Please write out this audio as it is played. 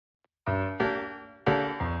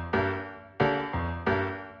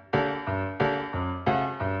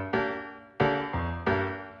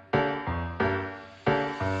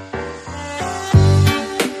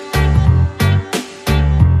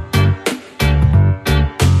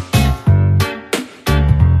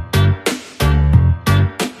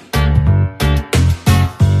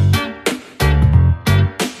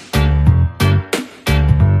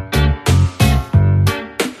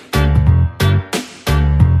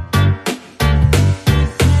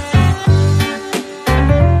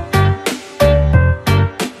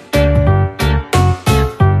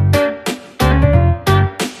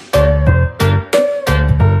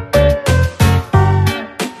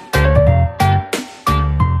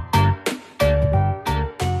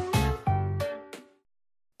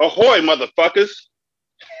Ahoy, motherfuckers.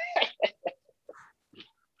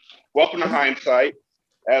 Welcome to Hindsight.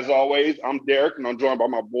 As always, I'm Derek, and I'm joined by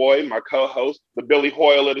my boy, my co-host, the Billy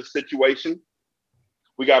Hoyle of the situation.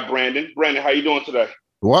 We got Brandon. Brandon, how you doing today?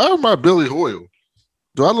 Why am I Billy Hoyle?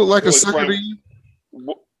 Do I look like a sucker to you?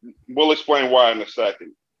 We'll explain why in a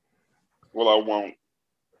second. Well, I won't.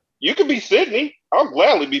 You could be Sydney. I'll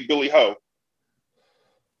gladly be Billy Ho.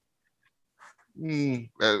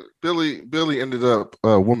 Billy ended up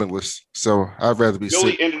womanless, so I'd rather be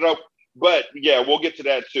Billy Sydney. ended up, but yeah, we'll get to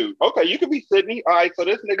that too. Okay, you could be Sydney. All right, so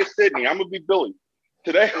this nigga's Sydney. I'm gonna be Billy.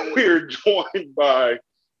 Today we're joined by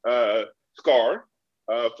Scar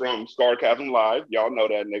from Scarcasm Live. Y'all know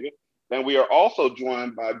that nigga. Then we are also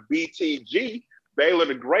joined by BTG, Baylor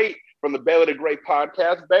the Great from the Baylor the Great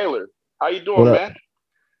podcast. Baylor, how you doing, man?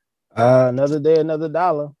 Another day, another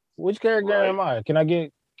dollar. Which character am I? Can I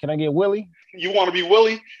get Willie? You want to be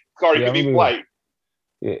Willie? Sorry, you can be Flight.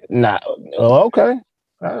 Yeah, nah. Oh, okay.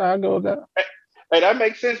 I'll go with that. Hey, that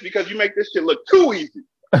makes sense because you make this shit look too easy.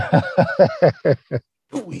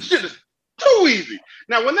 Shit is too easy.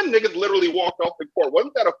 Now, when them niggas literally walked off the court,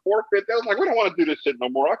 wasn't that a forfeit? They was like, we don't want to do this shit no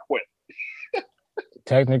more. I quit.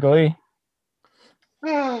 Technically.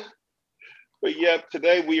 But yeah,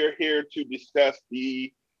 today we are here to discuss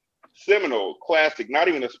the seminal classic, not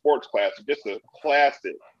even a sports classic, just a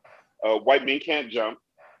classic, White Men Can't Jump,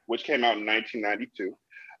 which came out in 1992.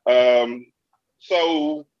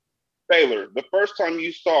 So, Baylor, the first time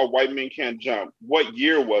you saw White Men Can't Jump, what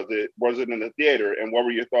year was it? Was it in the theater? And what were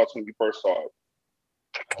your thoughts when you first saw it?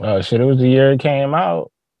 Oh, shit, it was the year it came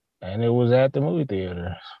out, and it was at the movie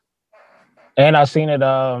theater. And I seen it,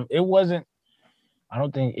 it wasn't, I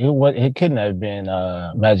don't think, it couldn't have been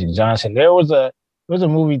Magic Johnson. There was a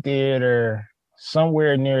movie theater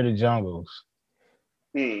somewhere near the Jungles.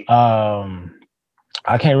 I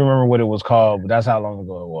can't remember what it was called, but that's how long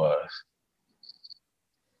ago it was.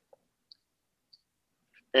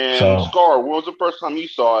 And Scar, when was the first time you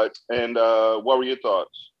saw it, and what were your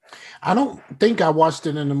thoughts? I don't think I watched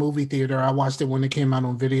it in the movie theater. I watched it when it came out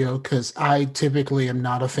on video because I typically am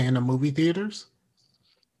not a fan of movie theaters.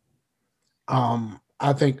 I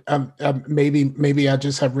think maybe I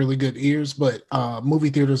just have really good ears, but movie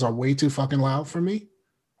theaters are way too fucking loud for me.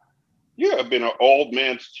 You have been an old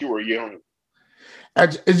man since you were young.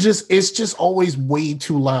 It's just always way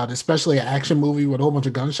too loud, especially an action movie with a whole bunch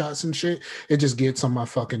of gunshots and shit. It just gets on my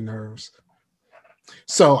fucking nerves.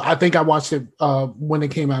 So I think I watched it when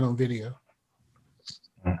it came out on video.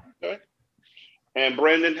 Okay. And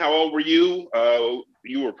Brandon, how old were you?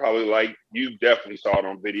 You were probably like, you definitely saw it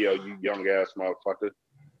on video, you young ass motherfucker.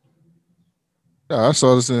 No, I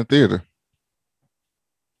saw this in the theater.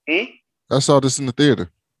 I saw this in the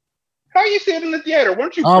theater. How you see it in the theater?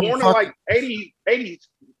 Weren't you born in like 89?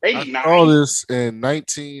 I saw this in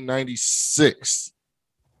 1996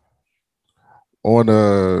 on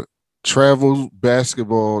a travel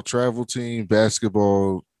team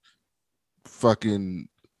basketball fucking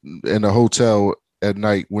in a hotel at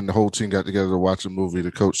night when the whole team got together to watch a movie.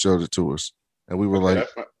 The coach showed it to us, and we were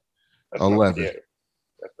that's 11.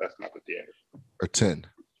 That's not the theater. Or 10.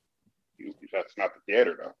 That's not the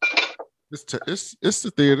theater, though. It's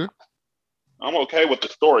the theater. I'm okay with the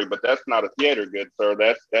story, but that's not a theater, good sir.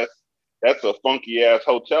 That's a funky ass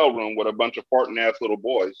hotel room with a bunch of farting ass little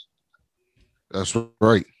boys. That's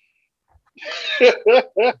right. I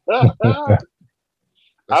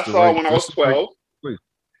saw when I was 12.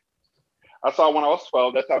 I saw when I was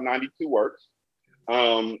 12. That's how 92 works.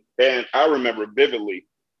 And I remember vividly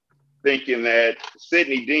thinking that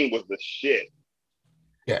Sidney Dean was the shit.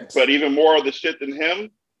 Yes. But even more of the shit than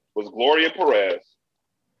him was Gloria Perez.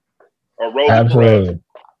 Or Rosie Absolutely. Perez.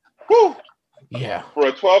 Whew. Yeah. For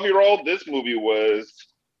a 12-year-old, this movie was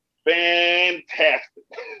fantastic.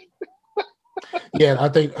 Yeah, I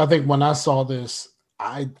think when I saw this,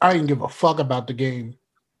 I didn't give a fuck about the game.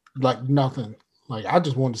 Like nothing. Like I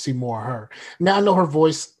just wanted to see more of her. Now I know her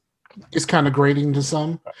voice is kind of grating to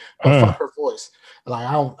some, but fuck her voice. Like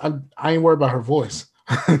I ain't worried about her voice.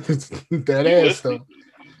 That ass though.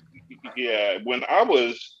 Yeah, when I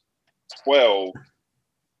was 12,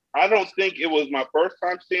 I don't think it was my first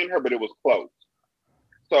time seeing her, but it was close.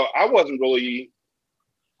 So I was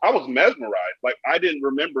mesmerized. Like I didn't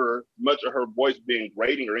remember much of her voice being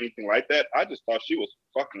grating or anything like that. I just thought she was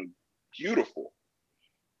fucking beautiful.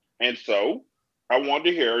 And so I wanted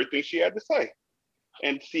to hear everything she had to say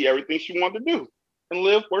and see everything she wanted to do and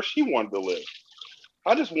live where she wanted to live.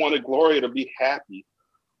 I just wanted Gloria to be happy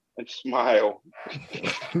and smile.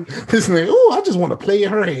 This man, oh, I just want to play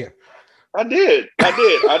in her hair. I did.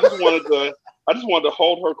 I just wanted to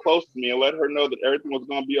hold her close to me and let her know that everything was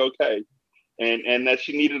going to be okay. and that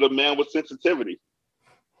she needed a man with sensitivity.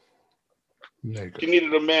 Nigga. She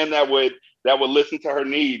needed a man that would listen to her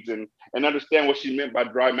needs and understand what she meant by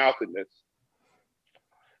dry mouthedness.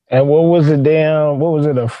 And what was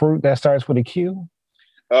it? A fruit that starts with a Q?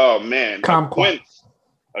 Oh man, Kumquat. a quince.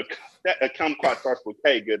 A kumquat starts with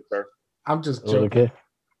K, good sir. I'm just joking. Okay.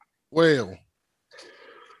 Well,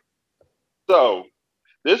 So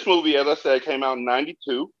this movie, as I said, came out in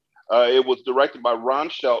 '92. It was directed by Ron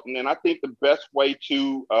Shelton, and I think the best way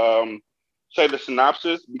to say the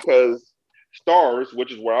synopsis, because Stars,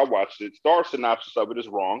 which is where I watched it, Star's synopsis of it is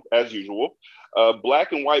wrong, as usual.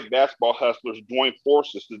 Black and white basketball hustlers join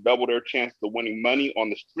forces to double their chances of winning money on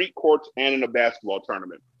the street courts and in a basketball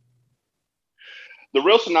tournament. The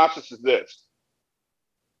real synopsis is this.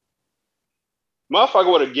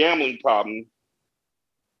 Motherfucker with a gambling problem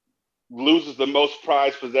loses the most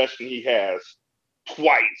prized possession he has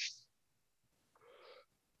twice.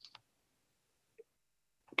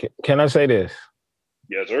 Can I say this?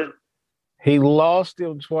 Yes, sir. He lost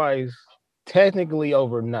him twice, technically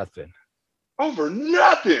over nothing. Over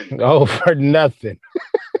nothing. Over nothing.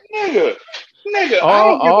 Nigga, I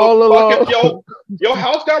All don't give a fuck along. if your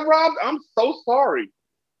house got robbed. I'm so sorry.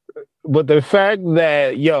 But the fact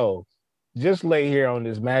that, just lay here on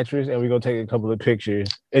this mattress and we're going to take a couple of pictures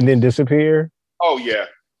and then disappear. Oh, yeah.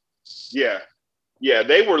 Yeah. Yeah,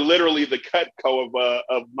 they were literally the Cutco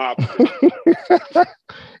of mobsters.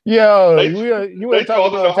 You They ain't talking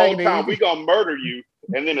told them the about whole taking time, it we easy. gonna murder you.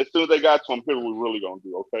 And then as soon as they got to him, here's what we're really gonna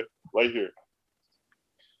do, okay? Right here.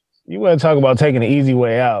 You want to talk about taking the easy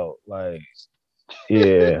way out. Like,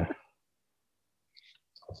 yeah.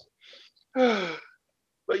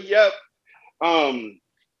 But yep. The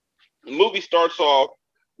movie starts off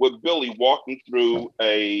with Billy walking to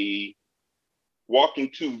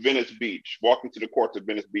Venice Beach, walking to the courts of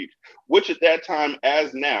Venice Beach, which at that time,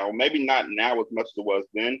 as now, maybe not now as much as it was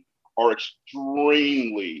then, are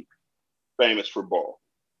extremely famous for ball.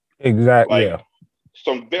 Exactly. Like,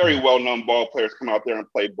 some very well-known ball players come out there and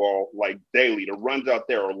play ball like daily. The runs out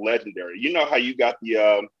there are legendary. You know how you got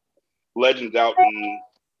the legends out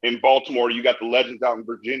in Baltimore, you got the legends out in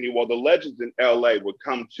Virginia. Well, the legends in LA would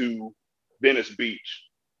come to Venice Beach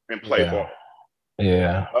and play ball.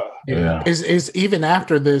 Yeah. Is even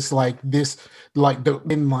after this, like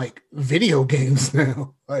in like video games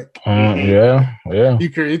now. Like yeah. You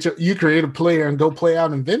create a player and go play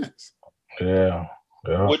out in Venice. Yeah.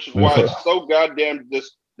 Which is why it's so goddamn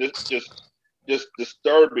just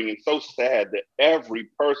disturbing and so sad that every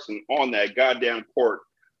person on that goddamn court,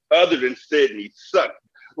 other than Sydney, suck.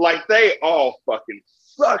 Like, they all fucking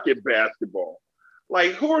suck at basketball.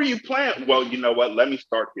 Like, who are you playing? Well, you know what? Let me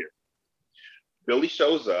start here. Billy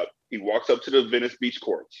shows up. He walks up to the Venice Beach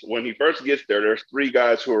courts. When he first gets there, there's three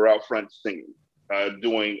guys who are out front singing,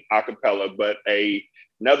 doing a cappella, but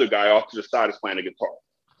another guy off to the side is playing a guitar.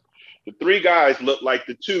 The three guys look like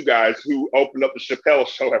the two guys who opened up the Chappelle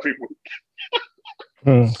show every week.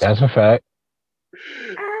 That's a fact.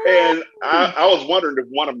 And I was wondering if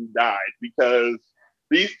one of them died, because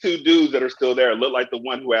these two dudes that are still there look like the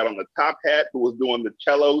one who had on the top hat, who was doing the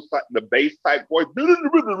cello, the bass type voice,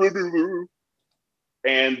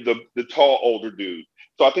 and the tall older dude.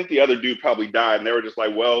 So I think the other dude probably died, and they were just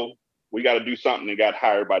like, well, we got to do something, and got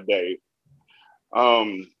hired by Dave.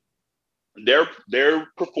 They're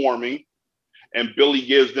performing, and Billy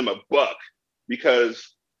gives them $1,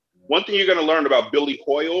 because one thing you're going to learn about Billy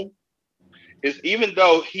Hoyle is, even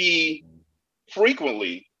though he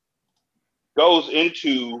frequently goes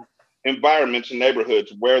into environments and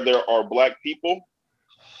neighborhoods where there are Black people,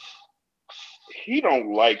 he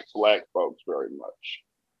don't like Black folks very much.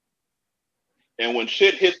 And when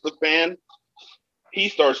shit hits the fan, he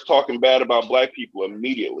starts talking bad about Black people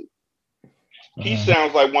immediately. He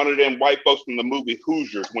sounds like one of them white folks from the movie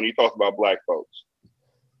Hoosiers when he talks about Black folks.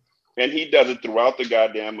 And he does it throughout the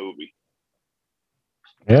goddamn movie.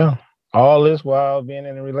 Yeah. All this while being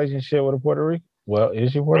in a relationship with a Puerto Rican. Well,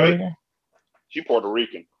 is she Puerto Rican? She Puerto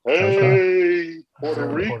Rican. Hey, Puerto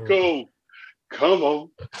Rico. Come on.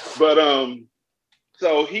 But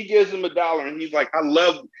so he gives him $1 and he's like, I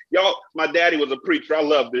love y'all. My daddy was a preacher. I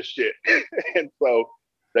love this shit. And so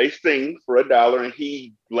they sing for $1 and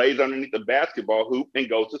he lays underneath the basketball hoop and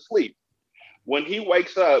goes to sleep. When he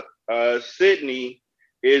wakes up, Sydney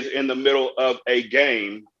is in the middle of a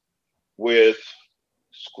game with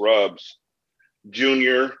Scrubs,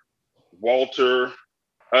 Junior, Walter,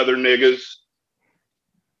 other niggas.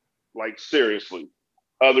 Like, seriously,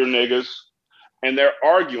 other niggas. And they're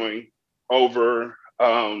arguing over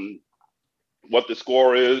what the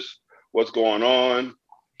score is, what's going on.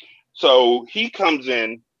 So he comes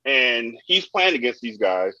in and he's playing against these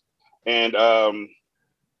guys. And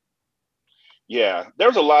yeah,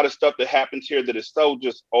 there's a lot of stuff that happens here that is so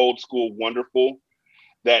just old school wonderful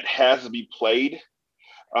that has to be played.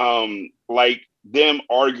 Like them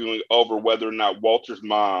arguing over whether or not Walter's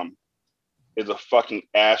mom is a fucking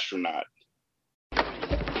astronaut.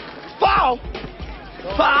 Foul!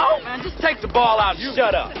 Foul? Man, just take the ball out.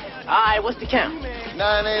 Shut up. All right, what's the count?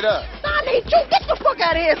 9-8 up. 9-8, you get the fuck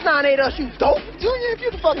out of here. It's 9-8 us, you dope. Junior, if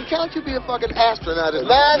you can fucking count, you be a fucking astronaut. It's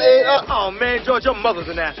 9-8 up. Oh, man, George, your mother's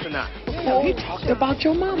an astronaut. He talked about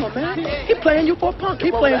your mama, man. He playing you for a punk.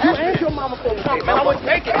 He playing you and your mama for a punk, man. I wouldn't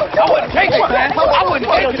take it. I wouldn't take it, man. I wouldn't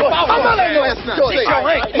take it. My mother ain't no astronaut. My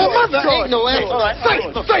mother ain't no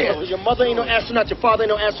astronaut. Say it. Your mother ain't no astronaut. Your father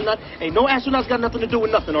ain't no astronaut. Ain't no astronaut's got nothing to do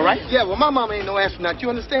with nothing, all right? Yeah, well, my mama ain't no astronaut.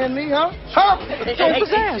 You understand me, huh? Huh? Dope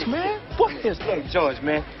his ass, man. What is that, George,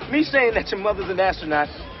 man? Me saying that your mother's an astronaut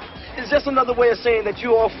is just another way of saying that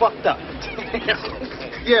you all fucked up.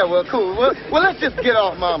 Yeah, well, cool. Well, let's just get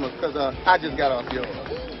off mama's, because I just got off yours.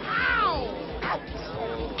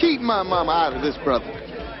 Keep my mama out of this, brother.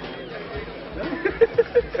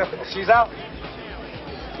 She's out.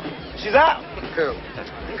 She's out. Cool.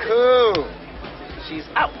 Cool. She's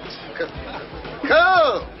out.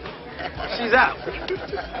 Cool. She's out.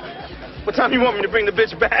 What time you want me to bring the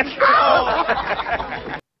bitch back?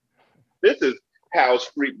 This is how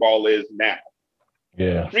street ball is now.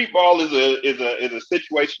 Yeah. Street ball is a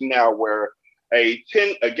situation now where a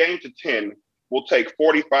game to 10 will take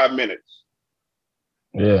 45 minutes.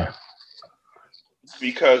 Yeah.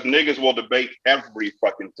 Because niggas will debate every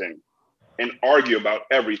fucking thing and argue about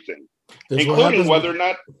everything, including whether or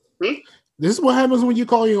not. This is what happens when you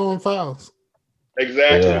call your own fouls.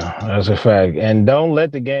 Exactly. Yeah, that's a fact. And don't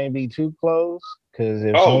let the game be too close, because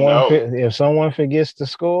if someone forgets to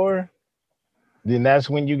score, then that's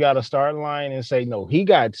when you got to start line and say, no, he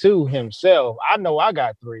got 2 himself. I know I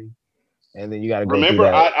got 3. And then you got to go. Remember,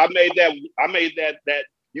 I made that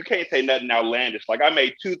you can't say nothing outlandish. Like, I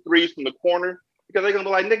made 2 threes from the corner because they're going to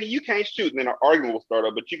be like, nigga, you can't shoot. And then an argument will start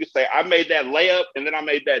up. But you can say, I made that layup and then I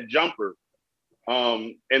made that jumper.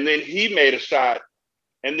 And then he made a shot.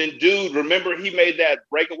 And then, dude, remember, he made that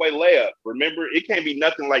breakaway layup. Remember, it can't be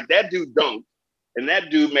nothing like that dude dunked. And that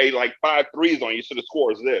dude made like 5 threes on you. So the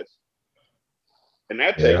score is this. And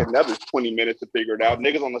that takes another 20 minutes to figure it out.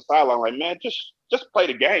 Niggas on the sideline like, man, just play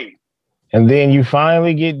the game. And then you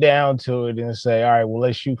finally get down to it and say, all right, well,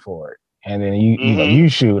 let's shoot for it. And then you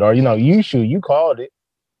shoot, or you shoot, you called it.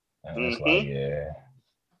 And it's like, yeah.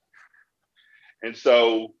 And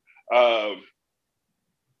so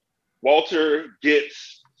Walter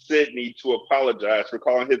gets Sydney to apologize for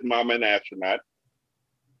calling his mama an astronaut.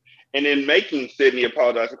 And in making Sydney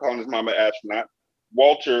apologize for calling his mama an astronaut,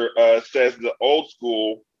 Walter says the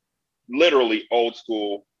literally old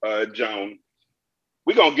school, Joan,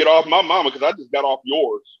 we're going to get off my mama because I just got off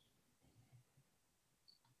yours.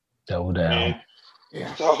 Double down.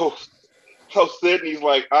 Yeah. So Sydney's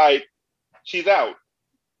like, all right, she's out.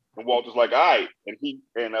 And Walter's like, all right. And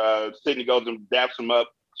Sydney goes and daps him up.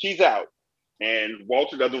 She's out. And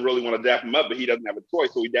Walter doesn't really want to dap him up, but he doesn't have a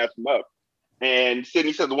choice, so he daps him up. And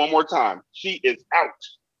Sydney says it one more time. She is out.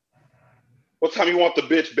 What time you want the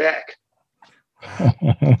bitch back?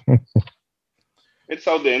 And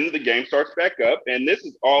so then the game starts back up. And this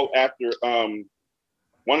is all after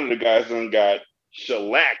one of the guys then got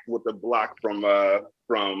shellacked with a block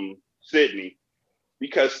from Sydney.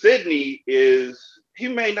 Because Sydney he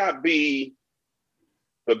may not be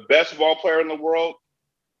the best ball player in the world,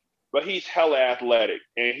 but he's hella athletic.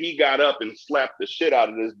 And he got up and slapped the shit out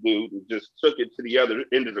of this dude and just took it to the other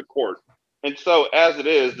end of the court. And so as it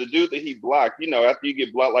is, the dude that he blocked, after you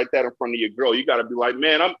get blocked like that in front of your girl, you got to be like,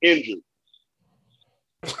 man, I'm injured.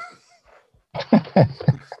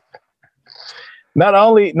 Not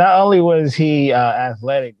only was he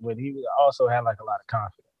athletic, but he also had like a lot of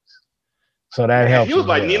confidence. So that helped. He was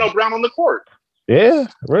like Nino Brown on the court. Yeah,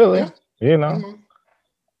 really.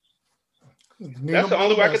 That's the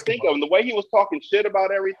only way I could think of. And the way he was talking shit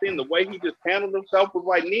about everything, the way he just handled himself was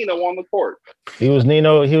like Nino on the court. He was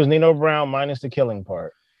Nino Brown minus the killing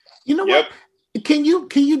part. You know what? Can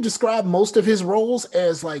you describe most of his roles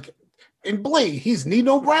as like in Blade? He's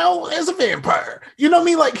Nino Brown as a vampire. You know what I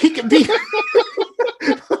mean? Like he could be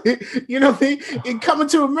you know what I mean? In Coming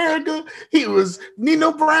to America, he was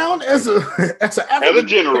Nino Brown as a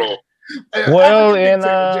general. Well, and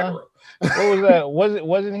what was that?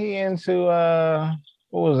 Wasn't he into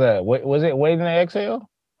what was that? Was it Waiting to Exhale?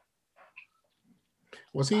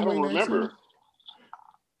 Was he? I don't remember.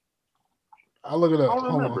 I'll look it up. I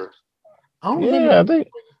don't remember. I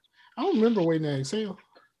don't remember Waiting to Exhale.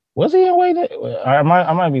 Was he in Waiting? I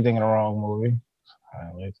might be thinking the wrong movie.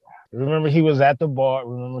 Remember he was at the bar.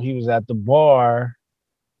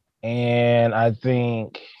 And I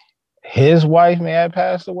think his wife may have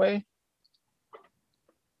passed away.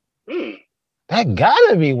 That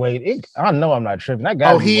gotta be Wade. I know I'm not tripping. That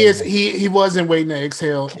gotta be he Wade. is. He wasn't Waiting to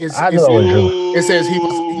Exhale. I know it was it says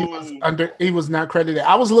he was not credited.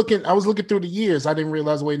 I was looking through the years. I didn't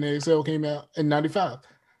realize Waiting to Exhale came out in 95.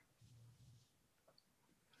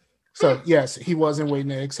 So yes, he wasn't Waiting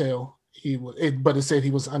to Exhale. But it said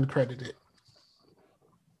he was uncredited.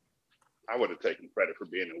 I would have taken credit for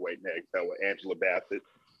being in Waiting to Exhale with Angela Bassett.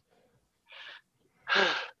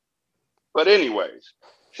 But anyways,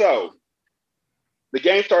 so the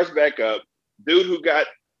game starts back up. Dude who got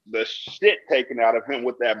the shit taken out of him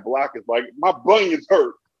with that block is like, my bunion's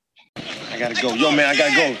hurt. I gotta go. Yo, man, I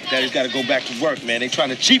gotta go. Daddy's gotta go back to work, man. They trying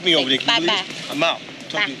to cheat me over there. Can you believe it? I'm out.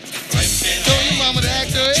 Talk to you. Told your mama to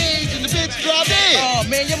act her age and the bitch dropped dead. Oh,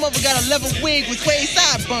 man, your mother got a level wig with suede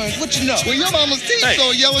sideburns. What you know? Well, your mama's teeth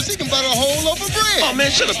so yellow she can butter a whole loaf of bread. Oh,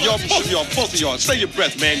 man, shut up, y'all. Both of y'all. Save your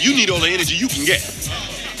breath, man. You need all the energy you can get.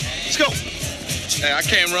 Let's go. Hey, I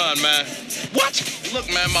can't run, man. What? Look,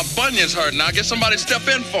 man, my bunion's hurt. Now get somebody to step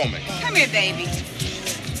in for me. Come here, baby.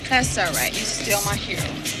 That's all right. You're still my hero.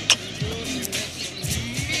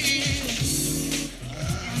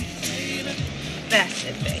 That's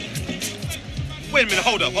it, baby. Wait a minute.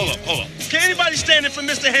 Hold up. Can anybody stand in for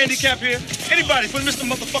Mr. Handicap here? Anybody for Mr.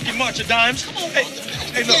 Motherfucking March of Dimes? Hey,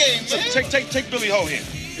 look, take Billy Ho here.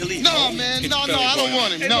 No, man. No, I don't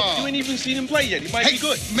want him. Hey, no. Look, you ain't even seen him play yet. He might be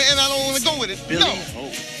good. Man, I don't want to go with it. Billy No.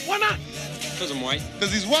 Ho. Why not? Because I'm white.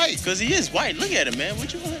 Because he's white. Because he is white. Look at him, man.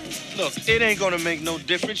 What you want? Look, it ain't gonna make no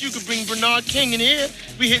difference. You could bring Bernard King in here.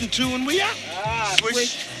 We hitting 2 and we out.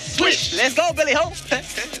 Swish. Let's go, Billy Ho.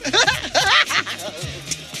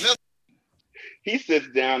 He sits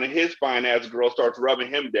down and his fine ass girl starts rubbing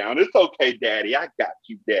him down. It's okay, daddy. I got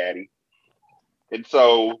you, daddy. And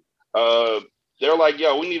so they're like,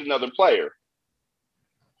 yo, we need another player.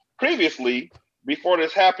 Previously, before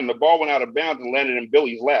this happened, the ball went out of bounds and landed in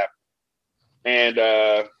Billy's lap. And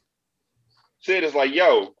Sid is like,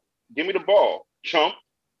 yo, give me the ball, chump.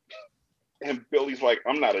 And Billy's like,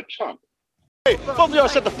 I'm not a chump. Hey, both of y'all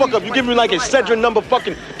shut the fuck up. You give me like a Cedric number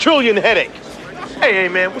fucking trillion headache. Hey,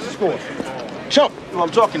 man, what's the score? Chump,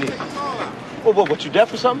 I'm talking to you. What, you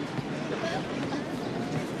deaf or something?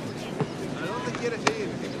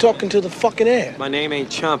 Talking to the fucking air. My name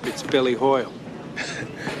ain't Chump, it's Billy Hoyle.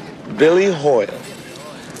 Billy Hoyle.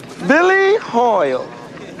 Billy Hoyle.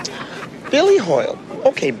 Billy Hoyle.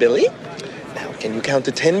 Okay, Billy. Now, can you count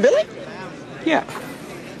to 10, Billy? Yeah.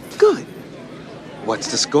 Good.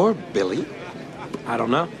 What's the score, Billy? I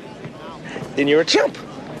don't know. Then you're a chump.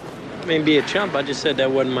 I may be a chump, I just said that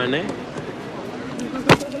wasn't my name.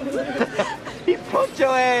 He punked your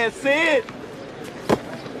ass, Sid.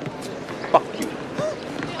 Fuck you.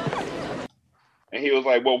 And he was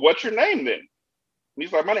like, well, what's your name then? And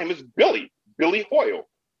he's like, my name is Billy Hoyle.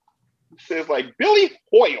 He says like, Billy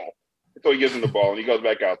Hoyle. So he gives him the ball and he goes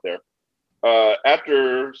back out there.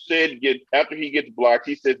 After he gets blocked,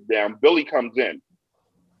 he sits down. Billy comes in.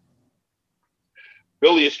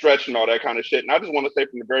 Billy is stretching all that kind of shit. And I just want to say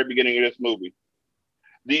from the very beginning of this movie,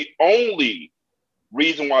 the only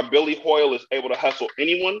reason why Billy Hoyle is able to hustle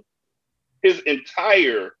anyone, his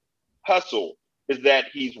entire hustle is that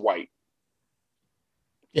he's white.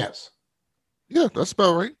 Yes. Yeah, that's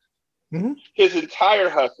about right. Mm-hmm. His entire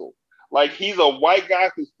hustle. Like, he's a white guy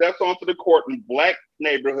who steps onto the court in black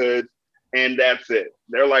neighborhoods, and that's it.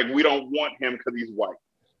 They're like, we don't want him because he's white.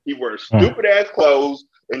 He wears stupid ass clothes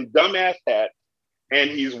and dumb ass hats, and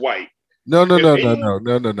he's white. No.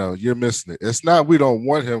 You're missing it. It's not we don't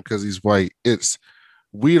want him because he's white. It's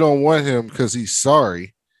we don't want him because he's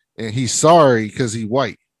sorry, and he's sorry because he's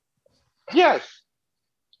white. Yes.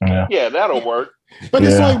 Yeah, that'll work. But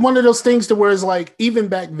it's like one of those things to where it's like, even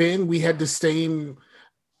back then we had the same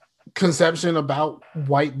conception about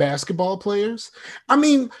white basketball players. I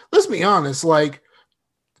mean, let's be honest, like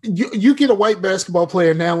you get a white basketball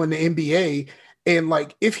player now in the NBA, and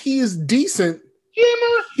like if he is decent,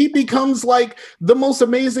 he becomes like the most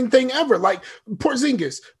amazing thing ever. Like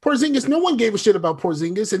Porzingis, no one gave a shit about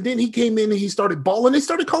Porzingis, and then he came in and he started balling. They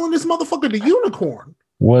started calling this motherfucker the unicorn.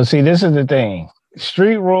 Well, see, this is the thing.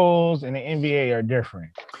 Street rules and the NBA are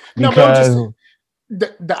different. No, but I'm just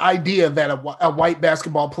the idea that a white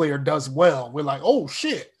basketball player does well, we're like, oh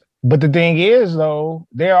shit. But the thing is, though,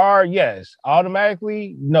 there are,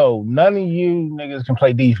 automatically, no, none of you niggas can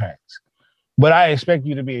play defense. But I expect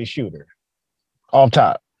you to be a shooter off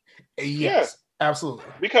top. Yes, absolutely.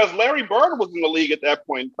 Because Larry Bird was in the league at that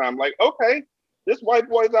point in time. Like, okay, this white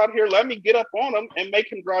boy's out here, let me get up on him and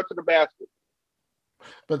make him drive to the basket.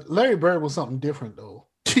 But Larry Bird was something different, though.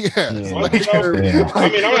 Yeah. Like, I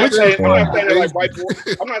mean, I'm not saying that like white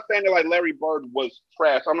boy. I'm not saying that like Larry Bird was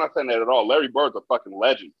trash. I'm not saying that at all. Larry Bird's a fucking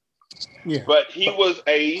legend. Yeah. But he was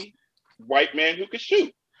a white man who could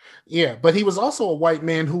shoot. Yeah, but he was also a white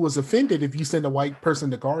man who was offended if you send a white person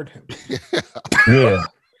to guard him. Yeah.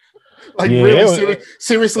 Like really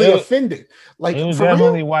seriously offended. Like it was for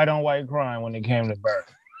definitely real? white on white crime when it came to Bird.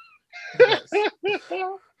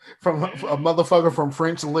 From a motherfucker from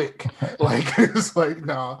French Lick. Like it's like,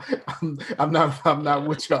 no, I'm not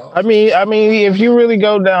with y'all. I mean, if you really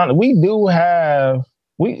go down,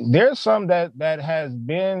 there's some that has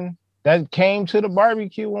been that came to the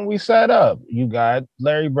barbecue when we set up. You got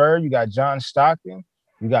Larry Bird, you got John Stockton,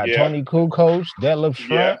 you got Tony Kukoc, Detlef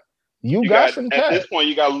Schrempf. You got some at this point,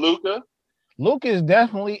 you got Luka. Luka is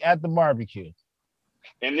definitely at the barbecue.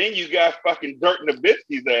 And then you got fucking Dirk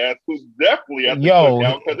Nowitzki's ass, who's definitely at the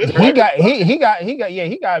cookout.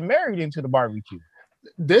 He got married into the barbecue.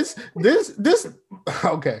 This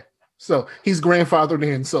okay. So he's grandfathered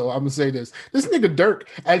in. So I'm gonna say this. This nigga Dirk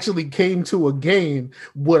actually came to a game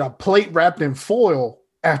with a plate wrapped in foil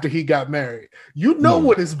after he got married. You know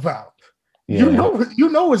what it's about. Yeah. You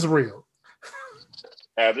know it's real.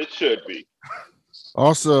 As it should be.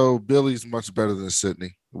 Also, Billy's much better than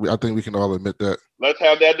Sydney. I think we can all admit that. Let's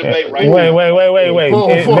have that debate right now. Wait.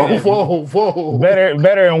 Whoa.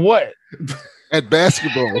 Better in what? At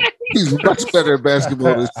basketball. He's much better at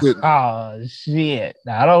basketball than Sydney. Oh, shit.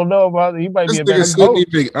 I don't know about it. He might be a better Sydney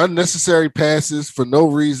make unnecessary passes for no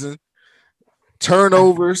reason.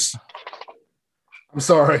 Turnovers. I'm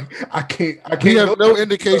sorry. I can't. We have no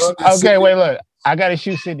indication. Okay, wait, look. I got to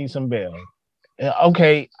shoot Sydney some bail.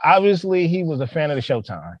 Okay, obviously he was a fan of the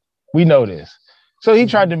Showtime. We know this. So he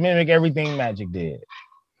tried to mimic everything Magic did.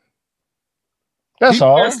 That's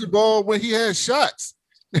all. He passed the ball when he had shots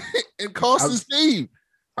and cost his team.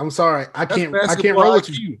 I'm sorry. I can't roll with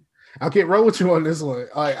you. I can't roll with you on this one.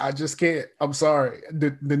 I just can't. I'm sorry.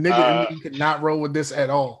 The nigga in me could not roll with this at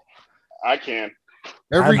all. I can.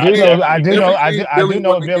 I do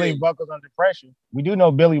know Billy buckles under pressure. We do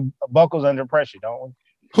know Billy buckles under pressure, don't we?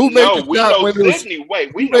 Who made the shot when Sydney,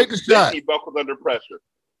 we know Sydney buckled under pressure.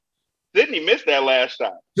 Sydney missed that last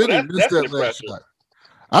shot. Sydney missed that last shot.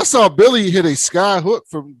 I saw Billy hit a sky hook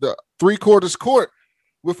from the 3/4 court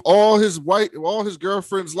with all his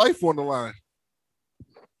girlfriend's life on the line.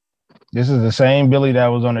 This is the same Billy that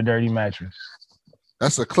was on the dirty mattress.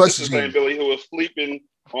 That's a clutch. This is the same Billy who was sleeping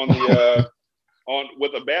on the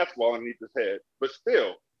with a basketball underneath his head. But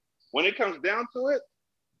still, when it comes down to it,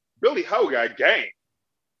 Billy Ho got game.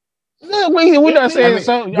 We're not saying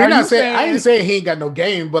so. We're not saying. I ain't saying he ain't got no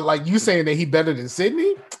game, but like you saying that he better than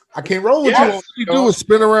Sydney. I can't roll with you. All you do is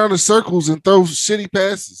spin around in circles and throw shitty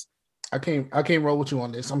passes. I can't roll with you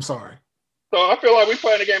on this. I'm sorry. So I feel like we're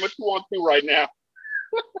playing a game of 2-on-2 right now.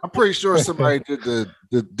 I'm pretty sure somebody did the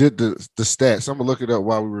stats. I'm gonna look it up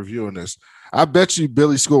while we're reviewing this. I bet you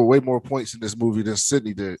Billy scored way more points in this movie than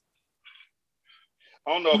Sydney did.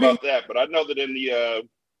 I don't know about that, but I know that in the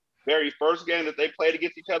very first game that they played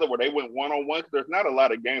against each other, where they went 1-on-1, because there's not a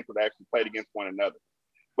lot of games where they actually played against one another.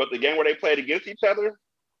 But the game where they played against each other,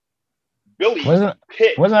 Billy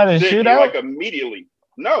picked wasn't that a shootout? Like immediately.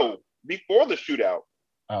 No, before the shootout.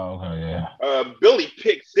 Oh, okay, yeah. Billy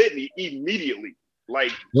picked Sydney immediately.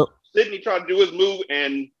 Like Sydney tried to do his move,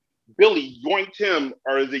 and Billy yoinked him,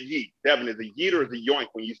 or is it yeet? Devin, is it yeet or is it yoink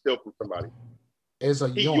when you steal from somebody? He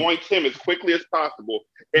yoinked him as quickly as possible,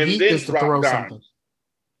 and yeet then is to throw something.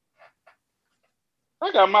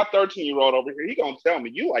 I got my 13-year-old over here. He gonna tell me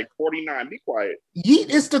you like 49. Be quiet. Yeet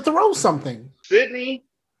is to throw something. Sydney,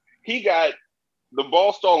 he got the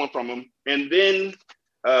ball stolen from him, and then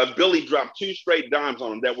Billy dropped 2 straight dimes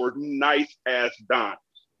on him that were nice ass dimes,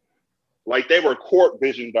 like they were court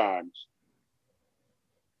vision dimes.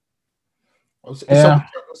 Yeah.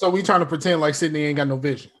 So we trying to pretend like Sydney ain't got no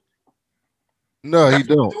vision. No, he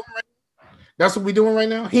don't. That's what we doing right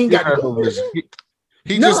now. He ain't got no vision.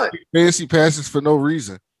 He just fancy passes for no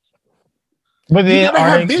reason. But then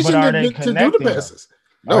have vision to do the passes.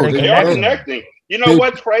 No, they are connecting. You know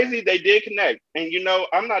what's crazy? They did connect, and you know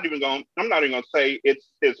I'm not even gonna say it's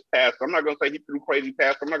his pass. I'm not gonna say he threw crazy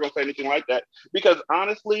pass. I'm not gonna say anything like that, because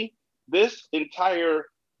honestly, this entire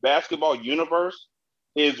basketball universe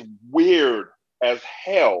is weird as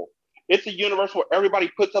hell. It's a universe where everybody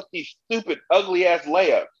puts up these stupid, ugly ass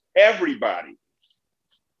layups. Everybody,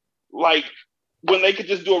 like, when they could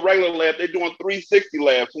just do a regular layup, they're doing 360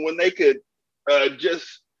 layups. And when they could just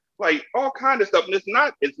like all kind of stuff. And it's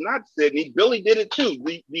not Sydney. Billy did it too.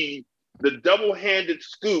 The double-handed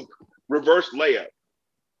scoop reverse layup.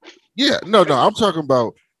 Yeah, no. I'm talking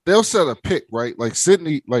about they'll set a pick, right? Like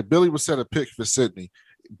Sydney, like Billy would set a pick for Sydney.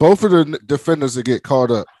 Both of the defenders will get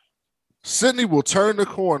caught up. Sydney will turn the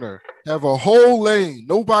corner, have a whole lane,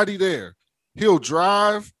 nobody there. He'll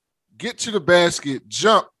drive, get to the basket,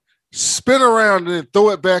 jump, spin around, and then throw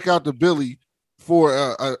it back out to Billy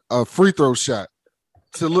for a free throw shot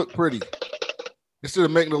to look pretty instead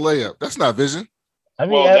of making the layup. That's not vision. I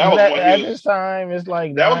mean, at this time, it's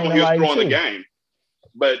like that was when he was throwing the game.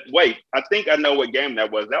 But wait, I think I know what game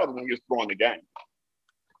that was. That was when he was throwing the game.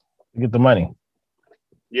 Get the money.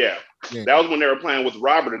 Yeah. That was when they were playing with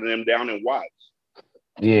Robert and them down in Watts.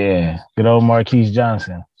 Yeah, good old Marquise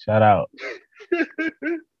Johnson. Shout out.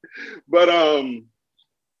 But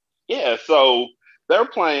yeah, so they're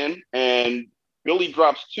playing and Billy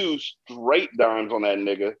drops 2 straight dimes on that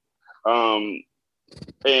nigga.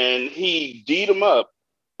 And he D'd him up.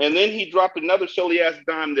 And then he dropped another silly ass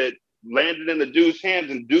dime that landed in the dude's hands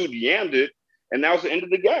and dude yammed it. And that was the end of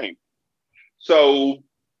the game. So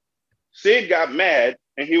Sid got mad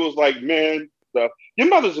and he was like, man, your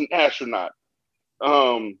mother's an astronaut.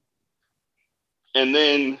 And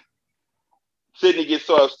then Sidney gets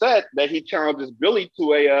so upset that he challenges Billy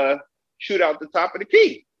to a shootout at the top of the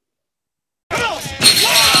key. Yeah,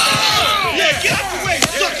 get out the way.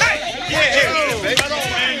 Look, hey. Baby.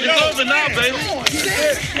 It's over now, baby.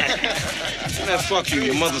 Man, fuck you.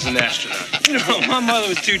 Your mother's an astronaut. You know, my mother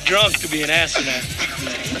was too drunk to be an astronaut.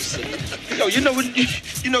 Yo, you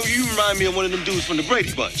remind me of one of them dudes from the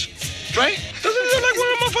Brady Bunch, right? Doesn't he look like one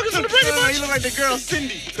of the motherfuckers from the Brady Bunch? He look like the girl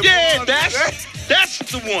Cindy. Yeah, that's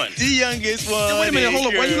the one. The youngest one. Yo, wait a minute, hold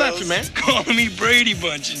up. Why you laughing, man? Calling me Brady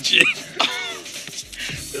Bunch and shit.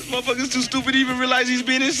 This motherfucker's too stupid to even realize he's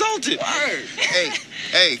being insulted. Word.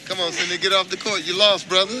 Hey, come on, Cindy, get off the court. You lost,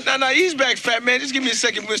 brother. Nah, ease back, fat man. Just give me a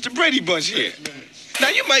second, Mr. Brady Bunch here. Now,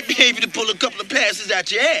 you might be able to pull a couple of passes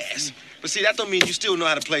out your ass. But see, that don't mean you still know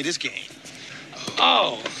how to play this game.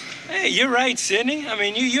 Oh, hey, you're right, Sidney. I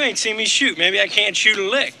mean, you ain't seen me shoot. Maybe I can't shoot a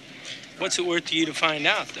lick. What's it worth to you to find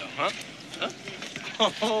out, though, huh?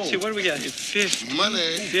 Oh. See, what do we got here? 50.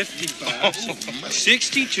 Money. 55.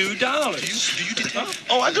 $62. Do you detect?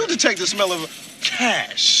 Oh, I do detect the smell of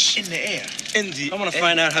cash. In the air. I want to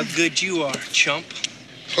find out how good you are, chump.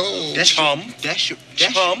 Oh. That's your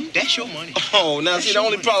money. Oh, now see, the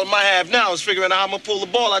only problem I have now is figuring out how I'm going to pull the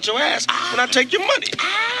ball out your ass when I take your money.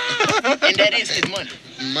 And that is his money.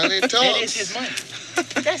 Money talks. That is his money.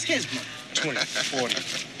 That's his money. 20, 40,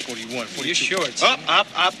 41, 42. You're short. Up,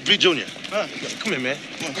 B Junior. Come here, man.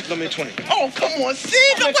 Come me 20. Oh, come on,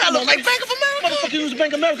 Sid. Don't I look like Bank of America? Motherfucker, you was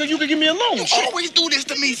Bank of America. You could give me a loan. You always do this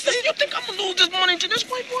to me, Sid. You think I'm going to lose this money to this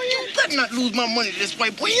white boy here? You better not lose my money to this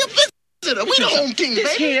white boy here. We the home team, this baby.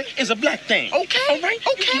 This here is a black thing. Okay. All right?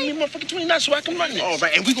 Okay. Give me motherfucking 29 so I can run this. All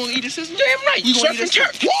right, and we going to eat this sizzle? Damn right. We going to eat this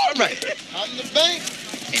church. All right. I'm the bank.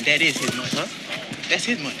 And that is his money, huh? That's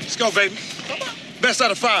his money. Let's go, baby. Come on. Best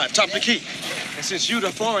out of 5, top of the key. And since you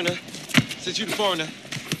the foreigner,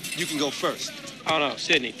 you can go first. Oh, no,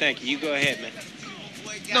 Sidney, thank you. You go ahead, man.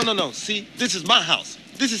 No. See, this is my house.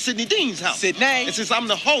 This is Sidney Dean's house. Sidney. And since I'm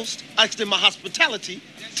the host, I extend my hospitality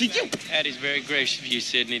to you. That is very gracious of you,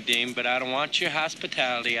 Sidney Dean, but I don't want your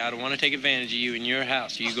hospitality. I don't want to take advantage of you in your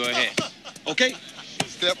house. You go ahead. Okay?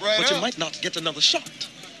 Step right But up. you might not get another shot.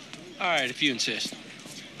 All right, if you insist.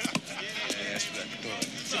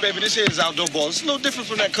 See, baby, this here is outdoor ball. It's a little different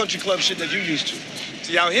from that country club shit that you used to.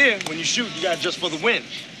 See, out here, when you shoot, you got it just for the wind.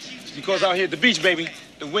 Because out here at the beach, baby,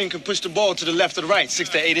 the wind can push the ball to the left or the right, 6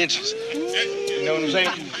 to 8 inches. You know what I'm saying?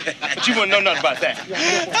 But you wouldn't know nothing about that.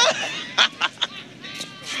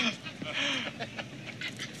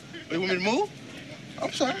 You want me to move?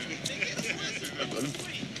 I'm sorry.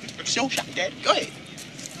 Show shot, Dad. Go ahead.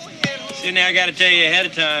 See, now I got to tell you ahead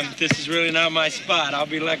of time, this is really not my spot. I'll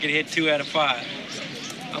be lucky to hit 2 out of 5.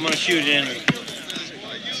 I'm going to shoot it in.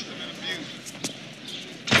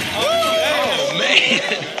 Oh, man.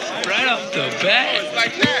 Right off the bat.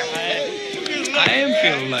 Like that. I am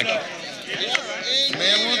feeling lucky.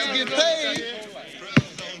 Man wants to get paid.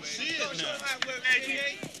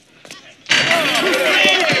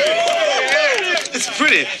 It's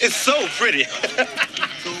pretty. It's so pretty.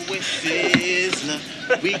 Go with Sizzler.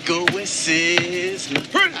 We go with Sizzler.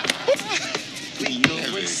 We go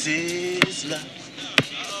with Sizzler.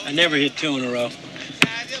 I never hit 2 in a row.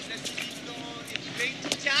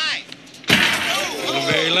 Feeling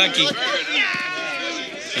very lucky.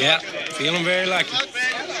 Yeah, feeling very lucky.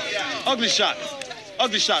 Ugly shot.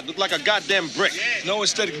 Ugly shot. Looked like a goddamn brick. No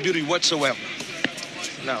aesthetic beauty whatsoever.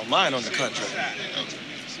 Now, mine on the contrary.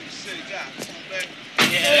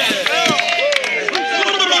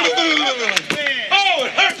 Oh,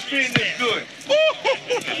 it hurts being this good.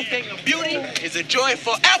 thing of beauty is a joy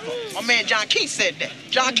forever. My man John Keith said that.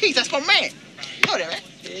 John Keith, that's my man. You know that, right?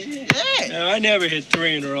 Yeah. No, I never hit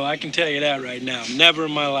 3 in a row. I can tell you that right now. Never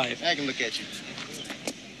in my life. I can look at you.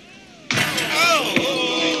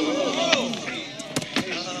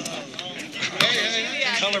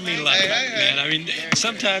 Color me lucky, man. I mean,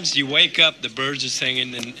 sometimes you wake up, the birds are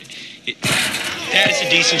singing, and that is a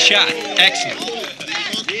decent shot. Excellent.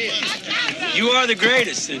 You are the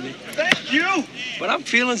greatest, Sidney. Thank you. But I'm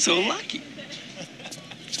feeling so lucky.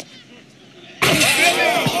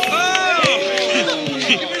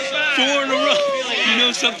 Four in a row. You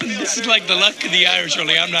know something? This is like the luck of the Irish,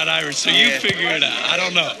 only I'm not Irish, so you figure it out. I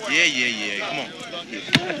don't know. Yeah. Come on.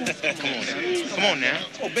 Come on now.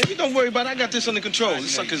 Oh, baby, don't worry about it. I got this under control.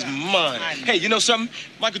 This sucker's mine. Hey, you know something?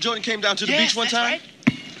 Michael Jordan came down to the beach one time. Right.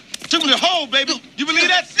 Took me to the hole, baby. You believe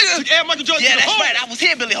that? Took Air Michael Jordan to the hole. Yeah, that's right. I was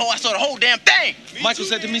here, Billy Ho. I saw the whole damn thing. Michael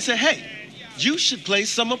said to me, hey, you should play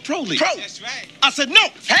Summer Pro League. Pro. That's right. I said, no.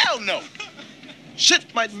 Hell no.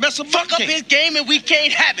 Shit might mess up Fuck up his game and we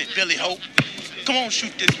can't have it, Billy Ho. Come on,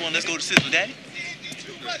 shoot this one. Let's go to Sizzle, Daddy.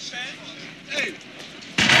 Hey.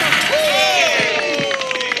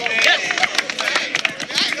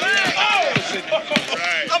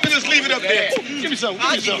 I'm gonna just leave it up there. Give me some.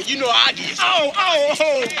 You know I give you some.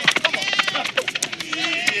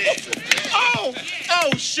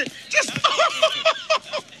 Oh, shit. Just.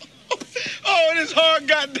 Oh, this hard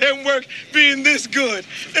goddamn work being this good.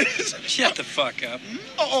 Shut the fuck up.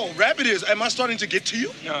 Oh, Rabbit is. Am I starting to get to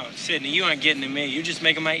you? No, Sidney, you aren't getting to me. You're just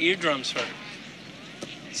making my eardrums hurt.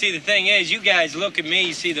 See, the thing is, you guys look at me,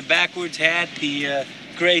 you see the backwards hat, the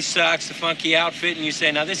gray socks, the funky outfit, and you say,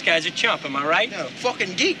 now this guy's a chump, am I right? No,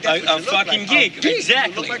 fucking geek. A fucking geek,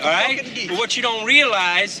 exactly, all right? But what you don't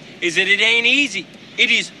realize is that it ain't easy. It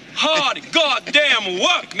is hard goddamn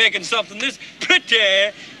work making something this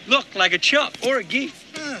pretty look like a chump or a geek.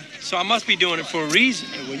 So I must be doing it for a reason.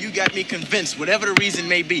 Well, you got me convinced, whatever the reason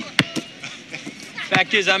may be.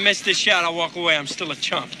 Fact is, I missed this shot, I'll walk away, I'm still a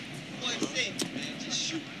chump.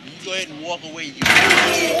 Go ahead and walk away.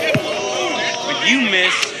 But you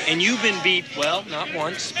miss, and you've been beat, well, not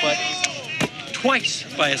once, but twice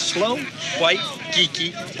by a slow, white,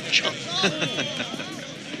 geeky chump.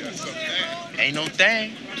 Ain't no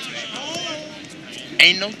thing.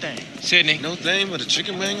 Ain't no thing. Sidney. No thing but a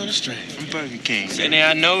chicken wing on a string. From Burger King. Sidney,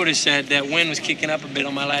 I noticed that wind was kicking up a bit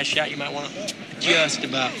on my last shot. You might want to just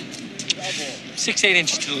about 6-8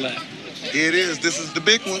 inches to the left. Here it is. This is the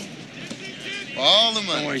big one. All the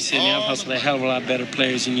money. Don't worry, Sidney. I've hustled a hell of a lot better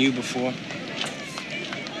players than you before.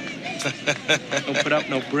 Don't put up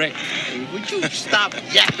no brick. Hey, would you stop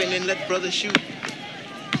yapping and let brother shoot?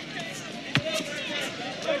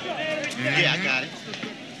 Yeah, I got it.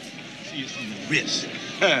 See you from the wrist.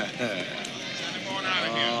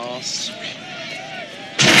 Oh, sweet.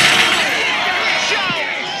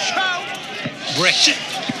 Brick.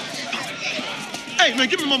 Hey, man,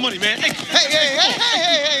 give me my money, man. Hey.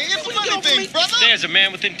 It's a money thing, brother. There's a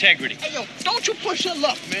man with integrity. Hey, yo, don't you push your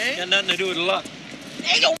luck, man. Got nothing to do with luck.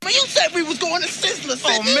 Hey, yo, man, you said we was going to Sizzler,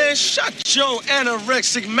 Oh, man, shut your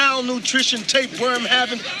anorexic, malnutrition, tapeworm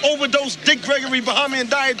having, overdose Dick Gregory Bahamian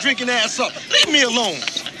diet drinking ass up. Leave me alone.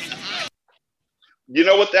 You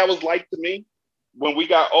know what that was like to me? When we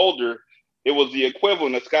got older, it was the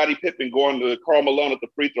equivalent of Scottie Pippen going to Karl Malone at the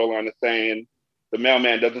free throw line and saying, the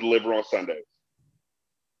mailman doesn't deliver on Sundays.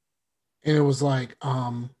 And it was like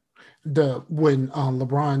when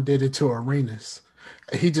LeBron did it to Arenas.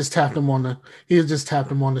 He just tapped him on the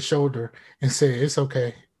shoulder and said, "It's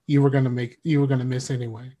okay. You were gonna miss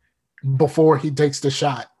anyway." Before he takes the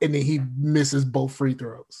shot, and then he misses both free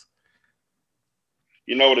throws.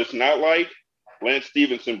 You know what it's not like? Lance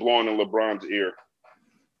Stevenson blowing in LeBron's ear.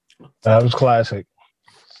 That was classic.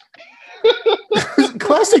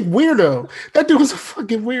 Classic weirdo. That dude was a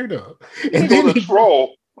fucking weirdo. And then he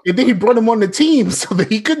troll. And then he brought him on the team so that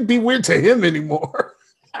he couldn't be weird to him anymore.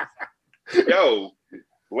 Yo,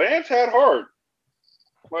 Lance had heart.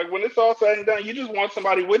 Like when it's all said and done, you just want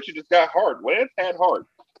somebody with you that's got heart. Lance had heart.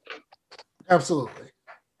 Absolutely.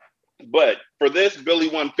 But for this, Billy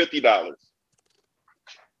won $50.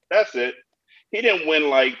 That's it. He didn't win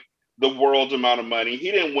like the world's amount of money. He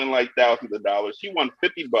didn't win like thousands of dollars. He won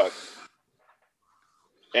 $50.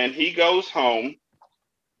 And he goes home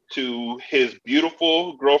to his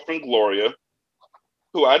beautiful girlfriend, Gloria,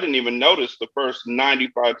 who I didn't even notice the first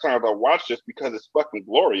 95 times I watched this because it's fucking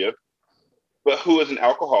Gloria, but who is an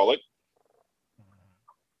alcoholic.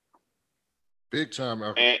 Big time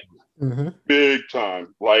alcoholic. Big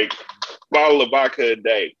time. Like, bottle of vodka a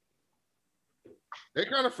day. They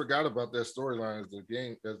kind of forgot about that storyline as the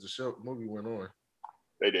movie went on.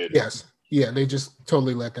 They did. Yes. Yeah, they just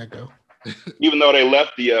totally let that go. Even though they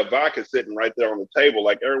left the vodka sitting right there on the table,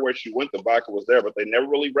 like everywhere she went, the vodka was there, but they never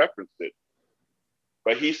really referenced it.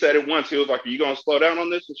 But he said it once. He was like, "Are you gonna slow down on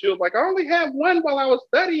this?" And she was like, "I only had one while I was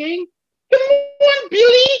studying. Come on,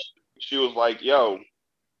 Billy." She was like, "Yo,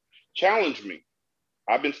 challenge me.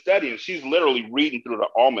 I've been studying." She's literally reading through the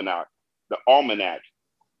almanac.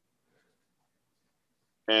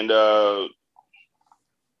 And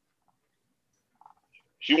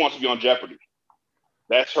she wants to be on Jeopardy.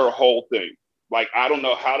 That's her whole thing. Like, I don't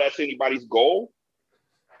know how that's anybody's goal.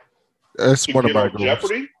 That's one of my goals.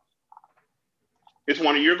 Jeopardy? It's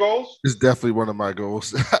one of your goals? It's definitely one of my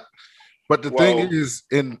goals. But the thing is,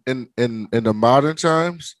 in the modern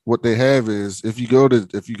times, what they have is if you go to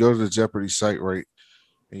the Jeopardy site, right,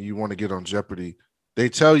 and you want to get on Jeopardy, they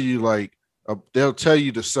tell you they'll tell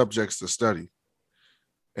you the subjects to study.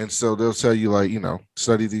 And so they'll tell you, like,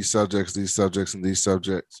 study these subjects, and these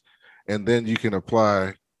subjects. And then you can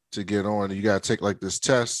apply to get on. You got to take like this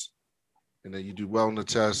test, and then you do well in the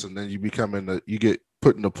test, and then you get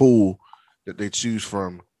put in the pool that they choose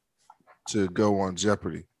from to go on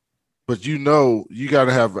Jeopardy. But you got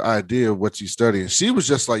to have an idea of what you study. And she was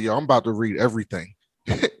just like, "Yo, I'm about to read everything."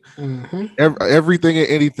 Mm-hmm. Everything and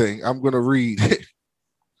anything I'm going to read.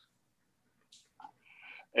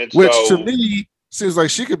 And which to me seems like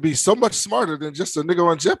she could be so much smarter than just a nigga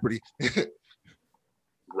on Jeopardy.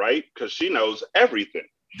 Right? Because she knows everything.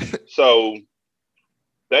 So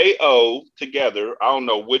they owe together, I don't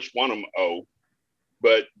know which one of them owe,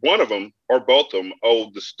 but one of them or both of them owe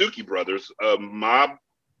the Stookie brothers a mob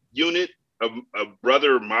unit, a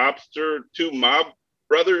brother mobster, two mob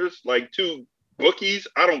brothers, like two bookies.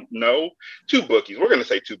 I don't know. Two bookies. We're going to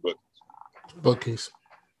say two bookies. Bookies.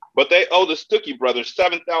 But they owe the Stookie brothers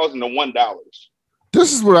 $7,001.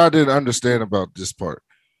 This is what I didn't understand about this part.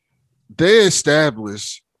 They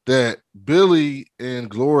established that Billy and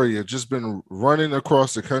Gloria just been running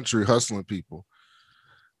across the country hustling people.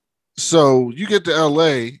 So you get to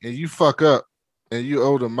LA and you fuck up and you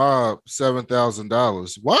owe the mob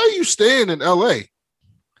 $7,000. Why are you staying in LA?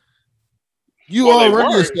 You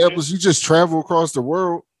already established you just travel across the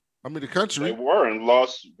world. I mean, the country. They were in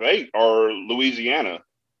Las Vegas or Louisiana.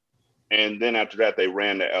 And then after that, they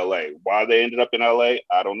ran to LA. Why they ended up in LA,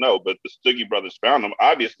 I don't know. But the Stoogie brothers found them.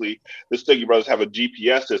 Obviously, the Stoogie brothers have a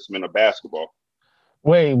GPS system in a basketball.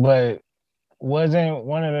 Wait, but wasn't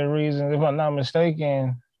one of the reasons, if I'm not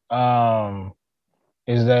mistaken,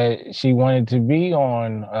 is that she wanted to be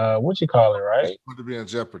on what you call it, right? Wanted to be on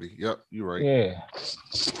Jeopardy. Yep, you're right. Yeah.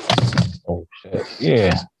 Oh shit.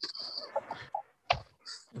 Yeah.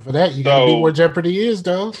 For that, you gotta be where Jeopardy is,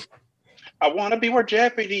 though. I want to be where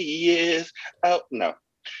Jeopardy is. Oh, no.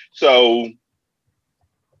 So,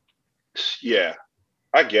 yeah,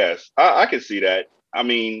 I guess. I can see that. I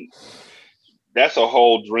mean, that's a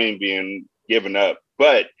whole dream being given up.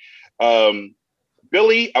 But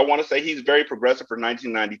Billy, I want to say he's very progressive for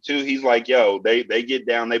 1992. He's like, yo, they get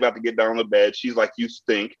down. They about to get down on the bed. She's like, you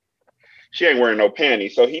stink. She ain't wearing no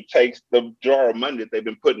panties. So he takes the jar of money that they've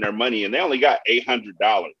been putting their money in. They only got $800.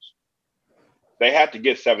 They had to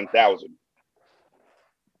get $7,000.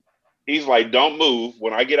 He's like, don't move.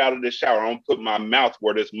 When I get out of this shower, I'm going to put my mouth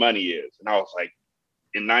where this money is. And I was like,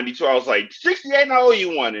 in 92, I was like, 68, I owe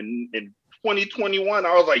you one. And in 2021,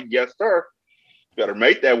 I was like, yes, sir. Better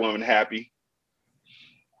make that woman happy.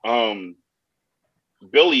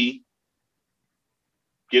 Billy,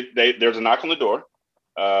 there's a knock on the door.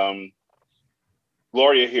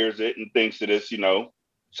 Gloria hears it and thinks that it's,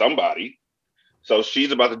 somebody. So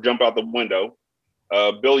she's about to jump out the window.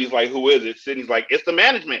 Billy's like, who is it? Sydney's like, it's the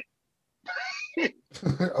management.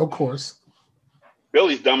 Of course.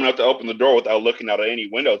 Billy's dumb enough to open the door without looking out of any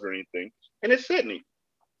windows or anything. And it's Sydney.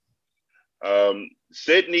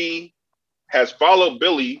 Sydney has followed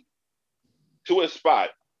Billy to his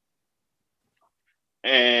spot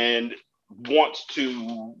and wants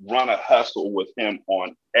to run a hustle with him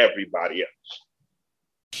on everybody else.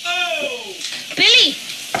 Oh! Billy!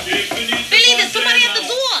 Billy, there's somebody at the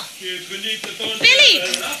door! Billy! Billy!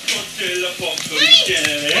 Somebody's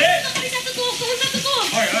at the door! Someone's at the door!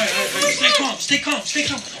 All right. Stay calm.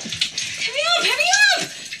 Hurry up!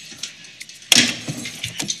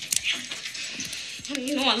 Honey,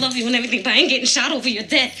 you know I love you and everything, but I ain't getting shot over your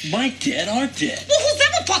dead. My dead are dead. Well, who's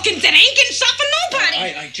ever fucking dead? I ain't getting shot for nobody!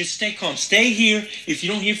 All right, just stay calm. Stay here. If you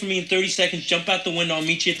don't hear from me in 30 seconds, jump out the window. I'll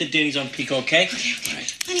meet you at the Denny's on Pico, okay? Okay. All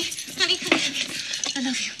right. Honey, I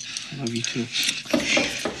love you. I love you too.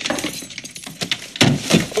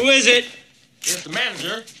 Who is it? Here's the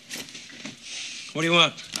manager. What do you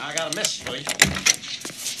want? I got a message for you.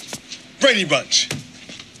 Brady Bunch.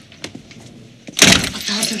 What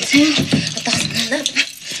 2010, 2011,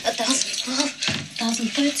 2012,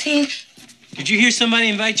 2013. Did you hear somebody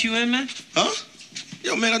invite you in, man? Huh?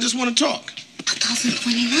 Yo, man, I just want to talk.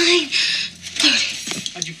 2029,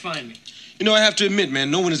 30. How'd you find me? You know, I have to admit,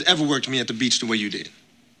 man, no one has ever worked me at the beach the way you did.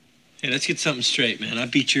 Hey, let's get something straight, man. I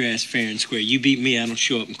beat your ass fair and square. You beat me, I don't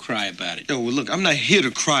show up and cry about it. Yo, well, look, I'm not here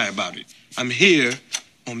to cry about it. I'm here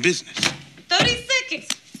on business. 30 seconds.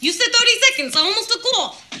 You said 30 seconds. I almost took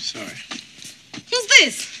off. Sorry. Who's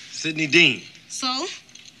this? Sydney Dean. So?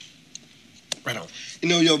 Right on. You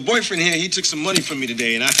know, your boyfriend here, he took some money from me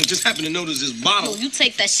today, and I just happened to notice this bottle. No, you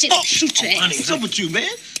take that shit and shoot your honey, ass. what's up with you, man?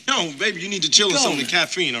 No, baby, you need to chill with some of the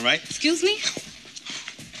caffeine, all right? Excuse me?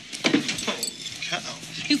 Oh, cow.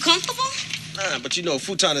 You comfortable? Nah, but you know,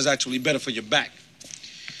 futon is actually better for your back.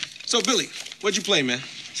 So, Billy, where'd you play, man?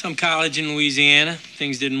 Some college in Louisiana.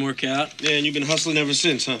 Things didn't work out. Yeah, and you've been hustling ever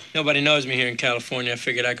since, huh? Nobody knows me here in California. I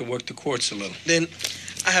figured I could work the courts a little. Then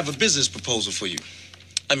I have a business proposal for you.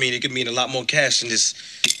 I mean, it could mean a lot more cash than this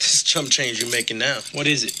chump change you're making now. What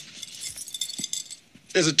is it?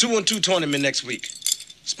 There's a 2-on-2 tournament next week,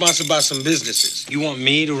 sponsored by some businesses. You want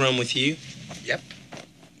me to run with you? Yep.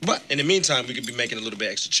 But in the meantime, we could be making a little bit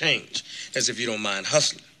extra change, as if you don't mind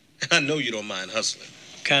hustling. And I know you don't mind hustling.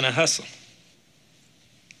 What kind of hustle?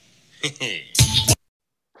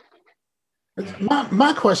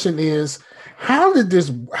 My question is, how did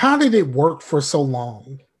it work for so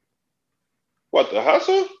long? What, the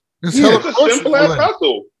hustle? It's Yeah, it's a simple ass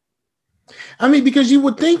hustle. I mean, because you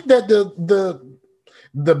would think that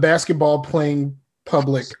the basketball playing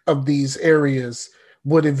public of these areas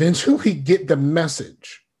would eventually get the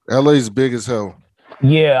message. LA's big as hell.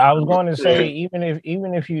 Yeah, I was going to say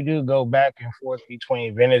even if you do go back and forth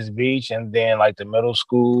between Venice Beach and then like the middle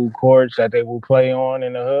school courts that they will play on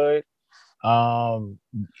in the hood,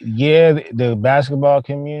 the basketball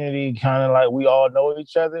community kind of like we all know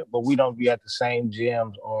each other, but we don't be at the same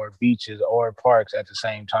gyms or beaches or parks at the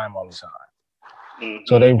same time all the time. Mm-hmm.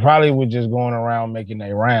 So they probably were just going around making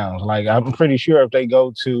their rounds. Like I'm pretty sure if they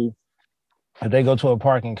go to a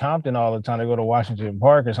park in Compton all the time, they go to Washington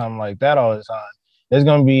Park or something like that all the time, there's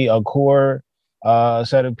going to be a core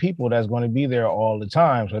set of people that's going to be there all the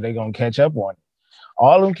time. So they're going to catch up on it.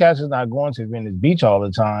 All them cats is not going to Venice Beach all the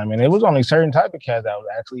time. And it was only certain type of cats that was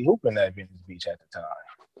actually hooping at Venice Beach at the time.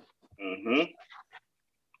 Mm-hmm.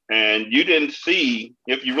 And you didn't see,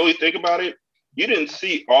 if you really think about it, you didn't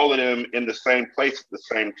see all of them in the same place at the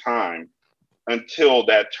same time until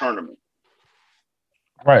that tournament.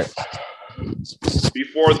 Right.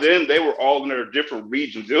 Before then, they were all in their different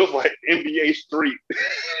regions. It was like NBA Street.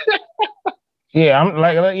 Yeah, I'm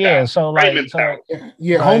like, yeah. So like,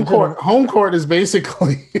 home court is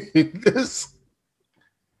basically this.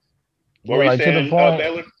 What were you saying,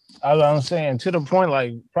 Baylor? I'm saying to the point,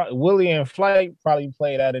 like Willie and Flight probably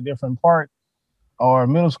played at a different park or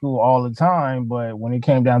middle school all the time, but when it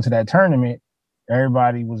came down to that tournament,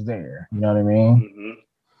 everybody was there. You know what I mean? Mm-hmm.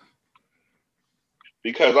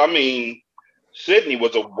 Because I mean, Sydney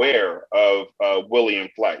was aware of Willie and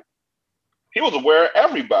Flight. He was aware of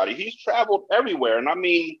everybody. He's traveled everywhere. And I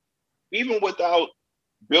mean, even without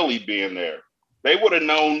Billy being there, they would have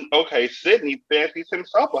known, okay, Sydney fancies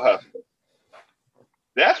himself a hustler.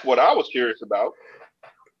 That's what I was curious about.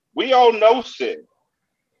 We all know Sid.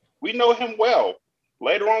 We know him well.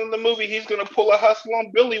 Later on in the movie, he's going to pull a hustle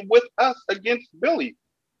on Billy with us against Billy.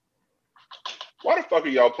 Why the fuck are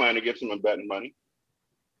y'all planning to get some betting money?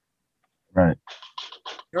 Right.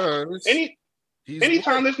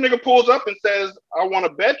 Anytime this nigga pulls up and says, I want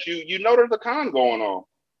to bet you, you know there's a con going on.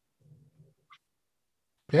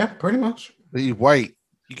 Yeah, pretty much. He's white.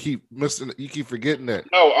 You keep missing. You keep forgetting that.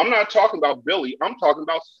 No, I'm not talking about Billy. I'm talking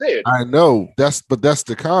about Sid. I know. That's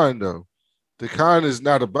the con though. The con is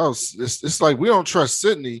not about. It's like we don't trust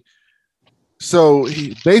Sydney. So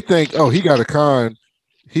they think, oh, he got a con.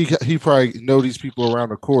 He probably know these people around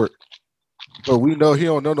the court, but we know he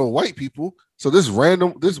don't know no white people. So this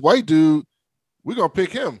white dude, we're gonna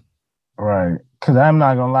pick him. Right. Because I'm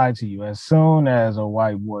not gonna lie to you. As soon as a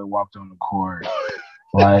white boy walked on the court,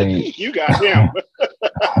 like you got him.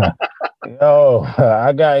 Yo,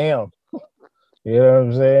 I got him. You know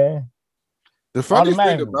what I'm saying? The funny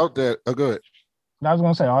thing about that, go ahead. I was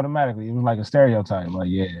gonna say automatically, it was like a stereotype. Like,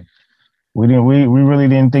 yeah, we really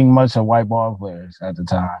didn't think much of white ball players at the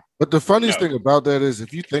time. But the funniest thing about that is,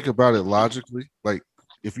 if you think about it logically, like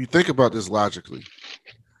if you think about this logically,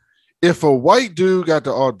 if a white dude got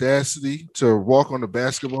the audacity to walk on the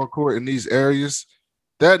basketball court in these areas,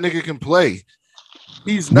 that nigga can play.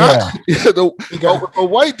 He's not. Yeah. A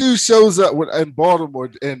white dude shows up in Baltimore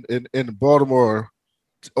in Baltimore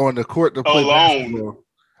on the court to play basketball.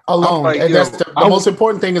 Alone. like, And yo, that's the most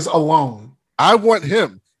important thing is alone. I want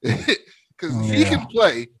him because he can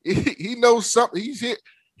play. He knows something. He's here.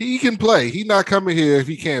 He can play. He's not coming here if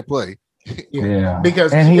he can't play. Yeah,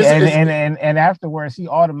 because and and afterwards he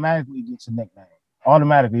automatically gets a nickname.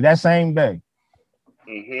 Automatically that same day.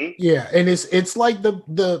 Mm-hmm. Yeah, and it's like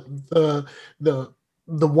the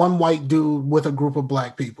one white dude with a group of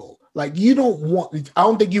black people. Like I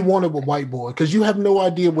don't think you wanted a white boy because you have no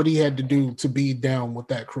idea what he had to do to be down with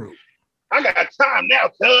that crew. I got time now,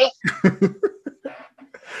 cuz.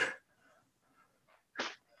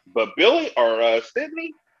 But Billy or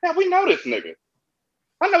Sydney, now we know this nigga.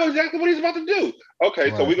 I know exactly what he's about to do.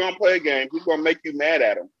 Okay, so we're gonna play a game. He's gonna make you mad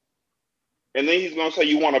at him. And then he's gonna say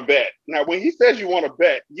you want to bet. Now, when he says you want to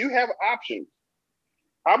bet, you have options.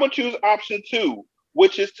 I would choose option 2,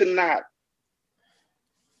 which is to not.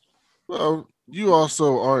 Well, you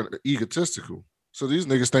also are egotistical. So these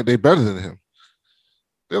niggas think they better than him.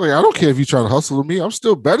 They're like, I don't care if you try to hustle with me. I'm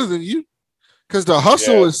still better than you. Because the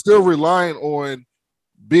hustle is still relying on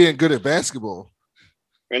being good at basketball.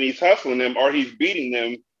 And he's hustling them or he's beating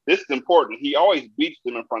them. This is important. He always beats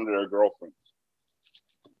them in front of their girlfriends.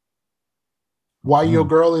 Why your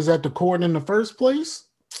girl is at the court in the first place?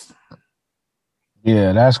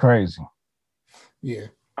 Yeah, that's crazy. Yeah.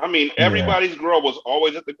 I mean, everybody's girl was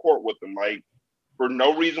always at the court with them, like for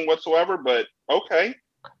no reason whatsoever, but okay.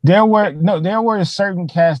 There were certain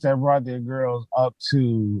cats that brought their girls up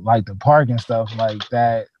to like the park and stuff like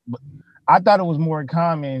that. I thought it was more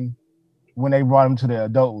common when they brought them to the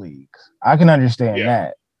adult leagues. I can understand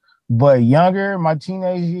that. But my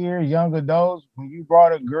teenage years, young adults, when you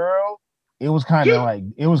brought a girl, it was kind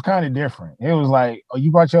of different. It was like, oh,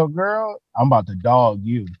 you brought your girl? I'm about to dog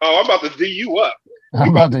you. Oh, I'm about to D you up. I'm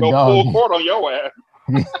about to go dog full court on your ass.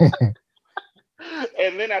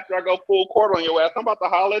 And then after I go full court on your ass, I'm about to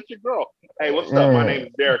holler at your girl. Hey, what's up? My name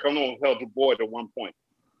is Derek. I'm the one who held your boy to 1 point.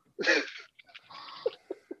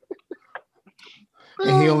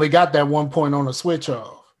 And he only got that 1 point on a switch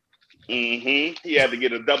off. Mm-hmm. He had to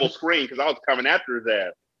get a double screen because I was coming after his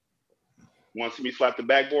ass. Want to see me slap the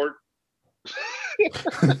backboard?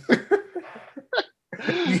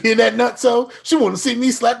 You hear that, Nutso? She want to see me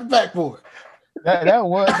slap the backboard. That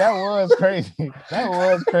was crazy. That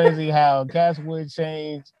was crazy how cats would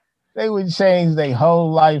change. They would change their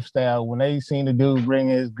whole lifestyle when they seen the dude bring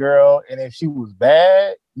his girl, and if she was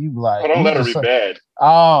bad, you be like, don't let her be bad.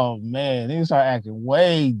 Oh man, they start acting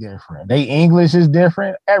way different. They English is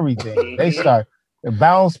different. Everything they start the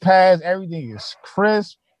bounce pass. Everything is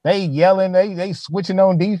crisp. They yelling. They switching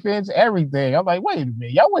on defense. Everything. I'm like, wait a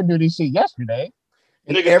minute, y'all wouldn't do this shit yesterday.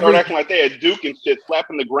 Niggas start acting like they had Duke and shit,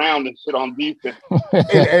 slapping the ground and shit on defense.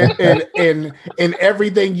 and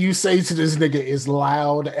everything you say to this nigga is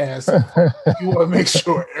loud as you want to make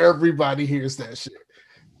sure everybody hears that shit.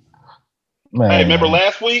 Man. Hey, remember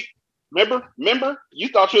last week? Remember? You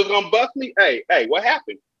thought you was gonna bust me? Hey, what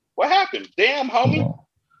happened? What happened? Damn, homie.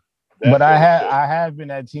 But I have been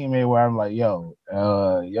that teammate where I'm like, yo,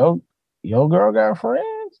 your girl got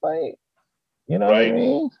friends, like, you know what I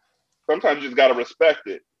mean? Sometimes you just gotta respect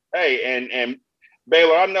it. Hey, and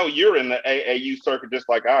Baylor, I know you're in the AAU circuit just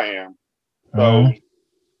like I am. So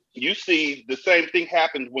you see the same thing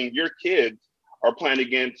happens when your kids are playing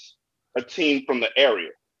against a team from the area.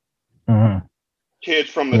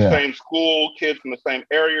 Kids from the same school, kids from the same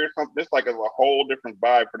area or something. It's like a whole different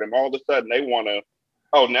vibe for them. All of a sudden they want to,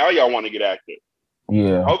 now y'all want to get active.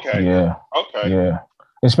 Yeah. Okay. Yeah. Okay. Yeah.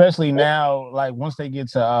 Especially now, like once they get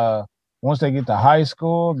to high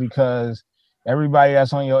school, because everybody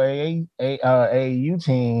that's on your AAU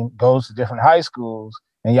team goes to different high schools,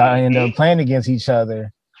 and y'all end up playing against each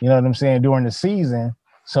other. You know what I'm saying, during the season.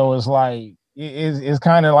 So it's like it's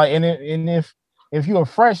kind of like, and if you're a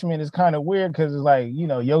freshman, it's kind of weird because it's like, you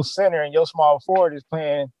know, your center and your small forward is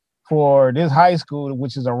playing for this high school,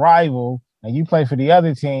 which is a rival, and you play for the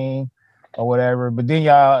other team or whatever. But then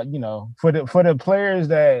y'all, you know, for the players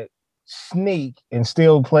that sneak and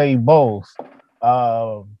still play both,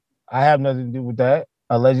 I have nothing to do with that,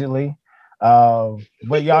 allegedly.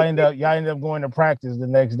 But y'all end up going to practice the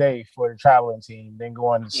next day for the traveling team, then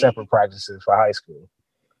going to separate practices for high school.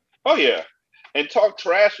 Oh yeah, and talk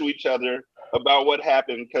trash to each other about what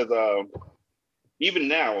happened, because even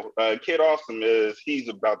now, Kid Awesome he's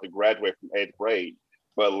about to graduate from 8th grade,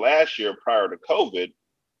 but last year prior to COVID,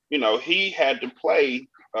 you know, he had to play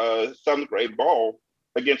 7th grade ball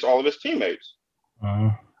against all of his teammates.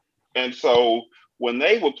 And so when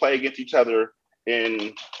they would play against each other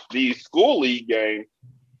in these school league games,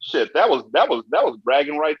 shit, that was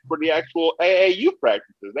bragging rights for the actual AAU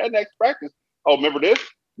practices. That next practice, remember this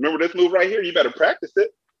move right here? You better practice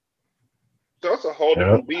it. So it's a whole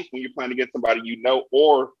different beast when you're playing against somebody you know,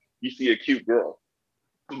 or you see a cute girl.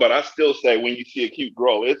 But I still say when you see a cute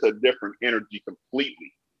girl, it's a different energy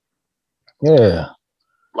completely. Yeah.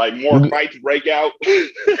 Like more fights break out.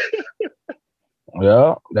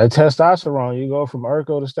 Yeah, that testosterone, you go from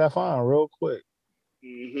Urkel to Stefan real quick.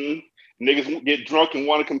 Mm-hmm. Niggas get drunk and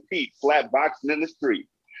want to compete, slap boxing in the street.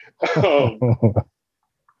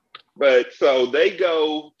 But so they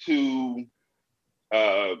go to,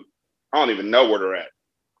 I don't even know where they're at.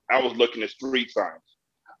 I was looking at street signs.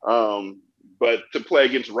 But to play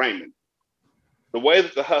against Raymond, the way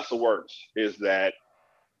that the hustle works is that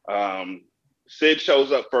Sid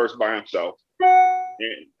shows up first by himself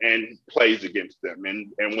and plays against them.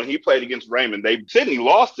 And when he played against Raymond, Sidney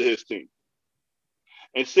lost to his team.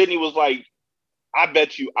 And Sidney was like, I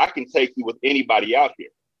bet you I can take you with anybody out here.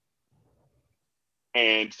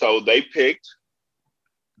 And so they picked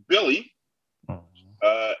Billy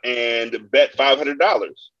and bet $500.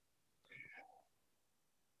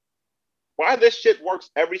 Why this shit works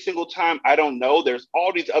every single time, I don't know. There's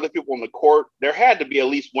all these other people on the court. There had to be at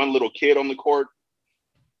least one little kid on the court.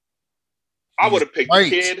 I would have picked a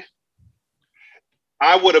kid.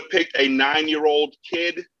 I would have picked a 9-year-old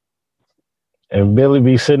kid. And Billy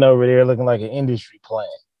be sitting over there looking like an industry plant.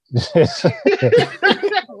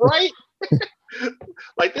 Right?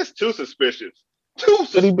 Like, that's too suspicious. Too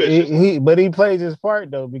suspicious. But he plays his part,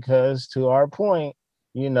 though, because to our point,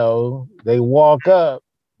 they walk up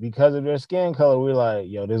because of their skin color. We're like,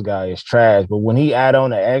 yo, this guy is trash. But when he add on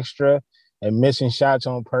the extra and missing shots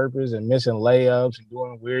on purpose and missing layups and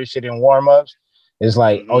doing weird shit in warm-ups, it's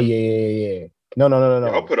like, oh, yeah. No.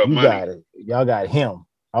 Y'all put up you money. Got it. Y'all got him.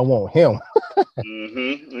 I want him.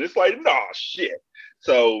 And it's like, nah, shit.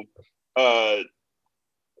 So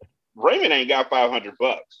Raymond ain't got $500.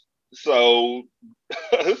 So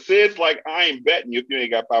Sid's like, I ain't betting you if you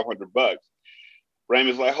ain't got $500.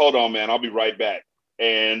 Raymond's like, hold on, man, I'll be right back.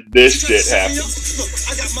 And this shit happened. Look,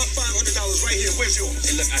 I got my $500 right here. Where's yours?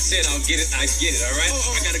 Hey, look, I said I'll get it. I get it, all right?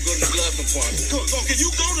 I got to go to the glove compartment. Good. Okay, you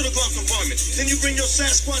go to the glove compartment. Then you bring your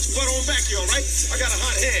Sasquatch butt on back here, all right? I got a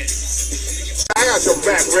hot hand. I got your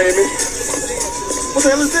back, Raymond. What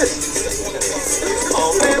the hell is this?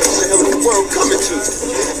 Oh, man, what the hell is the world coming to?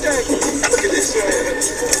 Dang, look at this, man.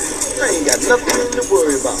 I ain't got nothing to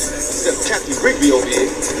worry about except Captain Rigby over here.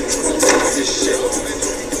 This shit.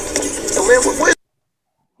 Yo, man, what?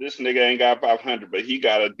 This nigga ain't got 500, but he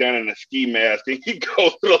got a gun and a ski mask, and he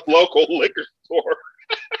goes to the local liquor store.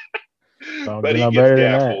 But he gets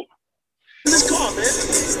gaffled. This car, man.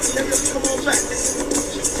 Come on back.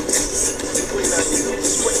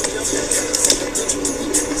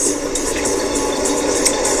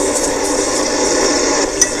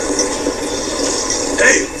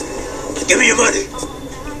 Hey, give me your money.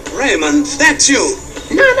 Raymond, that's you.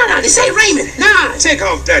 No, this ain't Raymond. Nah. Take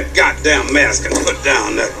off that goddamn mask and put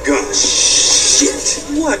down that gun. Shit.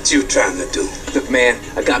 What you trying to do? Look, man,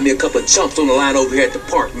 I got me a couple of chumps on the line over here at the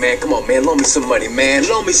park, man. Come on, man, loan me some money, man.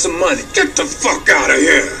 Loan me some money. Get the fuck out of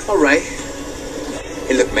here. All right.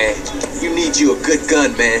 Hey, look, man, you need you a good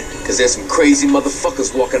gun, man, because there's some crazy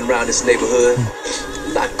motherfuckers walking around this neighborhood. A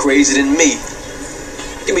lot crazier than me.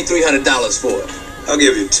 Give me $300 for it. I'll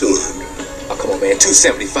give you 200. Oh, come on, man,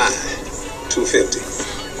 275. 250.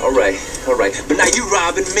 All right. But now you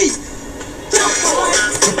robbing me.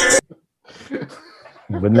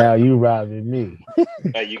 But now you robbing me.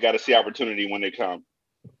 Hey, you got to see opportunity when they come.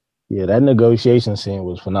 Yeah, that negotiation scene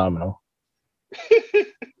was phenomenal.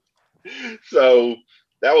 So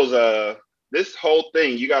that was this whole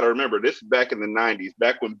thing. You got to remember, this is back in the 90s,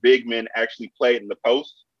 back when big men actually played in the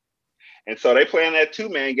post. And so they playing that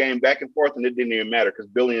 2-man game back and forth, and it didn't even matter because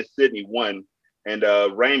Billy and Sidney won, and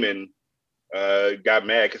Raymond got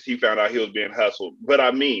mad because he found out he was being hustled. But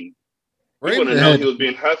I mean, he wouldn't have known he was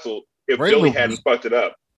being hustled if Billy hadn't fucked it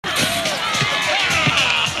up.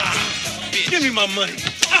 Give me my money.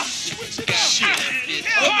 Shit.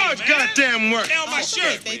 Hard goddamn work. Now my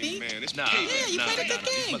shirt, baby. Man, it's Yeah, you played a good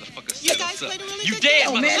game. You guys played a really You good dead,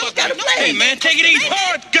 game. motherfucker. Man, you gotta play. Hey, man, take it easy.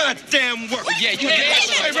 Hard goddamn work. Yeah, you dead.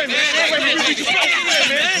 Hey, wait a minute. You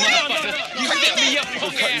set me up,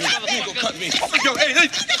 punk ass motherfucker. You gonna cut me. Yo,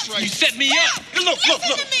 hey. You set me up. Look.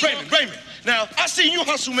 Raymond. Now, I seen you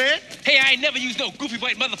hustle, man. Hey, I ain't never used no goofy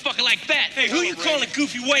white motherfucker like that. Hey, who you calling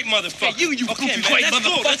goofy white motherfucker? Hey, you goofy white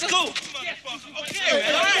motherfucker. Let's go. Okay,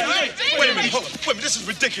 all right. Wait a minute, hold on. Wait a minute, this is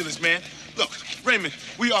ridiculous, man. Look, Raymond,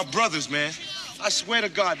 we are brothers, man. I swear to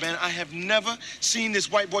God, man, I have never seen this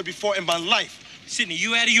white boy before in my life. Sidney,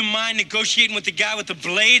 you out of your mind negotiating with the guy with the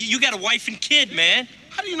blade? You got a wife and kid, man.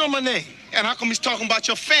 How do you know my name? And how come he's talking about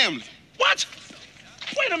your family? What?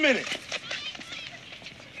 Wait a minute.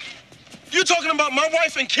 You talking about my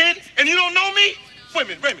wife and kid, and you don't know me? Wait a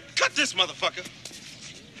minute, Raymond. Cut this motherfucker.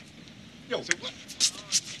 Yo, what?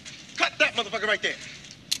 Cut that motherfucker right there.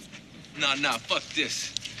 Nah, fuck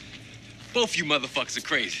this. Both you motherfuckers are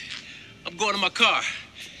crazy. I'm going to my car,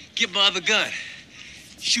 get my other gun,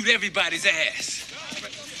 shoot everybody's ass.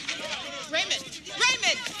 Raymond!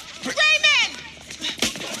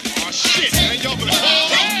 Oh, shit, man. Y'all better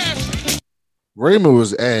call. Raymond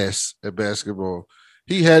was ass at basketball.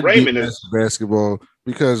 He had Raymond at basketball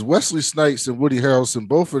because Wesley Snipes and Woody Harrelson,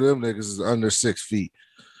 both of them niggas is under 6 feet.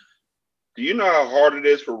 Do you know how hard it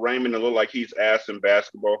is for Raymond to look like he's ass in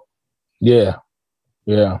basketball? Yeah.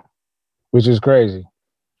 Which is crazy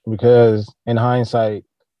because in hindsight,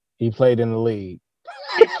 he played in the league.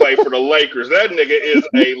 He played for the Lakers. That nigga is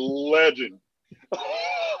a legend.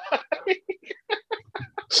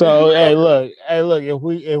 So hey, look.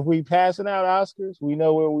 If we passing out Oscars, we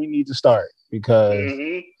know where we need to start because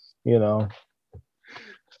you know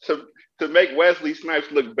to make Wesley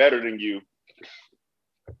Snipes look better than you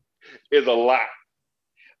is a lot.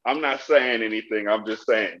 I'm not saying anything. I'm just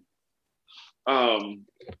saying.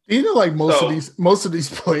 You know, like most of these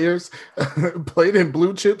players played in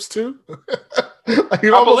blue chips too. Like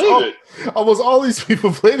almost all these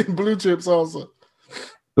people played in blue chips also.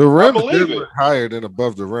 The rim is higher than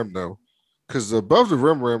above the rim though, because above the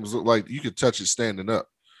rim rims look like you could touch it standing up.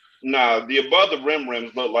 Nah, the above the rim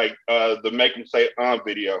rims look like the Make 'Em Say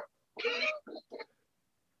video.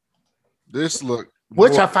 This look,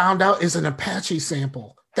 which I found out is an Apache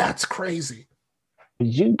sample. That's crazy.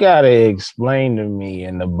 You gotta explain to me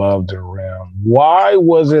in above the rim, why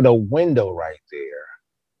was it a window right there?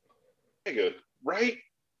 Nigga, right?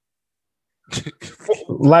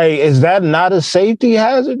 Like, is that not a safety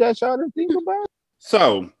hazard that y'all didn't think about?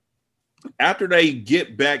 So, after they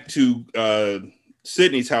get back to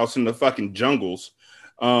Sydney's house in the fucking jungles,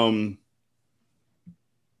 Sid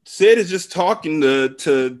is just talking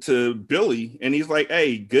to Billy, and he's like,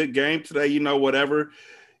 "Hey, good game today, you know, whatever.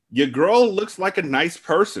 Your girl looks like a nice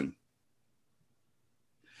person."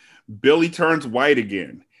 Billy turns white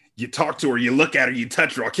again. You talk to her, you look at her, you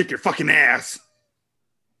touch her, I'll kick your fucking ass.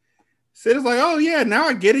 Sid is like, "Oh yeah, now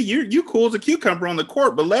I get it. You cool as a cucumber on the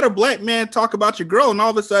court, but let a black man talk about your girl, and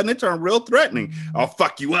all of a sudden it turned real threatening. I'll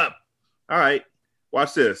fuck you up." All right,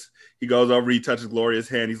 watch this. He goes over, he touches Gloria's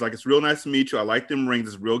hand. He's like, "It's real nice to meet you. I like them rings.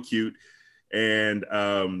 It's real cute." And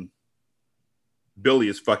Billy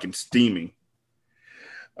is fucking steaming.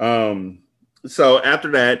 So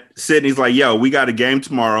after that, Sydney's like, "Yo, we got a game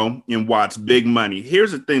tomorrow in Watts, big money."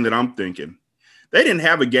 Here's the thing that I'm thinking. They didn't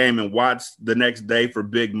have a game in Watts the next day for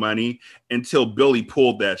big money until Billy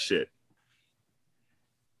pulled that shit.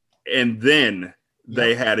 And then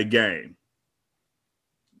they had a game.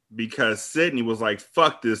 Because Sydney was like,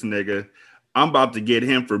 "Fuck this nigga. I'm about to get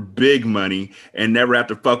him for big money and never have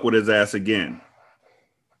to fuck with his ass again."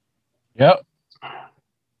 Yep.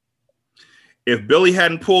 If Billy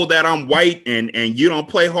hadn't pulled that "I'm white and you don't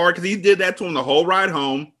play hard," because he did that to him the whole ride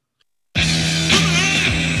home.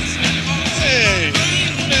 Hey,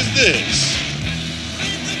 what is this?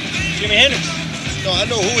 Jimi Hendrix. No, I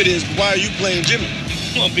know who it is, but why are you playing Jimmy?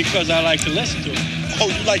 Well, because I like to listen to it. Oh,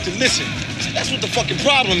 you like to listen. See, that's what the fucking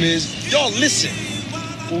problem is. Y'all listen.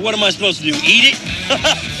 Well, what am I supposed to do? Eat it?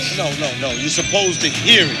 No. You're supposed to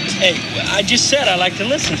hear it. Hey, I just said I like to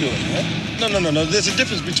listen to it, man. No. There's a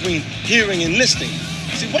difference between hearing and listening.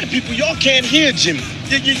 See, white people, y'all can't hear Jimmy.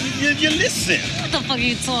 You listen. What the fuck are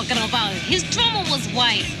you talking about? His drummer was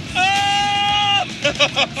white. Get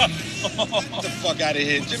the fuck out of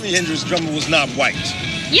here. Jimi Hendrix's drummer was not white.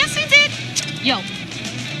 Yes, he did. Yo,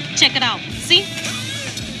 check it out. See?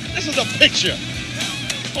 This is a picture.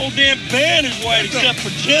 Whole damn band is white except for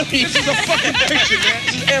Jimmy. This is a fucking picture, man.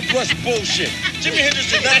 This is airbrush bullshit. Jimi Hendrix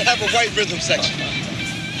did not have a white rhythm section.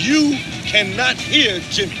 You cannot hear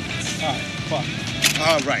Jimmy. All right, fuck.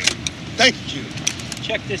 All right. Thank you.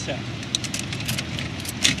 Check this out.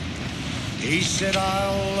 He said,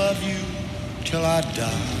 "I'll love you till I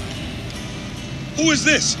die." Who is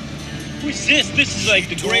this? Who's this? This is like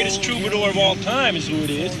the greatest troubadour of all time is who it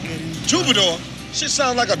is. Troubadour? Shit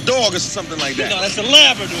sounds like a dog or something like that. No, that's a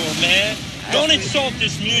Labrador, man. Don't insult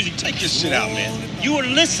this music. Take your shit out, man. You are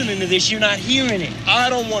listening to this. You're not hearing it. I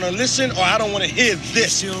don't want to listen or I don't want to hear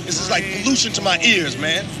this. This is like pollution to my ears,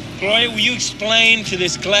 man. Gloria, will you explain to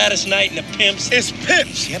this Gladys Knight and the Pimps? It's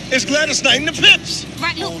Pimps. It's Gladys Knight and the Pimps.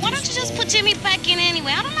 Right, look, why don't you just put Jimmy back in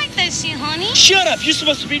anyway? I don't like that shit, honey. Shut up. You're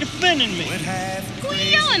supposed to be defending me. Who are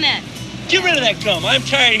you yelling at? Get rid of that gum. I'm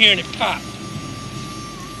tired of hearing it pop.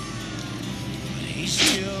 He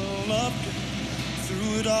still loved her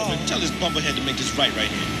through it all. Tell this bumblehead to make this right here.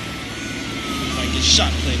 My gonna get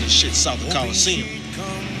shot playing this shit south of Coliseum.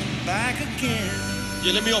 Back again.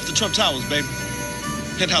 Yeah, let me off the Trump Towers, baby.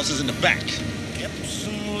 Penthouse is in the back. Kept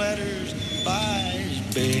some letters by his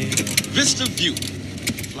bed. Vista View.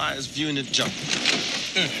 Flyers view in the jungle.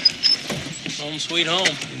 Home sweet home.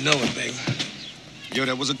 You know it, baby. Yo,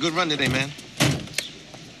 that was a good run today, man.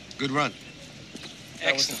 Good run.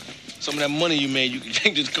 Excellent. Some of that money you made, you can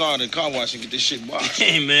take this car to the car wash and get this shit washed.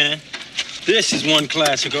 Hey, man. This is one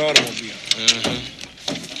classic automobile.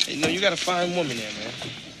 Hey, you know, you got a fine woman there, man.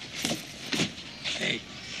 Hey,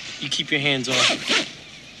 you keep your hands off her.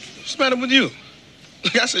 What's the matter with you?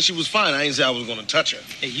 Look, I said she was fine. I ain't say I was gonna touch her.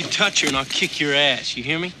 Hey, you touch her and I'll kick your ass. You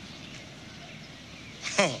hear me?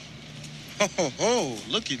 Oh,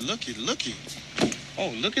 looky. Oh,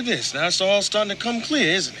 look at this. Now it's all starting to come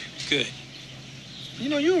clear, isn't it? Good. You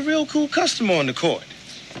know, you're a real cool customer on the court.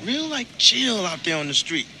 Real, like, chill out there on the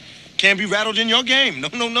street. Can't be rattled in your game. No.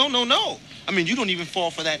 I mean, you don't even fall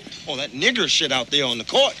for that nigger shit out there on the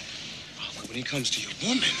court. Oh, but when it comes to your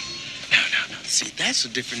woman, now, see, that's a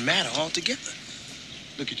different matter altogether.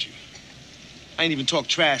 Look at you. I ain't even talk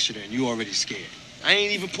trash to her, and you already scared. I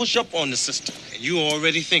ain't even push up on the sister, and you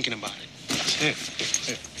already thinking about it.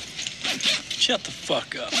 Shut the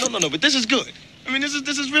fuck up. No, but this is good. I mean, this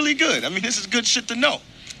is really good. I mean, this is good shit to know.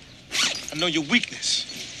 I know your weakness.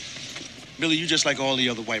 Billy, you just like all the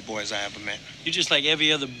other white boys I ever met. You're just like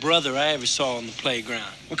every other brother I ever saw on the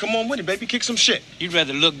playground. Well, come on with it, baby. Kick some shit. You'd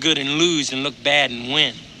rather look good and lose than look bad and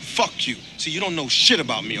win. Fuck you. See, you don't know shit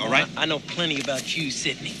about me, all right? I know plenty about you,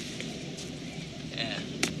 Sidney. Yeah.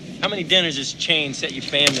 How many dinners has Chain set your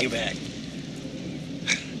family back?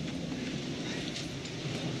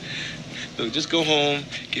 Look, just go home,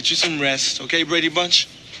 get you some rest, okay, Brady Bunch?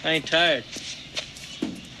 I ain't tired.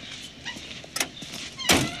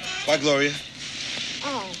 Bye, Gloria.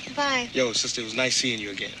 Oh, bye. Yo, sister, it was nice seeing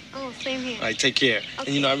you again. Oh, same here. All right, take care. Okay.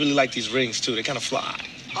 And, you know, I really like these rings, too. They kind of fly.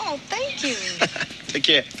 Oh, thank you. Take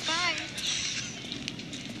care. Bye.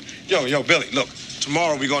 Yo, Billy, look.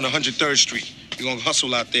 Tomorrow we going to 103rd Street. We're going to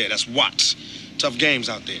hustle out there. That's Watts. Tough games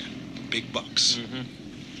out there. Big bucks. Mm-hmm.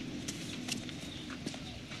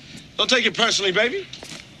 Don't take it personally, baby.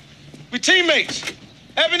 We teammates.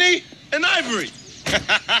 Ebony and Ivory.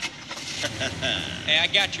 Hey, I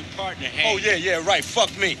got your partner, Hank. Oh, yeah, right.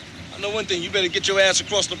 Fuck me. I know one thing. You better get your ass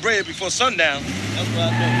across the bridge before sundown. That's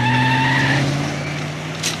what I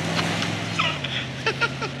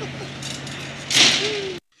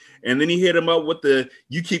know. And then he hit him up with the,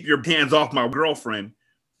 you keep your hands off my girlfriend.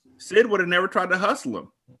 Sid would have never tried to hustle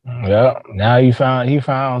him. Yeah, now he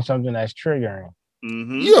found something that's triggering.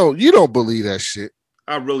 Mm-hmm. You don't believe that shit.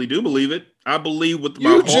 I really do believe it. I believe with my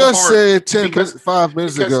you whole just heart. said 5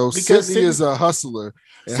 minutes ago. Sidney is a hustler,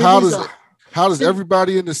 and how does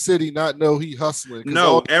everybody in the city not know he hustling?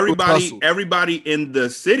 No, everybody in the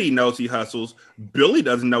city knows he hustles. Billy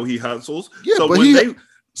doesn't know he hustles. Yeah,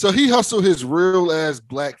 so he hustled his real ass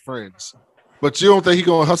black friends. But you don't think he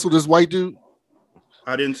gonna hustle this white dude?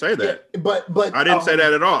 I didn't say that. Yeah, but I didn't say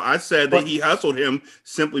that at all. I said that he hustled him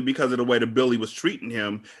simply because of the way that Billy was treating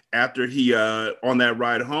him after he on that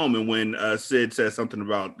ride home, and when Sid said something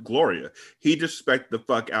about Gloria, he disrespected the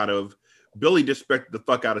fuck out of Billy. Disrespected the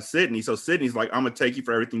fuck out of Sidney. So Sidney's like, I'm gonna take you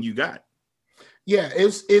for everything you got. Yeah,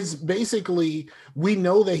 it's basically, we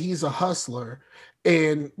know that he's a hustler.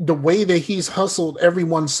 And the way that he's hustled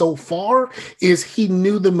everyone so far is he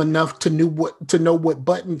knew them enough to know what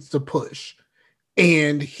buttons to push.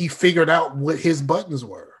 And he figured out what his buttons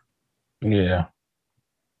were. Yeah.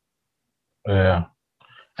 And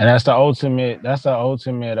that's the ultimate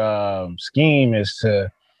scheme, is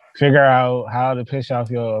to figure out how to piss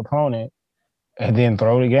off your opponent and then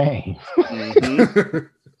throw the game.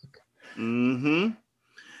 Mm-hmm.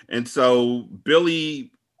 And so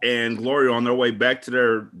Billy and Gloria on their way back to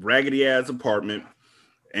their raggedy ass apartment,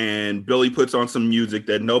 and Billy puts on some music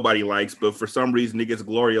that nobody likes, but for some reason it gets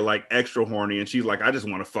Gloria like extra horny, and she's like, I just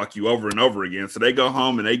want to fuck you over and over again. So they go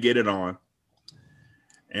home and they get it on.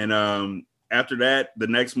 And after that, the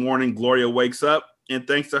next morning, Gloria wakes up, and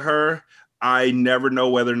thanks to her, I never know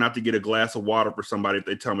whether or not to get a glass of water for somebody if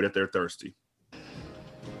they tell me that they're thirsty.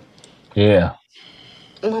 Yeah.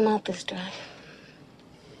 My mouth is dry.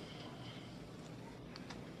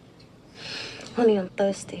 Honey, I'm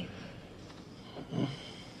thirsty.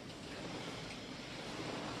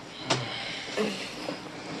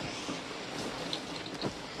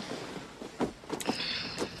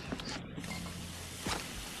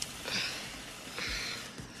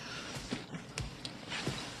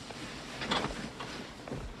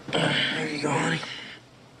 There you go, honey.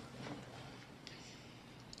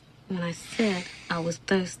 When I said I was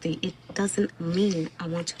thirsty, it doesn't mean I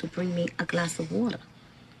want you to bring me a glass of water.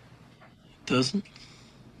 Doesn't?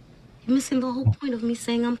 You're missing the whole point of me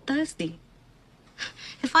saying I'm thirsty.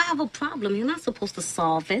 If I have a problem, you're not supposed to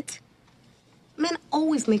solve it. Men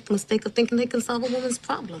always make the mistake of thinking they can solve a woman's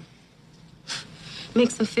problem.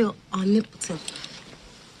 Makes them feel omnipotent.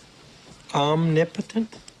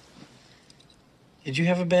 Omnipotent? Did you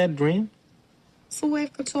have a bad dream? It's a way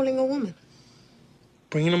of controlling a woman.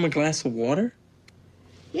 Bringing him a glass of water?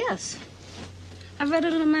 Yes. I read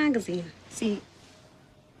it in a magazine. See,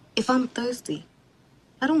 if I'm thirsty,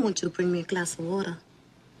 I don't want you to bring me a glass of water.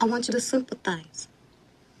 I want you to sympathize.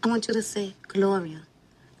 I want you to say, Gloria,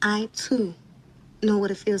 I too know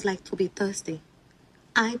what it feels like to be thirsty.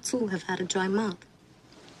 I too have had a dry mouth.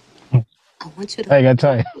 I want you to I gotta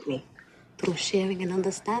tell you. with me through sharing and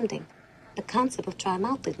understanding the concept of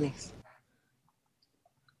dry-mouthedness.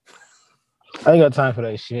 I ain't got time for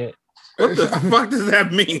that shit. What the fuck does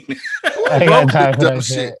that mean? I ain't got time for that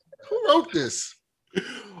shit. Who wrote this?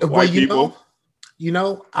 White people.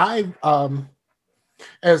 I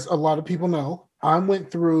as a lot of people know, I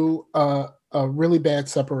went through a really bad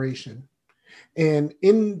separation. And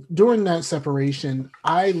during that separation,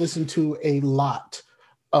 I listened to a lot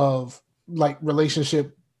of like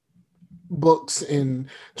relationship books and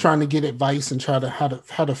trying to get advice and how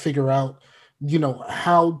to figure out,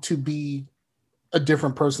 how to be a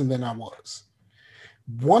different person than I was.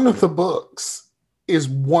 One of the books is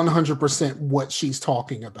 100% what she's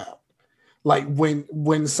talking about. Like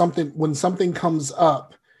when something comes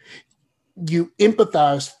up, you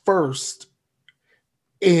empathize first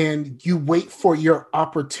and you wait for your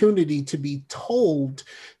opportunity to be told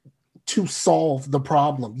to solve the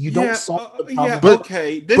problem. You don't solve the problem.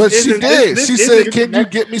 But she did. She said, "Can you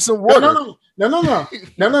get me some water?"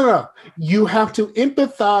 No. You have to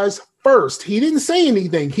empathize first. He didn't say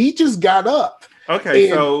anything. He just got up. Okay,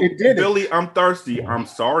 so Billy, I'm thirsty. I'm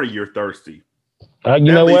sorry you're thirsty. You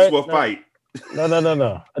know what? We'll fight. No.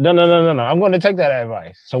 I'm going to take that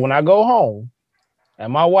advice. So when I go home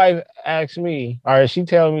and my wife asks me, or she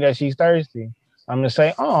tells me that she's thirsty, I'm going to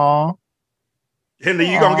say, "Aw." And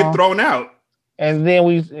then you're going to get thrown out. And then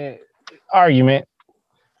we argument.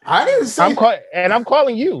 I didn't say I'm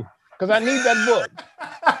calling you because I need that book.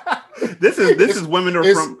 This is women are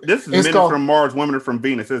from men are from Mars, women are from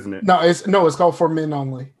Venus, isn't it? No, it's called For Men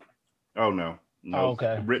Only. Oh no.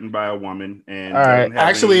 Okay. Written by a woman and all right.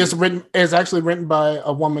 Actually, it's actually written by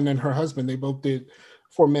a woman and her husband. They both did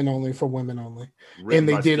For Men Only, For Women Only. And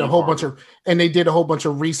they did a whole bunch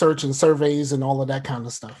of research and surveys and all of that kind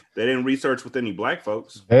of stuff. They didn't research with any black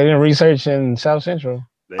folks. They didn't research in South Central.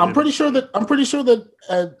 I'm pretty sure that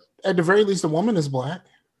at the very least a woman is black.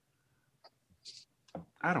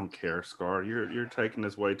 I don't care, Scar. You're taking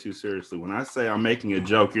this way too seriously. When I say I'm making a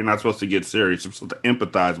joke, you're not supposed to get serious. You're supposed to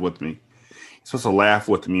empathize with me. You're supposed to laugh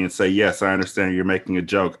with me and say, "Yes, I understand you're making a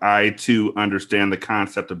joke. I too understand the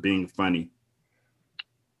concept of being funny."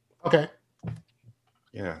 Okay.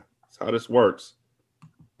 Yeah, that's how this works.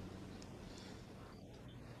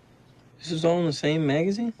 This is all in the same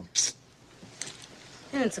magazine?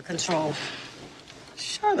 Into control.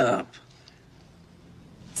 Shut up.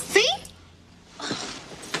 See?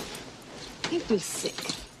 Make me sick.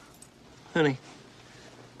 Honey,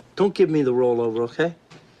 don't give me the rollover, okay?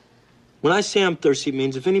 When I say I'm thirsty, it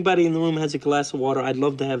means if anybody in the room has a glass of water, I'd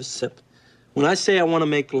love to have a sip. When I say I want to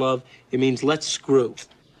make love, it means let's screw.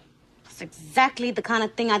 That's exactly the kind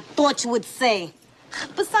of thing I thought you would say.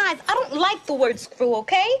 Besides, I don't like the word screw,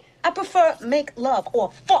 okay? I prefer make love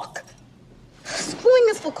or fuck. Screwing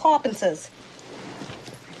is for carpenters.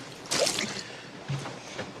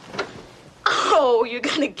 Oh, you're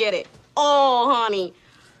gonna get it. Oh, honey.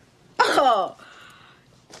 Oh.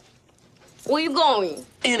 Where you going?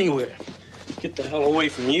 Anywhere. Get the hell away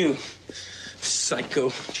from you, psycho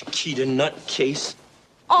Chiquita nutcase.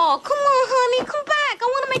 Oh, come on, honey. Come back. I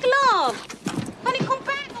want to make love. Honey, come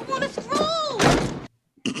back. I want to screw.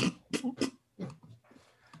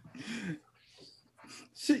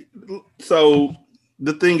 So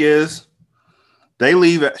the thing is,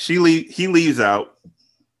 he leaves out,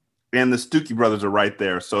 and the Stookie brothers are right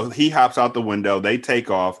there. So he hops out the window. They take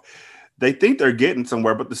off. They think they're getting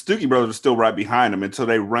somewhere, but the Stookie brothers are still right behind them until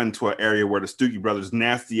they run to an area where the Stookie brothers'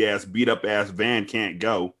 nasty ass, beat up ass van can't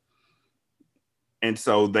go. And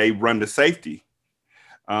so they run to safety.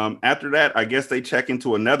 After that, I guess they check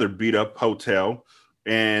into another beat up hotel,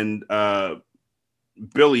 and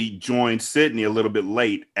Billy joins Sydney a little bit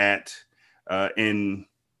late that doesn't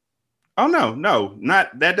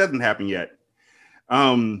happen yet.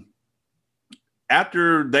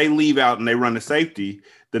 after they leave out and they run to safety,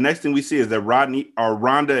 the next thing we see is that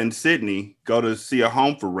Rhonda and Sydney go to see a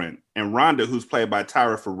home for rent. And Rhonda, who's played by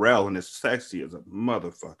Tyra Farrell and is sexy as a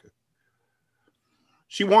motherfucker,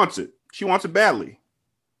 she wants it. She wants it badly.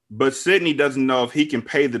 But Sydney doesn't know if he can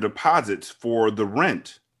pay the deposits for the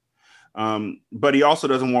rent. But he also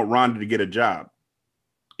doesn't want Rhonda to get a job,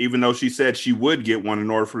 even though she said she would get one in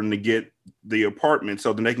order for him to get the apartment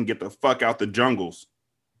so then they can get the fuck out the jungles.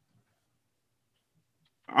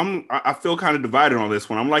 I feel kind of divided on this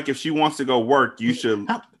one. I'm like, if she wants to go work, you should.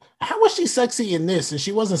 How was she sexy in this? And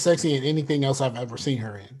she wasn't sexy in anything else I've ever seen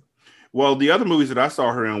her in. Well, the other movies that I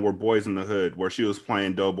saw her in were Boys in the Hood, where she was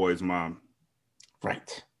playing Doughboy's mom.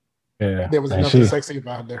 Right. Yeah. There was nothing sexy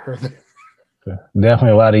about her.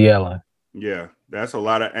 Definitely a lot of yelling. Yeah, that's a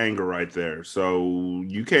lot of anger right there. So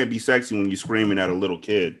you can't be sexy when you're screaming at a little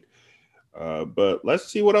kid. But let's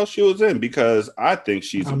see what else she was in, because I think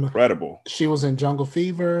she's incredible. She was in Jungle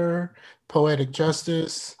Fever, Poetic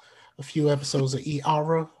Justice, a few episodes of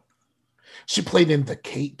E-Aura. She played in The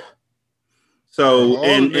Cape. So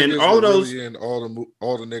and all of those really in all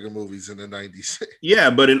the nigga movies in the 90s. Yeah,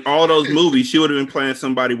 but in all those movies, she would have been playing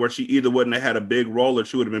somebody where she either wouldn't have had a big role or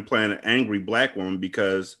she would have been playing an angry black woman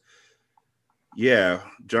because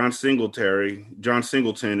John Singleton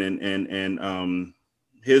and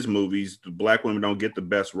his movies, the black women don't get the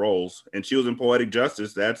best roles. And she was in Poetic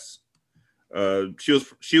Justice. That's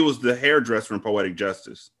she was the hairdresser in Poetic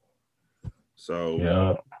Justice. So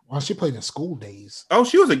yeah. Well, she played in School Days. Oh,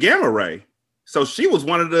 she was a gamma ray. So she was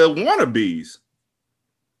one of the wannabes.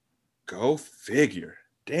 Go figure.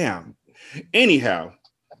 Damn. Anyhow,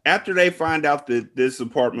 after they find out that this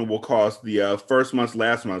apartment will cost the first month's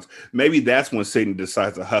last month, maybe that's when Sydney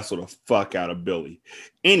decides to hustle the fuck out of Billy.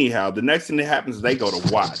 Anyhow, the next thing that happens is they go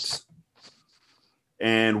to Watts.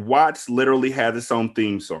 And Watts literally had its own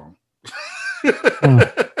theme song.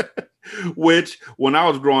 Which, when I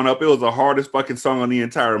was growing up, it was the hardest fucking song on the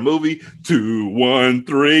entire movie.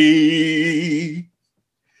 213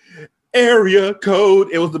 area code.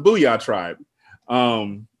 It was the Booyah Tribe.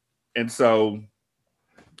 And so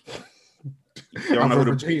I'm from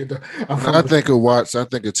Virginia. I think of Watts. I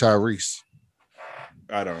think of Tyrese.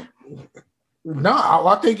 I don't. No, all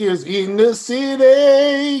I think is in the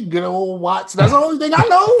city, good old Watts. That's the only thing I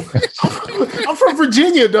know. I'm from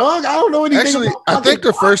Virginia, dog. I don't know anything. Actually, about I think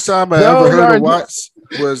the first time I ever heard of Watts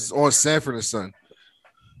was on Sanford and Son.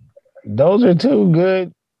 Those are two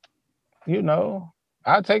good. You know,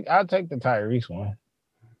 I'll take the Tyrese one.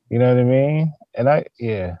 You know what I mean? And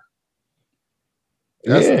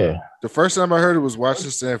The first time I heard it was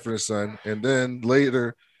watching Sanford and Son, and then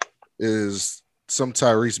later is some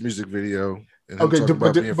Tyrese music video. Okay,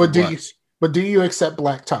 but do you accept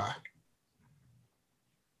black tie?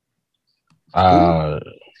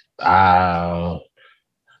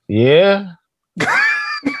 Yeah.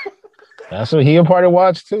 That's what he a part of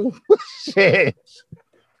Watts too. Shit.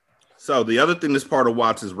 So the other thing that's part of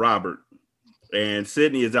Watts is Robert. And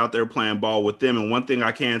Sydney is out there playing ball with them. And one thing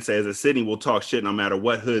I can say is that Sydney will talk shit no matter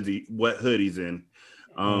what hood he's in.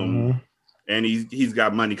 And he's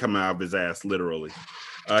got money coming out of his ass, literally.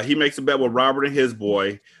 He makes a bet with Robert and his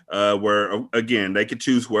boy, where, again, they could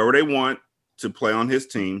choose whoever they want to play on his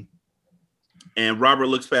team. And Robert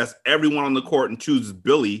looks past everyone on the court and chooses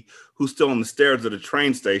Billy, who's still on the stairs of the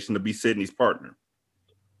train station, to be Sydney's partner.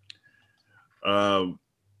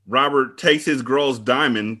 Robert takes his girl's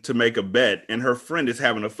diamond to make a bet, and her friend is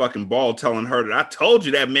having a fucking ball telling her that I told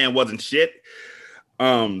you that man wasn't shit.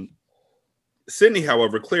 Sydney,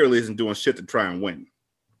 however, clearly isn't doing shit to try and win.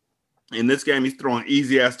 In this game, he's throwing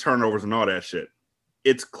easy-ass turnovers and all that shit.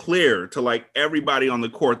 It's clear to like everybody on the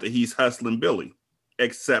court that he's hustling Billy,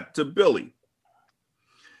 except to Billy.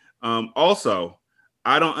 Also,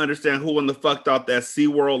 I don't understand who in the fuck thought that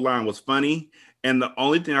SeaWorld line was funny. And the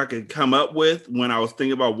only thing I could come up with when I was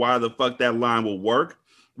thinking about why the fuck that line will work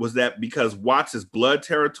was that because Watts is blood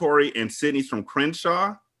territory and Sydney's from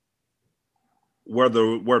Crenshaw, where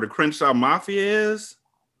the Crenshaw Mafia is,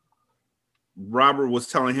 Robert was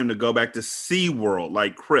telling him to go back to SeaWorld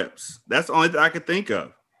like Crips. That's the only thing I could think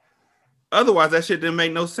of. Otherwise, that shit didn't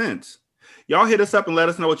make no sense. Y'all hit us up and let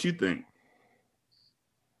us know what you think.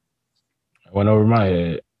 I went over my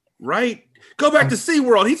head. Right? Go back to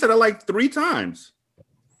SeaWorld. He said it like 3 times.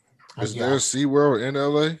 Is there a SeaWorld in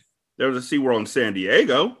LA? There was a SeaWorld in San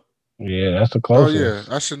Diego. Yeah, that's the closest. Oh, yeah.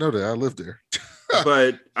 I should know that. I live there.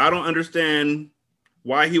 But I don't understand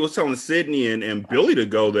why he was telling Sydney and Billy to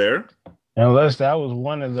go there. Unless that was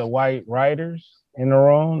one of the white writers in the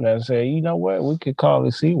room that said, you know what, we could call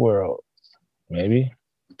it SeaWorld. Maybe.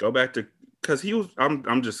 Go back to, because he was,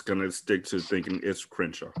 I'm just going to stick to thinking it's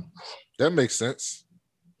Crenshaw. That makes sense.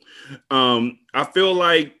 I feel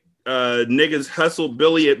like niggas hustled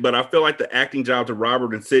Billy, but I feel like the acting jobs of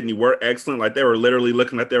Robert and Sydney were excellent. Like they were literally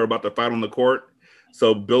looking like they were about to fight on the court,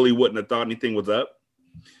 so Billy wouldn't have thought anything was up.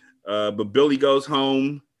 But Billy goes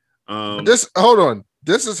home. Hold on.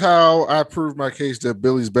 This is how I prove my case that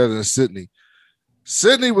Billy's better than Sydney.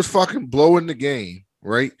 Sydney was fucking blowing the game,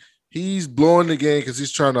 right? He's blowing the game because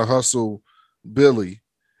he's trying to hustle Billy.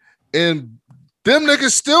 And them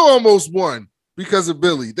niggas still almost won because of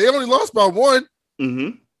Billy. They only lost by one.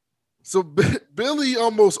 Mm-hmm. So Billy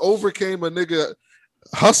almost overcame a nigga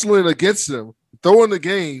hustling against him, throwing the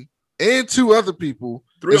game, and two other people.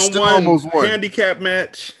 3-on-1 almost won. Handicap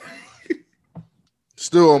match.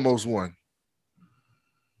 Still almost won.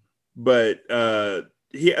 But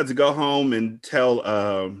he had to go home and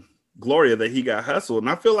tell Gloria that he got hustled. And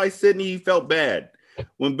I feel like Sydney felt bad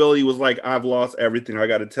when Billy was like, I've lost everything. I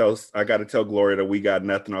gotta tell Gloria that we got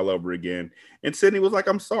nothing all over again. And Sydney was like,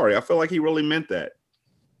 I'm sorry. I feel like he really meant that.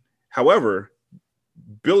 However,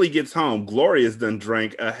 Billy gets home. Gloria's done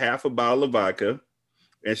drank a half a bottle of vodka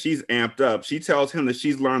and she's amped up. She tells him that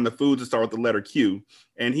she's learned the food to start with the letter Q.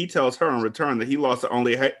 And he tells her in return that he lost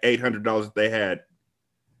only $800 that they had.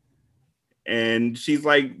 And she's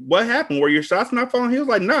like, what happened? Were your shots not falling? He was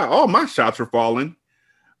like, nah, all my shots were falling.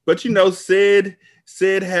 But you know, Sid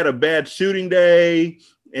had a bad shooting day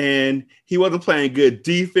and he wasn't playing good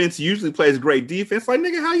defense. He usually plays great defense. Like,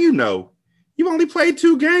 nigga, how you know? You've only played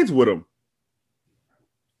 2 games with him.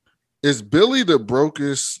 Is Billy the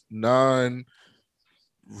brokest non-rural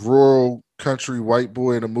country white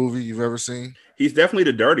boy in a movie you've ever seen? He's definitely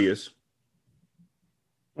the dirtiest.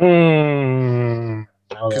 Because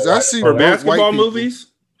I see for basketball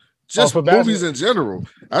movies, just movies in general.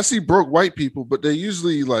 I see broke white people, but they're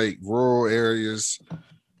usually like rural areas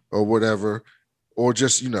or whatever, or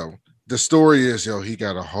just, you know, the story is, he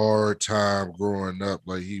got a hard time growing up,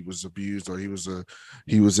 like he was abused, or they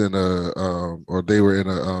were in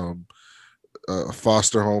a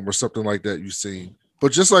foster home or something like that. You've seen,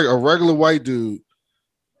 but just like a regular white dude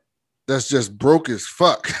that's just broke as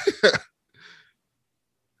fuck.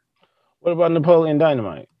 What about Napoleon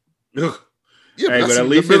Dynamite? Yeah, hey, but at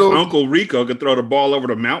least his Uncle Rico could throw the ball over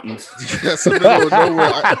the mountains. That's the middle of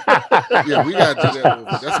nowhere. Yeah, we gotta do that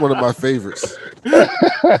movie. That's one of my favorites.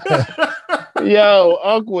 Yo,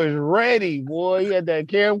 Uncle was ready, boy. He had that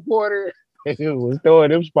camcorder. He was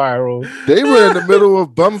throwing them spirals. They were in the middle of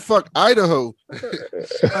bumfuck Idaho.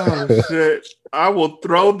 Oh shit! I will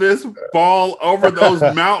throw this ball over those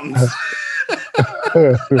mountains.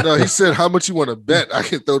 No, he said, how much you want to bet I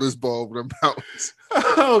can throw this ball over the mountains?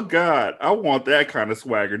 Oh, God. I want that kind of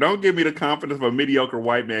swagger. Don't give me the confidence of a mediocre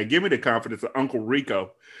white man. Give me the confidence of Uncle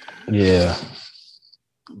Rico. Yeah.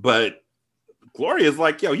 But Gloria's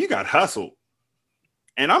like, yo, you got hustled.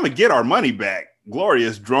 And I'm going to get our money back.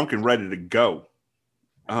 Gloria's drunk and ready to go.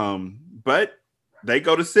 But they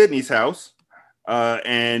go to Sydney's house.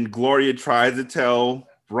 And Gloria tries to tell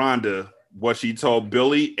Rhonda what she told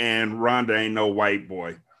Billy, and Rhonda ain't no white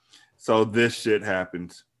boy. So this shit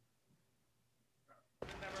happens.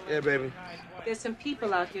 Yeah, baby. There's some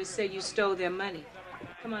people out here say you stole their money.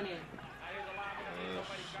 Come on in.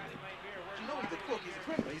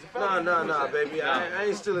 Nah, baby. I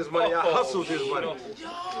ain't steal his money. I hustled his money.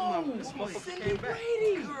 Yo, Cindy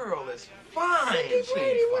Brady. Girl, it's fine. Cindy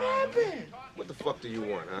Brady, what happened? What the fuck do you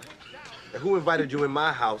want, huh? And who invited you in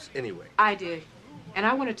my house anyway? I did. And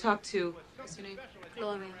I want to talk to, what's your name?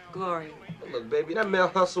 Gloria. Look, baby, that man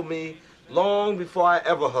hustled me long before I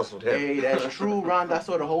ever hustled him. Hey, that's true, Ron. I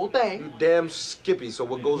saw the whole thing. You damn skippy. So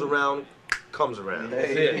what goes around comes around.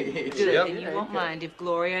 Hey. Good. Yep. And you won't mind if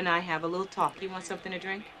Gloria and I have a little talk. You want something to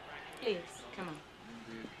drink? Please, come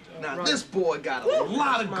on. Now, this boy got a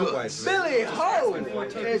lot of goods. Billy Ho!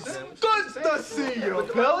 It's good to see you,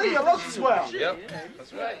 Billy. You look swell. Yep,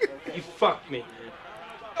 that's right. You fucked me.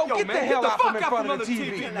 Yo, get the hell out from in front of the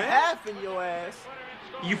TV, man. man. Half in your ass.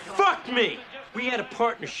 You fucked me. We had a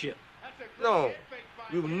partnership. No,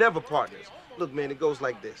 we were never partners. Look, man, it goes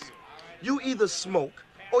like this. You either smoke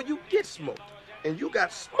or you get smoked. And you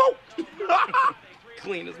got smoked.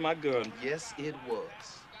 Clean as my gun. Yes, it was.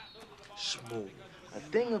 Smooth. A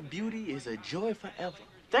thing of beauty is a joy forever.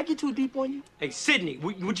 Did I get too deep on you? Hey, Sydney,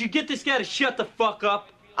 would you get this guy to shut the fuck up?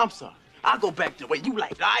 I'm sorry. I'll go back to the way you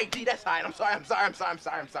like it. All right, G, that's all right. I'm sorry.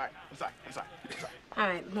 All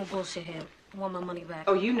right, no bullshit here. I want my money back.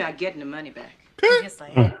 Oh, you're not getting the money back. Yes, I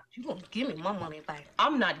am. You gonna give me my money back.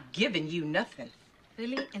 I'm not giving you nothing.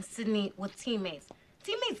 Billy and Sydney were teammates.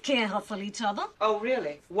 Teammates can't hustle each other. Oh,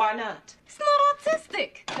 really? Why not? It's not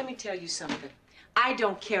artistic. Let me tell you something. I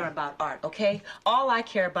don't care about art, okay? All I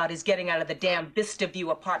care about is getting out of the damn Vista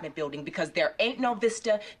View apartment building because there ain't no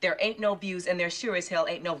vista, there ain't no views, and there sure as hell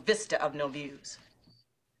ain't no vista of no views.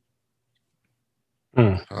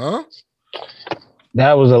 Huh?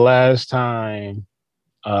 That was the last time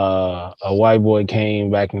a white boy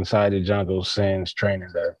came back inside the jungle since training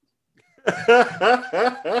day.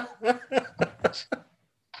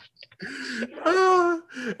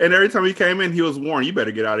 And every time he came in, he was warned, you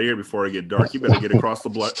better get out of here before it get dark. You better get across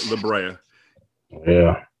La Brea.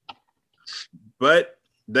 Yeah. But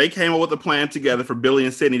they came up with a plan together for Billy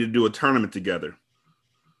and Sydney to do a tournament together.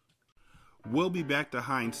 We'll be back to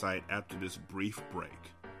Hindsight after this brief break.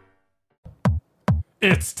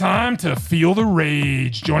 It's time to feel the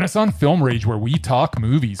rage. Join us on Film Rage, where we talk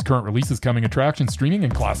movies, current releases, coming attractions, streaming,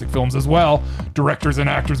 and classic films as well. Directors and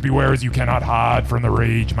actors, beware as you cannot hide from the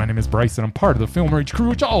rage. My name is Bryce, and I'm part of the Film Rage crew,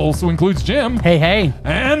 which also includes Jim. Hey.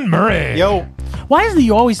 And Murray. Yo. Why is it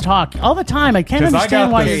you always talk all the time? I can't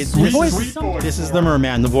understand why your voice is so... This is the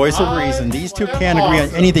Merman, the voice of reason. These two can't agree on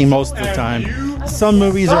anything most of the time. Some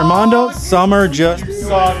movies are Mondo, some are just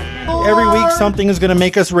suck. Every week something is going to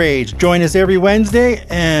make us rage. Join us every Wednesday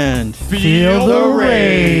and feel the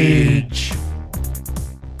rage.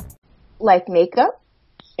 Like makeup?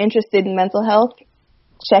 Interested in mental health?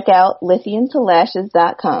 Check out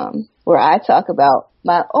lithiumtolashes.com, where I talk about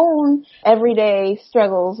my own everyday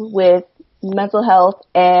struggles with mental health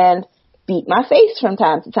and beat my face from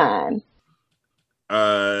time to time.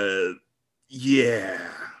 Yeah.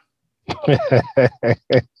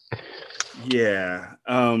 Yeah.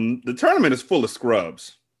 The tournament is full of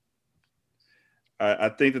scrubs. I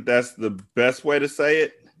think that's the best way to say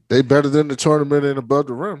it. They better than the tournament and above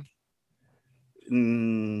the rim.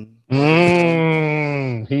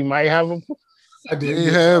 He might have a... They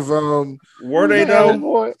have were they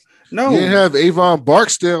though? No, you didn't have Avon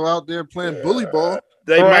Barksdale out there playing bully ball.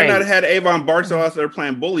 They might not have had Avon Barksdale out there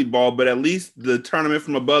playing bully ball, but at least the tournament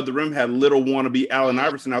from above the rim had little wannabe Allen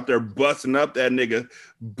Iverson out there busting up that nigga,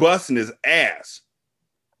 busting his ass.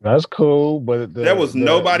 That's cool, but there was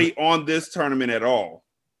nobody on this tournament at all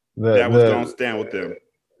that was going to stand with them.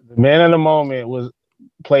 The man of the moment was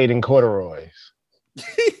played in corduroys.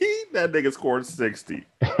 That nigga scored 60.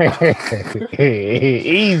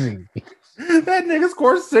 Easy. That nigga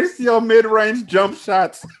scored 60 on mid-range jump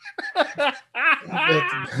shots. That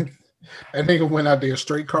nigga went out there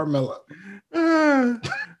straight Carmella. That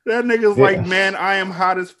nigga's like, man, I am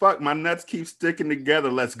hot as fuck. My nuts keep sticking together.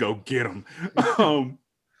 Let's go get them.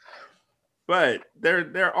 But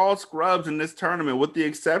they're all scrubs in this tournament, with the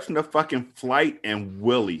exception of fucking Flight and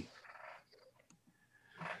Willie.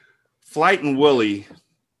 Flight and Willie.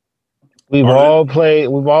 We've all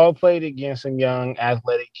played against some young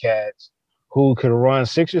athletic cats who could run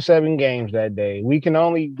 6 or 7 games that day. We can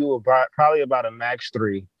only do probably about a max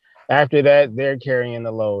 3. After that, they're carrying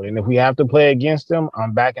the load. And if we have to play against them,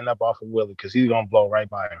 I'm backing up off of Willie because he's going to blow right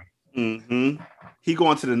by him. Mm-hmm. He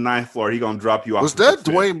going to the 9th floor. He going to drop you off. Was that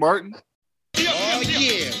Dwayne Martin? Oh,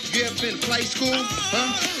 yeah. You ever been to flight school?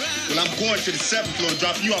 Huh? Well, I'm going to the 7th floor and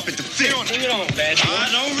dropping you off at the 5th. Stay on it, bad boy.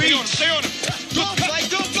 Don't reach. Stay on it. Don't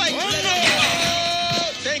fight. Oh, no.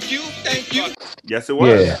 Thank you. Yes, it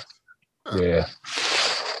was. Yeah.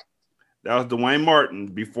 That was Dwayne Martin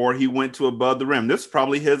before he went to Above the Rim. This is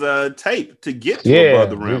probably his tape to get to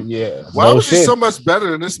Above the Rim. Yeah. Why was he so much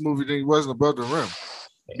better in this movie than he was in Above the Rim?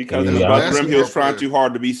 Because in Above the Rim, he was trying too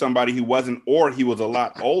hard to be somebody he wasn't, or he was a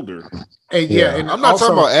lot older. And I'm not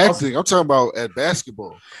talking about acting. I'm talking about at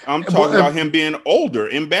basketball. I'm talking about him being older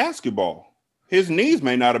in basketball. His knees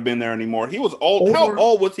may not have been there anymore. He was old. How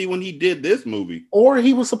old was he when he did this movie? Or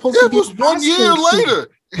he was supposed to be 1 year later.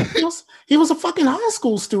 He was a fucking high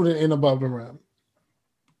school student in Above the Rim.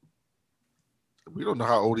 We don't know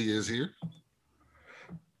how old he is here.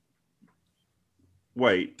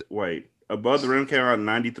 Wait. Above the Rim came out in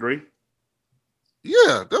 93?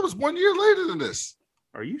 Yeah, that was 1 year later than this.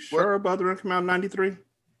 Are you sure Above the Rim came out in 93?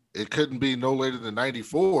 It couldn't be no later than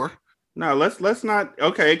 94. No, let's not.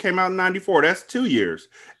 Okay, it came out in 94. That's 2 years.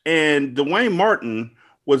 And Dwayne Martin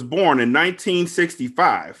was born in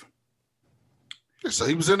 1965. So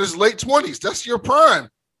he was in his late 20s. That's your prime.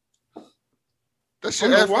 That's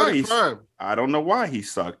your athletic prime. I don't know why he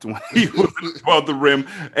sucked when he was above the rim,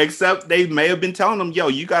 except they may have been telling him, yo,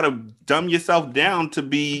 you got to dumb yourself down to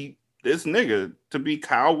be this nigga, to be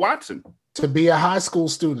Kyle Watson. To be a high school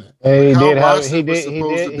student. He Kyle did have Watson was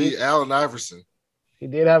supposed to be Allen Iverson. He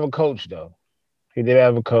did have a coach, though. He did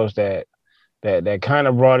have a coach that kind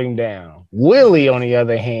of brought him down. Willie, on the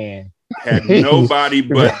other hand, had nobody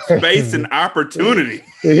but space and opportunity.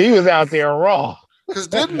 He was out there raw. Because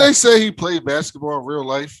didn't they say he played basketball in real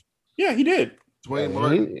life? Yeah, he did. Dwayne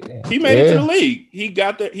Martin. He made it to the league. He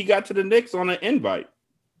got to the Knicks on an invite.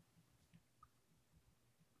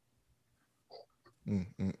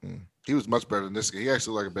 He was much better than this guy. He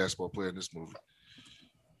actually looked like a basketball player in this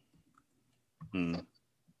movie.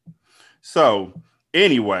 So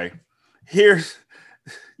anyway, here's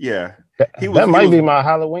that might be my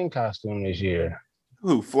Halloween costume this year.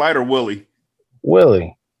 Who, Flight or Willie?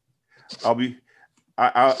 Willie.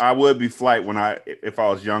 I would be Flight if I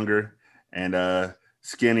was younger and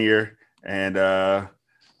skinnier and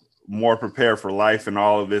more prepared for life and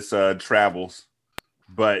all of its travels.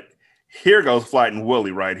 But here goes Flight and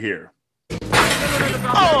Willie right here.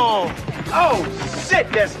 Oh, shit,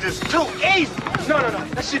 that's just too easy. No,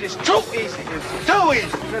 that shit is too easy. It's too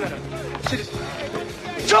easy. No. Shit is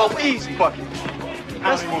too easy. Fuck it.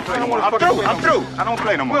 I'm through. I don't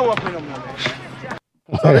play no more. We don't want to play no more, man.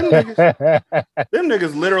 So them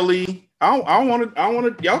niggas literally, I want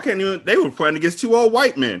to, y'all can't even, they were playing against two old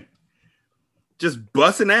white men. Just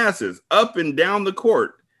busting asses up and down the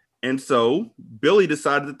court. And so Billy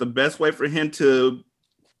decided that the best way for him to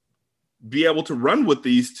be able to run with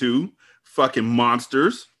these two fucking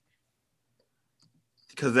monsters,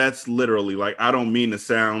 because that's literally, like, I don't mean to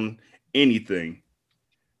sound anything,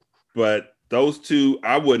 but those two,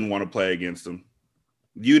 I wouldn't want to play against them.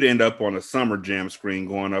 You'd end up on a Summer Jam screen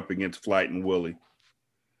going up against Flight and Willie.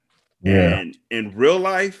 Yeah. And in real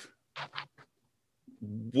life,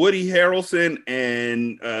 Woody Harrelson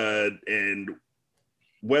and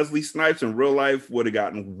Wesley Snipes in real life would have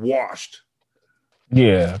gotten washed.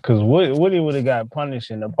 Yeah, because Woody would have got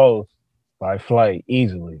punished in the post by Flight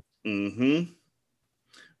easily. Mm-hmm.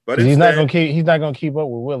 But he's not gonna keep up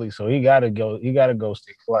with Willie, so he gotta go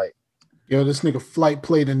stick Flight. Yo, this nigga Flight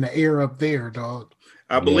played in the air up there, dog.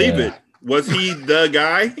 I believe it. Was he the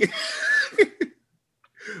guy?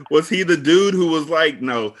 Was he the dude who was like,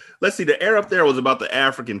 no, let's see, the air up there was about the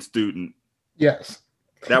African student. Yes.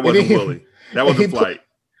 That wasn't Willie. That wasn't Flight.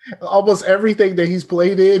 Almost everything that he's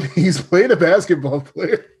played in, he's played a basketball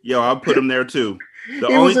player. Yo, I'll put him there too. He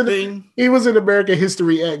was in American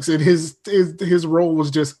History X, and his role was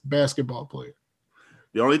just basketball player.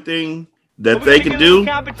 The only thing that they could do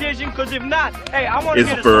competition, because if not, hey, I want to is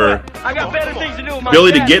get a for sweat. I got better things to do with my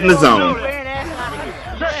Billy to get in the zone.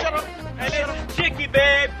 And this is Chicky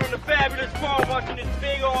Babe from the Fabulous Paul watching this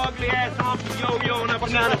big old ugly ass honky yo-yo and up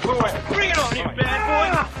and down the court. Bring it on, you bad boy.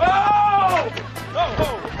 Oh!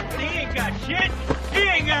 He ain't got shit. He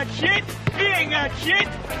ain't got shit.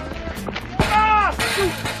 Ah! You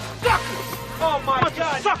sucker! Oh my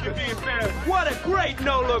God, you're being embarrassed. What a great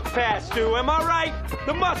no-look pass, too. Am I right?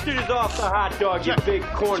 The mustard is off the hot dog, you big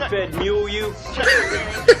corn-fed mule, you.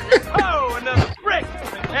 Oh, another brick.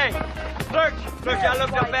 Hey, Lurch, I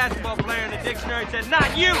looked up basketball player in the dictionary and said,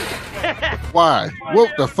 not you. Why?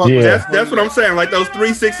 What the fuck? Yeah. That's what I'm saying, like those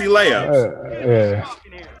 360 layups. Yeah.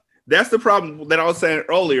 That's the problem that I was saying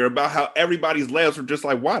earlier about how everybody's layups were just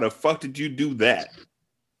like, why the fuck did you do that?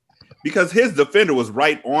 Because his defender was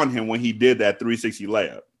right on him when he did that 360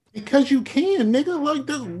 layup. Because you can, nigga. Like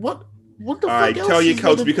this, what the fuck? All right, else tell your is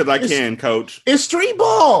coach gonna, because I can, coach. It's street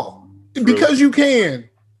ball. True. Because you can.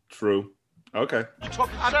 True. Okay. I'm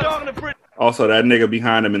talking to Britt. Also, that nigga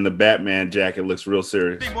behind him in the Batman jacket looks real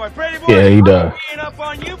serious. Yeah, he does. Up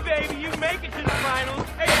on you, baby. You make it to the finals.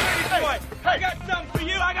 Hey, pretty boy, I got something for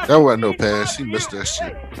you. That wasn't no pass. He missed that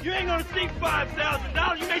shit. You ain't gonna see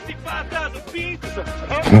 $5,000. You may see 5,000 feet.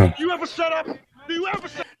 You ever shut up? Do you ever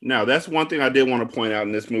shut up? Now, that's one thing I did want to point out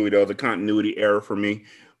in this movie, though, the continuity error for me.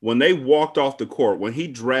 When they walked off the court, when he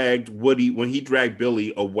dragged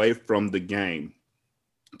Billy away from the game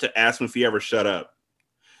to ask him if he ever shut up,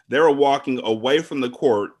 they were walking away from the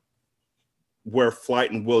court where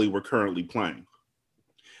Flight and Willie were currently playing.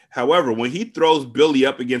 However, when he throws Billy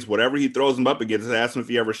up against whatever he throws him up against and asks him if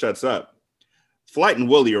he ever shuts up, Flight and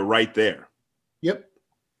Willie are right there. Yep.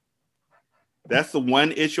 That's the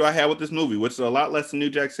one issue I had with this movie, which is a lot less than New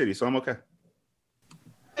Jack City, so I'm okay.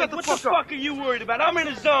 Hey, what the fuck are you worried about? I'm in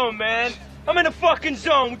the zone, man. I'm in the fucking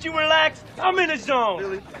zone. Would you relax? I'm in the zone.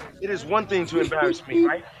 Billy, it is one thing to embarrass me,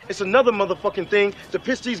 right? It's another motherfucking thing to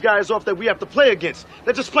piss these guys off that we have to play against.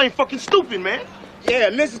 They're just plain fucking stupid, man. Yeah,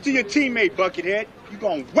 listen to your teammate, Buckethead. You're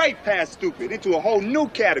going way past stupid into a whole new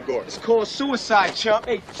category. It's called suicide, chump.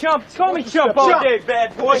 Hey, chump, call me chump all day,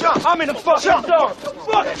 bad boy. Chump. I'm in the fucking zone.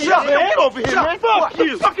 Fuck you, Chump. man. Get over here, Chump. man. Fuck you.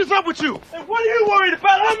 What the fuck is up with you? And what are you worried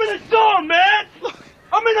about? I'm in the zone, man.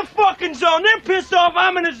 I'm in the fucking zone. They're pissed off.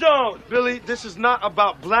 I'm in the zone. Billy, this is not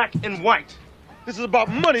about black and white. This is about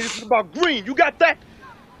money. This is about green. You got that?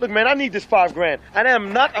 Look, man, I need this $5,000. And I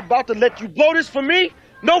am not about to let you blow this for me.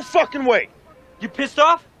 No fucking way. You pissed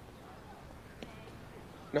off?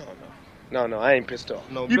 No. No, I ain't pissed off.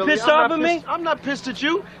 No, You Billy, pissed off at me? I'm not pissed at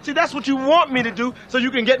you. See, that's what you want me to do, so you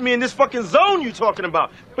can get me in this fucking zone you talking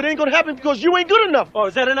about. But it ain't gonna happen because you ain't good enough. Oh,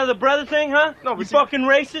 is that another brother thing, huh? No, you fucking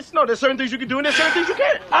racist? No, there's certain things you can do and there's certain things you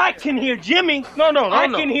can't. I can hear Jimmy. No. I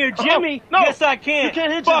can hear Jimmy. No. Yes, I can. You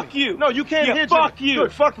can't hear Jimmy. Fuck you. No, you can't yeah, hear Jimmy. Fuck you.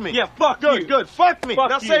 Good, fuck me. Yeah, fuck you. Good, fuck me. Fuck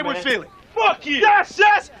now you, say it man. with feeling. Fuck you. Yes,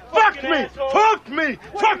 fuck me. asshole. Fuck me.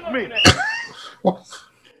 Fuck me.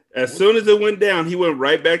 As soon as it went down, he went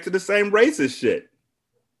right back to the same racist shit.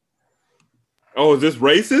 Oh, is this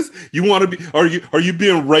racist? You want to be? Are you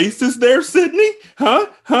being racist there, Sydney? Huh?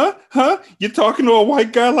 You talking to a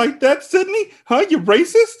white guy like that, Sydney? Huh? You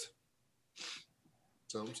racist?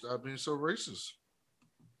 Tell him stop being so racist.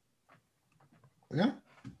 Yeah.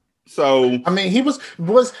 So I mean, he was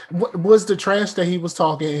the trash that he was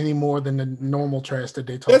talking any more than the normal trash that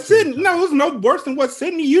they talk? That's it. No, it's no worse than what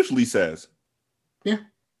Sydney usually says. Yeah.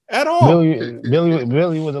 At all.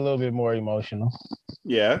 Billy was a little bit more emotional.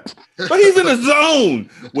 Yeah. But he's in a zone,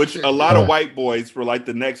 which a lot of white boys for like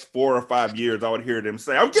the next 4 or 5 years, I would hear them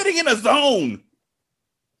say, I'm getting in a zone.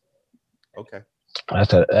 Okay.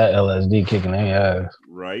 That's that LSD kicking their ass.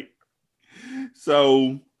 Right.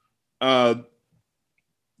 So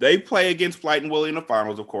they play against Flight and Willie in the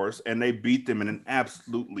finals, of course, and they beat them in an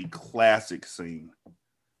absolutely classic scene.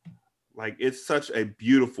 Like, it's such a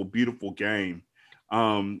beautiful, beautiful game.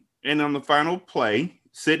 And on the final play,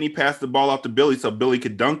 Sydney passed the ball off to Billy so Billy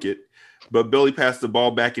could dunk it, but Billy passed the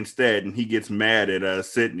ball back instead, and he gets mad at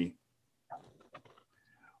Sydney.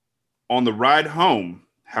 On the ride home,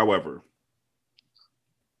 however,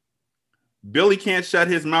 Billy can't shut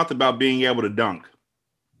his mouth about being able to dunk.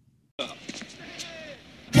 Life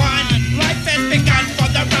has begun for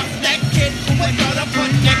the roughneck kid who would gonna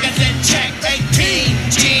put niggas in check.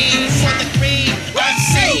 18 G's for the cream, the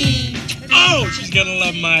scene. Oh, she's gonna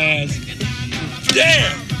love my ass.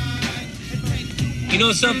 Damn! You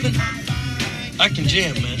know something? I can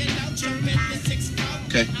jam, man.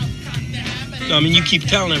 Okay. No, I mean, you keep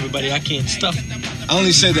telling everybody I can't stuff it. I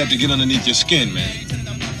only said that to get underneath your skin, man.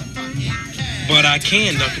 But I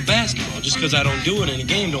can dunk a basketball. Just because I don't do it in a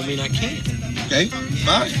game don't mean I can't. Okay,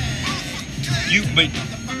 fine. But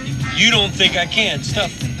you don't think I can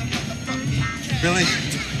stuff it. Billy?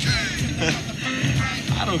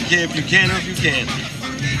 I don't care if you can or if you can't.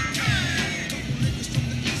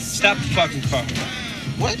 Stop the fucking car.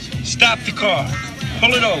 What? Stop the car.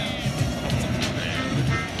 Pull it over.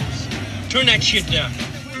 Turn that shit down.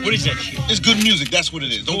 What is that shit? It's good music, that's what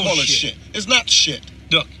it is. Don't call it shit. It's not shit.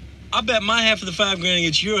 Look, I bet my half of the $5 grand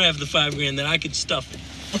against your half of the $5 grand that I could stuff it.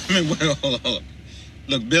 Wait, hold on.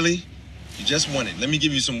 Look, Billy, you just won it. Let me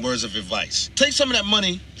give you some words of advice. Take some of that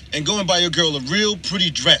money and go and buy your girl a real pretty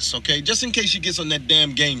dress, okay? Just in case she gets on that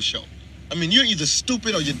damn game show. I mean, you're either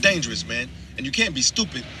stupid or you're dangerous, man. And you can't be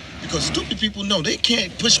stupid because stupid people know they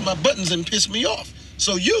can't push my buttons and piss me off.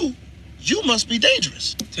 So you must be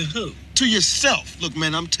dangerous. To who? To yourself. Look,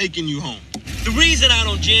 man, I'm taking you home. The reason I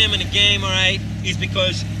don't jam in a game, all right, is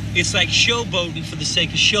because it's like showboating for the sake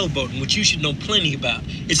of showboating, which you should know plenty about.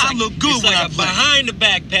 I look good it's when like I a play.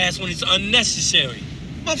 behind-the-back pass when it's unnecessary.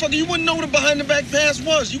 Motherfucker, you wouldn't know what a behind-the-back pass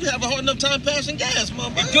was. You could have a hard enough time passing gas,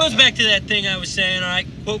 motherfucker. It goes back to that thing I was saying, all right,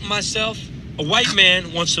 quoting myself. A white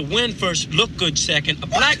man wants to win first, look good second. A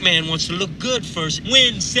black man wants to look good first,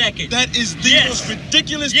 win second. That is the most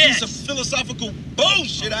ridiculous piece of philosophical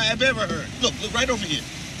bullshit I have ever heard. Look right over here.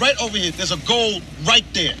 Right over here. There's a goal right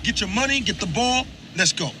there. Get your money, get the ball,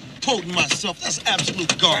 let's go. Quoting myself, that's absolute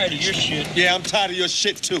garbage. Tired of your shit. Yeah, I'm tired of your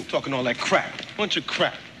shit too. Talking all that crap. Bunch of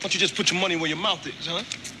crap. Why don't you just put your money where your mouth is, huh?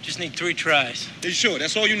 Just need 3 tries. Are you sure?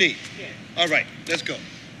 That's all you need? Yeah. All right, let's go.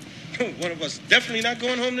 One of us definitely not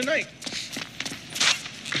going home tonight.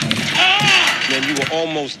 Man, you were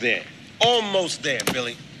almost there. Almost there,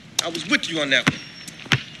 Billy. I was with you on that one.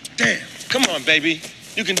 Damn. Come on, baby.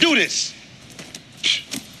 You can do this. He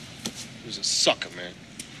was a sucker, man.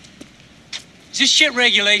 Is this shit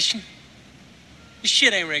regulation? This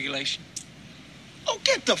shit ain't regulation. Oh,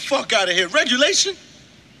 get the fuck out of here. Regulation?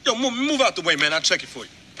 Yo, move out the way, man. I'll check it for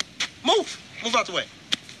you. Move out the way.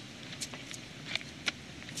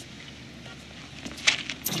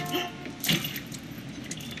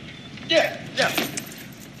 Yeah.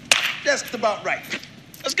 That's about right.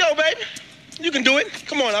 Let's go, baby. You can do it.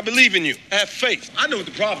 Come on, I believe in you. I have faith. I know what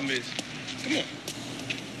the problem is. Come on.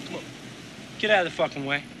 Get out of the fucking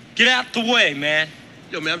way. Get out the way, man.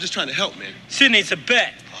 Yo, man, I'm just trying to help, man. Sydney, it's a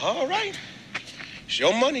bet. All right. It's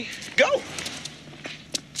your money. Go.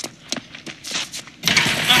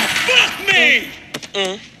 Fuck me!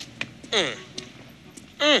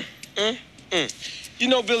 You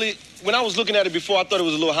know, Billy, when I was looking at it before, I thought it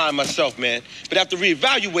was a little high myself, man. But after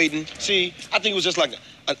reevaluating, see, I think it was just like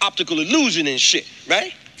an optical illusion and shit,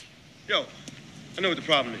 right? Yo, I know what the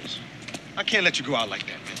problem is. I can't let you go out like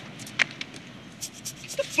that, man.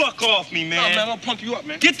 Get the fuck off me, man. No, man, I'll pump you up,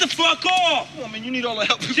 man. Get the fuck off! No, man, you need all the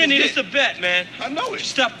help you can Sidney, get. this is a bet, man. I know it.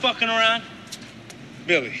 Stop fucking around.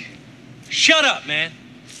 Billy. Shut up, man.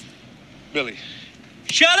 Billy.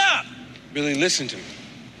 Shut up! Billy, listen to me.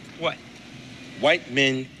 What? White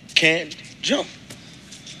men can't jump.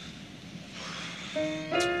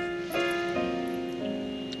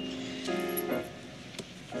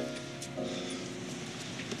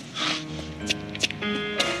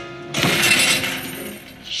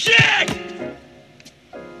 Shit!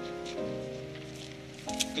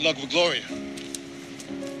 Good luck with Gloria.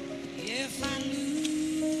 If I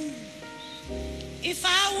lose, if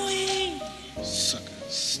I win, Sucker.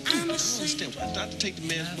 Stupid. I don't understand why I have to take the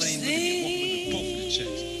man's money and look at me walk with the both of the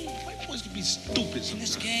checks. White boys can be stupid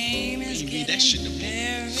sometimes. You read that shit in the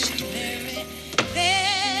book. Stupid.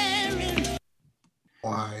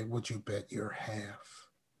 Why would you bet your half?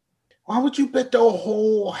 Why would you bet the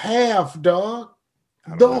whole half, dog?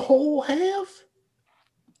 The whole half?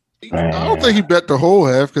 I don't think he bet the whole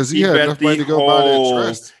half because he had bet enough money the to go buy that whole-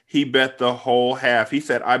 dress. He bet the whole half. He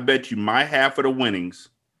said, I bet you my half of the winnings.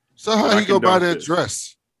 So how I he go can buy dunk that this.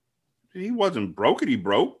 dress? He wasn't broke. He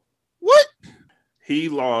broke. What? He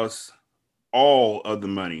lost all of the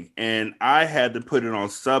money. And I had to put it on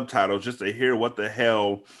subtitles just to hear what the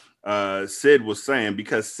hell Sid was saying,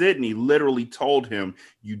 because Sydney literally told him,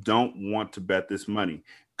 you don't want to bet this money.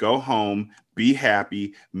 Go home, be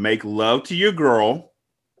happy, make love to your girl.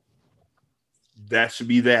 That should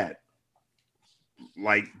be that.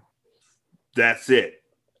 Like, that's it.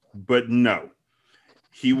 But no.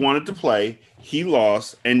 He wanted to play. He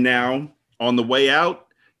lost. And now on the way out,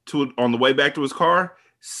 on the way back to his car,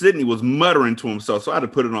 Sydney was muttering to himself. So I had to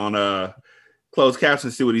put it on closed caption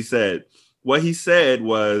to see what he said. What he said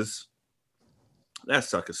was, that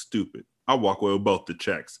sucker's stupid. I'll walk away with both the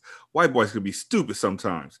checks. White boys could be stupid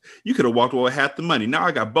sometimes. You could have walked away with half the money. Now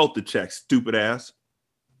I got both the checks, stupid ass.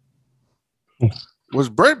 Was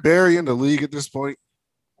Brent Barry in the league at this point?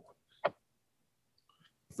 I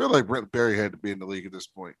feel like Brent Barry had to be in the league at this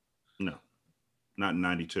point. No, not in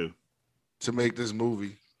 92. To make this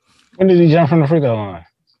movie. When did he jump from the free throw line?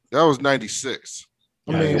 That was 96.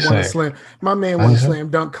 My man won a slam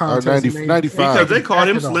dunk contest. 95. Because they called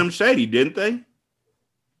him Back it Slim off. Shady, didn't they?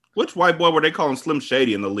 Which white boy were they calling Slim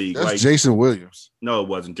Shady in the league? That's Jason Williams. No, it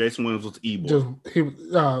wasn't. Jason Williams was E-boy.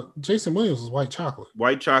 Jason Williams was white chocolate.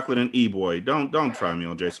 White chocolate and E-boy. Don't try me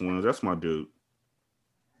on Jason Williams. That's my dude.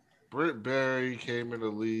 Brent Barry came in the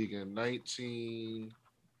league in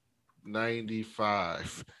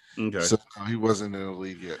 1995. Okay. So he wasn't in the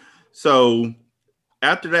league yet. So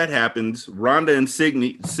after that happens, Rhonda and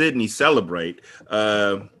Sydney celebrate,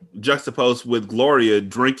 juxtaposed with Gloria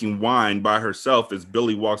drinking wine by herself as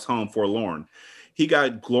Billy walks home forlorn. He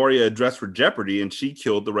got Gloria dressed for Jeopardy, and she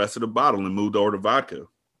killed the rest of the bottle and moved over to vodka.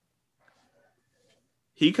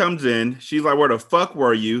 He comes in. She's like, where the fuck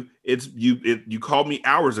were you? You called me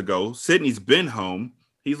hours ago. Sydney's been home.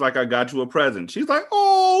 He's like, I got you a present. She's like,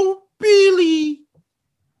 oh, Billy.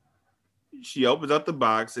 She opens up the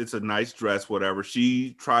box. It's a nice dress, whatever.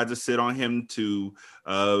 She tries to sit on him to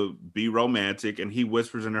be romantic, and he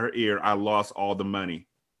whispers in her ear, I lost all the money.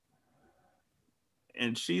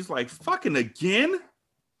 And she's like, fucking again?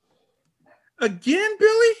 Again,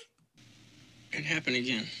 Billy? It happened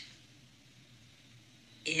again.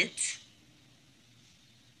 It?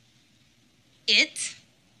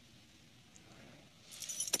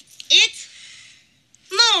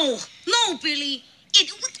 No, Billy.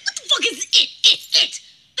 What the fuck is it?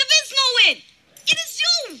 There is no it. It is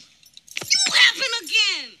you. You happen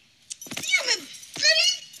again. Damn it,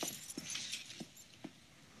 Billy.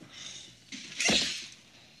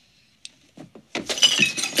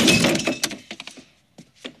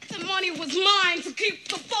 The money was mine to keep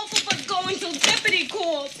the both of us going till Deputy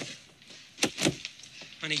calls.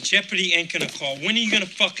 Honey, Jeopardy ain't gonna call. When are you gonna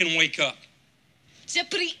fucking wake up?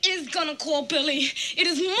 Jeopardy is gonna call, Billy. It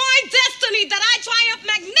is my destiny that I triumph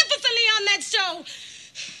magnificently on that show.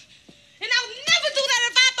 And I'll never do that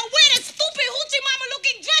if I have to wear that stupid hoochie mama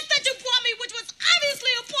looking dress that you brought me, which was obviously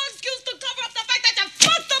a poor excuse to cover up the fact that you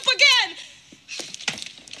fucked up again.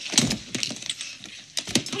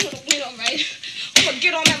 I'm gonna win, all right? I'm gonna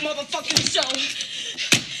get on that motherfucking show.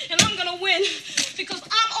 And I'm gonna win because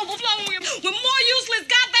I'm overflowing with more useless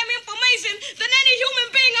goddamn information than any human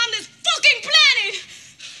being on this fucking planet.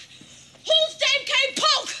 Whose name came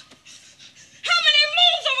Poke? How many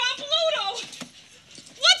moons are on Pluto?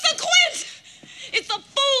 What's a quint? It's a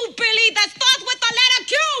fool, Billy, that starts with the letter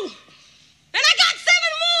Q. And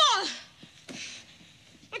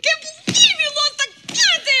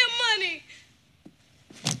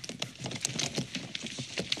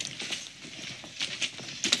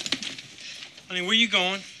Honey, where you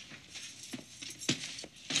going?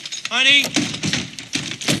 Honey?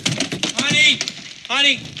 Honey?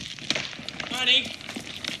 Honey? Honey?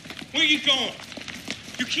 Where you going?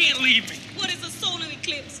 You can't leave me. What is a solar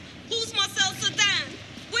eclipse? Who's Marcel Sedan?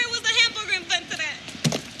 Where was the hamburger invented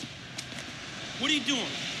at? What are you doing?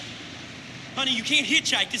 Honey, you can't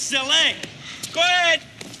hitchhike. This is L.A. Go ahead.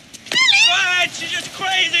 Billy! Go ahead. She's just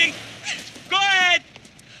crazy. Go ahead.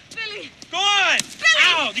 Billy! Go on. Billy!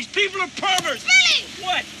 Ow, these people are perverts. Billy!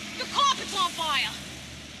 What? The carpet's on fire.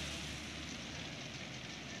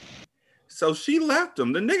 So she left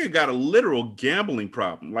him. The nigga got a literal gambling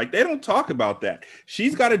problem. Like, they don't talk about that.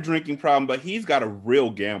 She's got a drinking problem, but he's got a real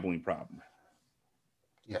gambling problem.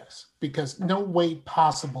 Yes, because no way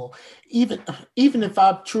possible. Even if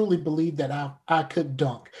I truly believe that I could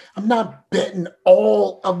dunk, I'm not betting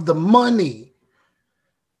all of the money.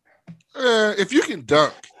 If you can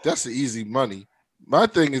dunk, that's the easy money. My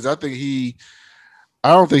thing is, I don't think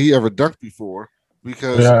he ever dunked before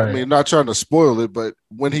because, I mean, not trying to spoil it, but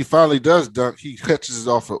when he finally does dunk, he catches it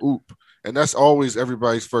off a oop, and that's always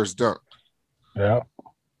everybody's first dunk. Yeah.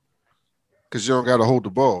 Because you don't got to hold the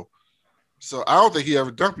ball. So I don't think he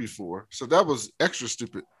ever dunked before. So that was extra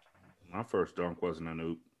stupid. My first dunk wasn't an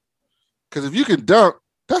oop. Because if you can dunk,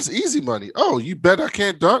 that's easy money. Oh, you bet I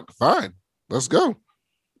can't dunk? Fine. Let's go.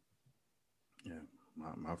 Yeah,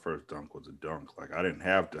 my first dunk was a dunk. Like, I didn't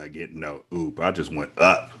have to get no oop. I just went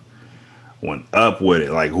up. Went up with it.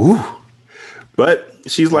 Like, whoo. But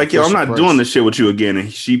she's like, yo, I'm not doing this shit with you again.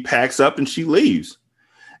 And she packs up and she leaves.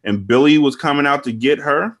 And Billy was coming out to get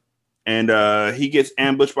her. And he gets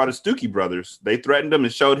ambushed by the Stookie brothers. They threatened him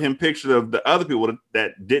and showed him pictures of the other people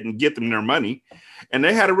that didn't get them their money. And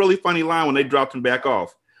they had a really funny line when they dropped him back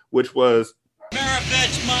off, which was,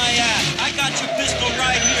 Maribet's my ass. I got your pistol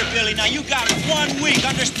right here, Billy. Now you got 1 week,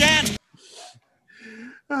 understand?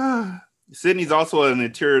 Sidney's also an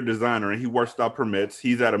interior designer, and he works without permits.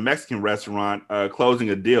 He's at a Mexican restaurant closing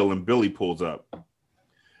a deal, and Billy pulls up.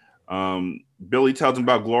 Billy tells him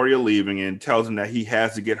about Gloria leaving and tells him that he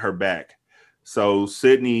has to get her back. So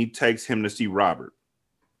Sidney takes him to see Robert.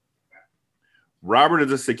 Robert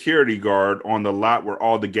is a security guard on the lot where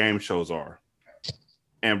all the game shows are.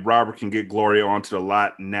 And Robert can get Gloria onto the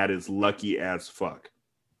lot, and that is lucky as fuck.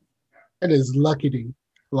 That is lucky.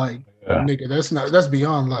 Nigga, that's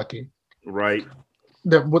beyond lucky. Right.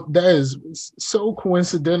 That is so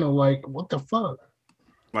coincidental. Like, what the fuck?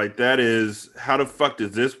 Like, that is, how the fuck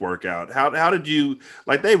does this work out? How did you,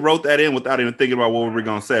 like, they wrote that in without even thinking about what we were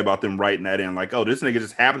going to say about them writing that in. Like, oh, this nigga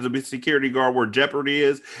just happens to be a security guard where Jeopardy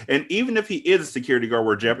is. And even if he is a security guard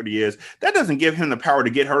where Jeopardy is, that doesn't give him the power to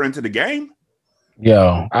get her into the game.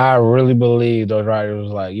 Yo, I really believe those writers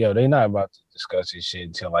was like, yo, they not about to discuss this shit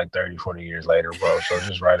until like 30, 40 years later, bro. So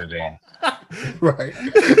just write it in. Right.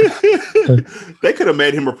 They could have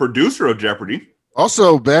made him a producer of Jeopardy.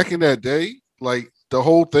 Also, back in that day, like, the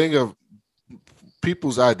whole thing of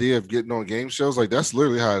people's idea of getting on game shows, like, that's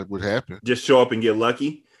literally how it would happen. Just show up and get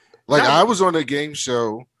lucky. Like, I was on a game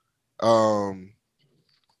show at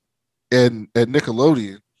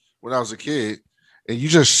Nickelodeon when I was a kid, and you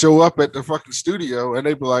just show up at the fucking studio and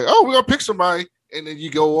they be like, oh, we're gonna pick somebody, and then you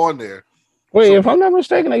go on there. Wait, so, if I'm not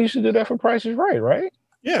mistaken, they used to do that for Price is Right, right?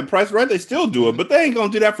 Yeah, Price is Right, they still do it, but they ain't gonna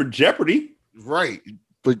do that for Jeopardy. Right.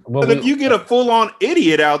 But if you get a full-on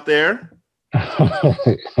idiot out there,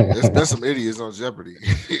 there's some idiots on Jeopardy.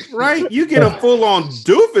 Right? You get a full-on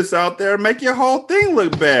doofus out there, make your whole thing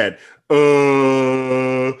look bad.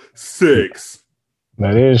 6.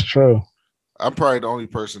 That is true. I'm probably the only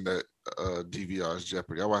person that DVRs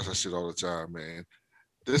Jeopardy. I watch that shit all the time, man.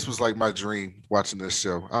 This was like my dream watching this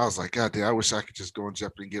show. I was like, God damn, I wish I could just go on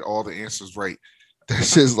Jeopardy and get all the answers right. That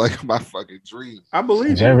shit's like my fucking dream. I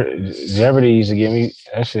believe Jeopardy used to give me,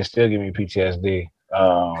 that shit still give me PTSD.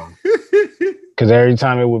 Because every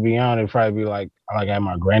time it would be on, it'd probably be like at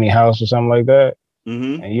my granny house or something like that.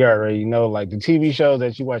 Mm-hmm. And you already know, like, the TV shows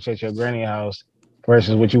that you watch at your granny house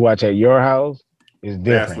versus what you watch at your house is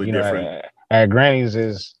different. Vastly you know, different. At Granny's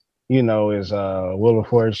is Wheel of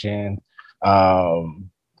Fortune. What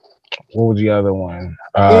was the other one?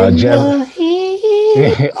 Oh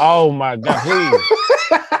my God,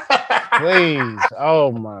 please.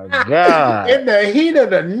 Oh my God. In the heat of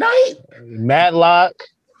the night. Matlock.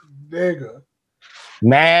 Nigga.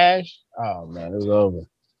 MASH. Oh man, it was over.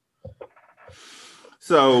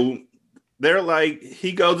 So they're like,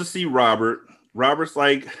 he goes to see Robert. Robert's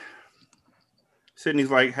like, Sidney's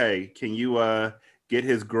like, hey, can you get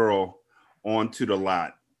his girl onto the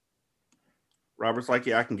lot? Robert's like,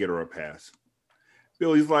 yeah, I can get her a pass.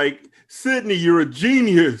 Billy's like, Sidney, you're a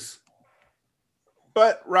genius.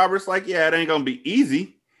 But Robert's like, yeah, it ain't gonna be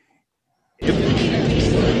easy.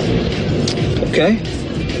 Okay.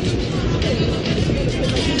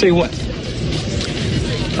 Tell you what.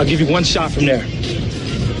 I'll give you one shot from there.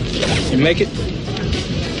 You make it,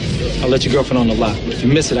 I'll let your girlfriend on the lot. If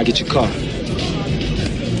you miss it, I get your car.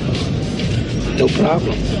 No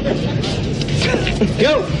problem.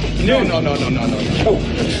 Yo! No.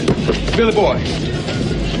 Billy boy,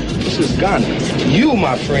 this is Ghana. You,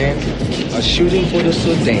 my friend, are shooting for the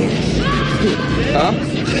Sudan. Huh?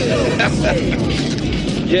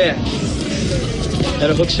 Yeah.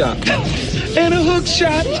 And a hook shot. And a hook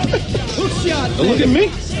shot. Hook shot. Now look at me.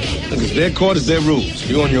 Look, it's their court, it's their rules.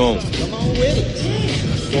 You're on your own. I'm already.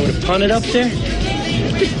 You want me to punt it up there?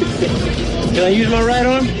 Can I use my right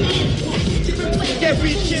arm? Get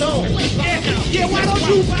this shit on. Yeah, why don't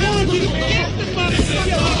you punt it? Get the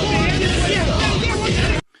motherfucker.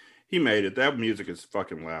 He made it. That music is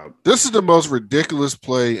fucking loud. This is the most ridiculous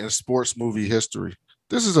play in sports movie history.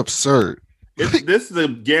 This is absurd. This is a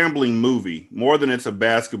gambling movie more than it's a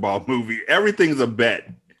basketball movie. Everything's a bet.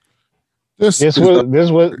 This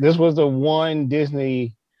was the one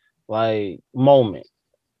Disney like moment.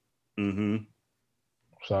 Mm-hmm.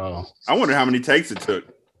 So I wonder how many takes it took.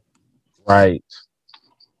 Right.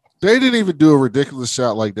 They didn't even do a ridiculous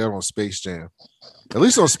shot like that on Space Jam. At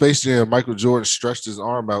least on Space Jam, Michael Jordan stretched his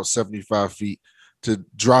arm out 75 feet to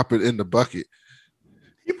drop it in the bucket.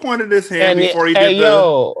 He pointed his hand before he did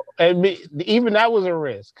even that was a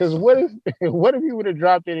risk. Because what if he would have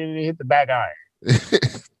dropped it and it hit the back iron?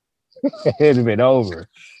 It'd have been over.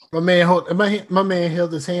 My man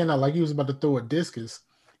held his hand out like he was about to throw a discus.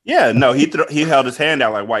 Yeah, no, he held his hand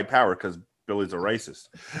out like white power because Billy's a racist.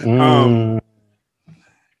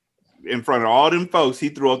 In front of all them folks, he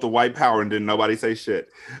threw up the white power and didn't nobody say shit.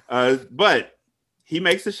 But he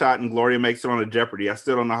makes the shot and Gloria makes it on a Jeopardy. I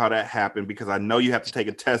still don't know how that happened because I know you have to take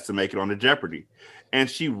a test to make it on the Jeopardy. And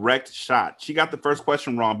she wrecked shot. She got the first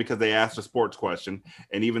question wrong because they asked a sports question.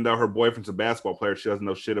 And even though her boyfriend's a basketball player, she doesn't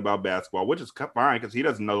know shit about basketball, which is fine because he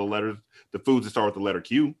doesn't know the foods that start with the letter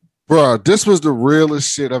Q. Bro, this was the realest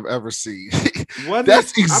shit I've ever seen.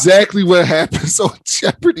 That's exactly what happens on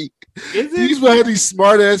Jeopardy. These will have these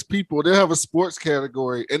smart ass people. They'll have a sports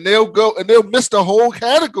category and they'll miss the whole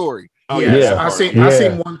category. Oh yeah, I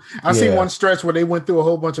seen one stretch where they went through a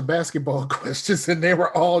whole bunch of basketball questions and they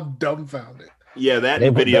were all dumbfounded. Yeah,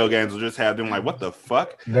 video games will just have them like, what the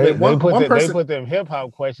fuck? They put them hip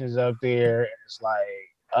hop questions up there. It's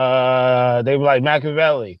like they were like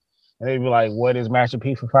Machiavelli. And they'd be like, what is Master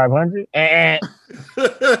P for 500?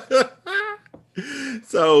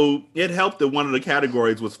 So it helped that one of the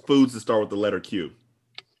categories was foods that start with the letter Q.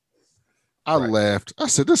 I laughed. I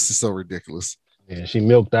said, this is so ridiculous. Yeah, she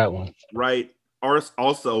milked that one. Right.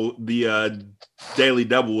 Also, the Daily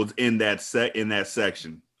Double was in that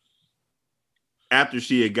section. After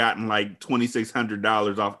she had gotten like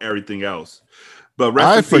 $2,600 off everything else. But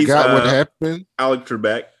I forgot what happened. Alex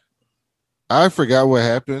Trebek. I forgot what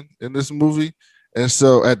happened in this movie. And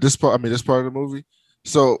so at this part, this part of the movie.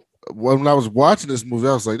 So when I was watching this movie,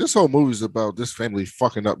 I was like, this whole movie is about this family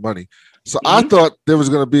fucking up money. So I thought there was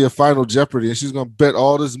going to be a final Jeopardy and she's going to bet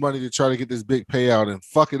all this money to try to get this big payout and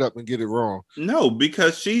fuck it up and get it wrong. No,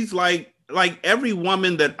 because she's like every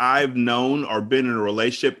woman that I've known or been in a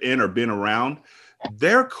relationship or been around,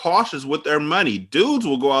 they're cautious with their money. Dudes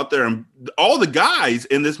will go out there and all the guys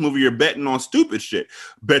in this movie are betting on stupid shit.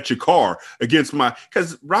 Bet your car against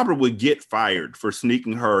because Robert would get fired for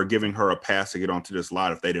sneaking her or giving her a pass to get onto this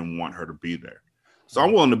lot if they didn't want her to be there. So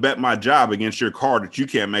I'm willing to bet my job against your car that you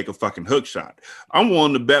can't make a fucking hook shot. I'm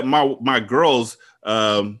willing to bet my girl's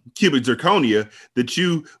cubic zirconia that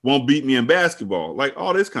you won't beat me in basketball. Like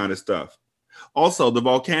all this kind of stuff. Also, the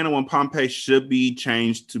volcano in Pompeii should be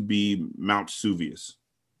changed to be Mount Vesuvius.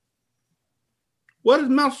 What is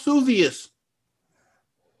Mount Vesuvius?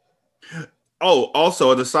 Oh,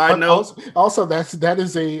 also, as a side note. Also, that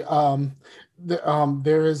is a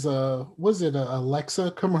there is a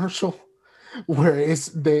Alexa commercial where it's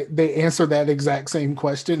they answer that exact same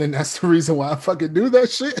question, and that's the reason why I fucking do that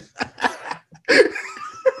shit.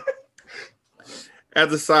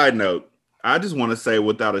 As a side note, I just want to say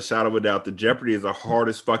without a shadow of a doubt that Jeopardy is the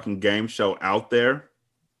hardest fucking game show out there.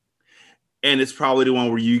 And it's probably the one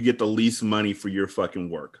where you get the least money for your fucking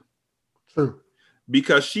work. True.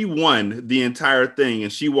 Because she won the entire thing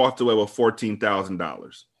and she walked away with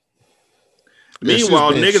 $14,000.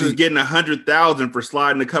 Meanwhile, niggas is getting $100,000 for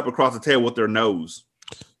sliding the cup across the table with their nose.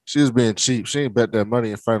 She was being cheap. She ain't bet that money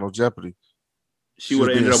in Final Jeopardy. She would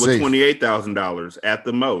have ended up with $28,000 at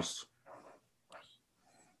the most.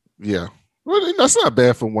 Yeah. Well, that's not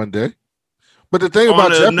bad for one day. But the thing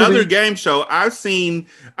about another game show, I've seen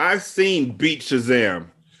Beat Shazam.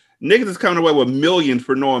 Niggas is coming away with millions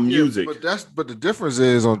for knowing music. But the difference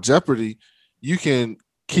is on Jeopardy, you can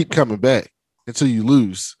keep coming back until you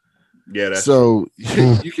lose. Yeah, that's so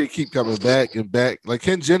you can keep coming back and back. Like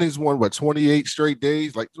Ken Jennings won 28 straight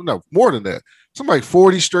days? Like no, more than that. Something like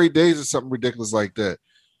 40 straight days or something ridiculous like that.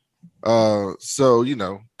 So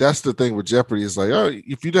that's the thing with Jeopardy. Is like, oh,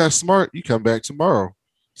 if you're that smart, you come back tomorrow,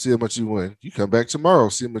 see how much you win. You come back tomorrow,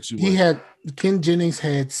 see how much you win. Ken Jennings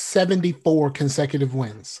had 74 consecutive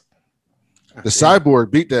wins. The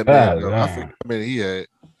Cyborg beat that man. He had.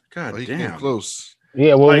 God he damn. came close.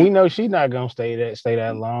 Yeah, well, we know she's not gonna stay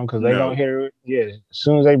that long because they gonna hear it. Yeah, as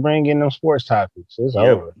soon as they bring in them sports topics, it's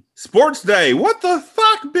over. Sports Day. What the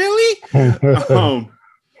fuck, Billy?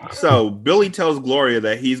 So Billy tells Gloria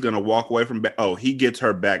that he's gonna walk away from. He gets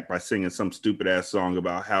her back by singing some stupid ass song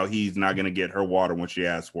about how he's not gonna get her water when she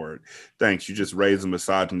asks for it. Thanks, you just raised a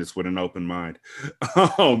misogynist with an open mind.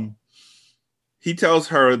 He tells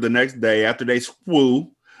her the next day after they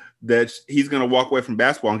swoo that he's gonna walk away from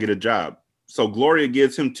basketball and get a job. So Gloria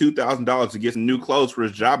gives him $2,000 to get some new clothes for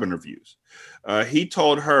his job interviews. He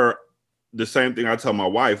told her the same thing I tell my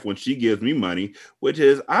wife when she gives me money, which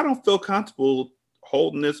is I don't feel comfortable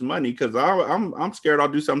holding this money because I'm scared I'll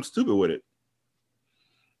do something stupid with it.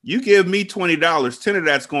 You give me $20, 10 of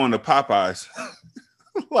that's going to Popeyes.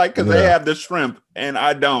 Because they have the shrimp and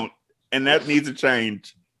I don't. And that needs to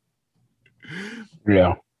change.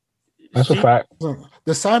 Yeah. That's a fact.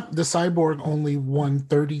 The Cyborg only won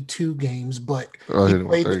 32 games, but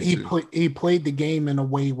he played the game in a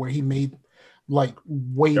way where he made way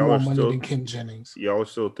more money than Ken Jennings. Y'all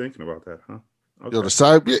was still thinking about that, huh? Okay.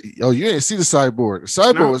 You didn't see the Cyborg. The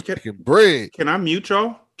Cyborg was making bread. Can I mute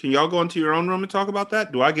y'all? Can y'all go into your own room and talk about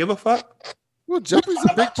that? Do I give a fuck? Well, Jeopardy's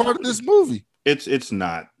a big part of this movie. It's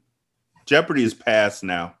not. Jeopardy is past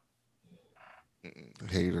now.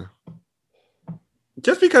 Hater.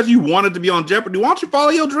 Just because you wanted to be on Jeopardy, why don't you follow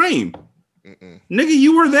your dream? Nigga,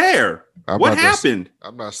 you were there. What happened?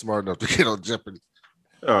 I'm not smart enough to get on Jeopardy.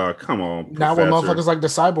 Come on. Now with motherfuckers like the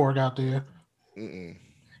Cyborg out there. I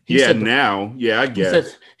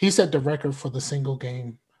guess. He set the record for the single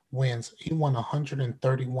game wins. He won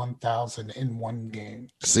 131,000 in one game.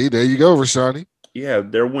 See, there you go, Rashani. Yeah,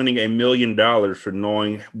 they're winning $1 million for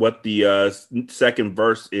knowing what the second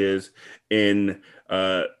verse is in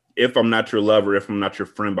If I'm Not Your Lover, If I'm Not Your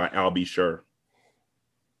Friend by I'll Be Sure.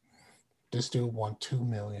 This dude won $2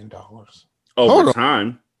 million. Over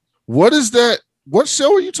time. What is that? What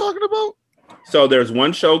show are you talking about? So there's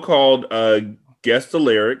one show called Guess the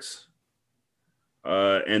Lyrics.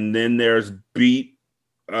 And then there's Beat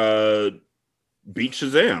Shazam.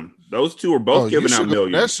 Those two are both giving out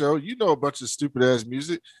millions. That show, you know a bunch of stupid ass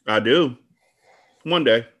music. I do. One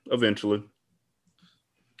day, eventually.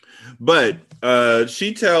 But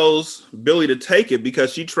she tells Billy to take it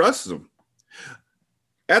because she trusts him.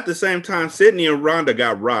 At the same time, Sydney and Rhonda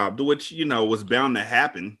got robbed, which, was bound to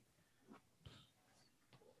happen.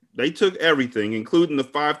 They took everything, including the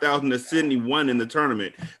 $5,000 that Sydney won in the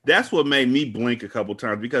tournament. That's what made me blink a couple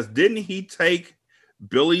times because didn't he take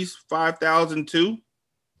Billy's $5,000 too?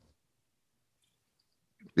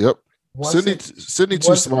 Yep. Sydney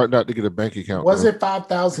too smart not to get a bank account. Was it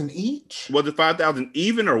 5,000 each? Was it 5,000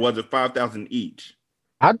 even or was it 5,000 each?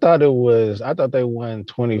 I thought they won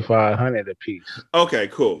 2,500 a piece. Okay,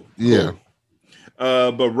 cool. Yeah.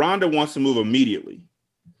 But Rhonda wants to move immediately.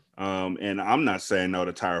 And I'm not saying no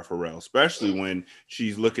to Tyra Farrell, especially when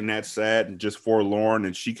she's looking that sad and just forlorn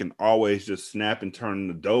and she can always just snap and turn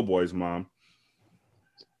into Doughboy's mom.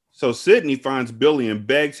 So Sydney finds Billy and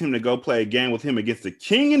begs him to go play a game with him against the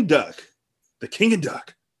King and Duck. The King and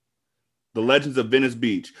Duck. The Legends of Venice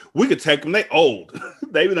Beach. We could take them. They old.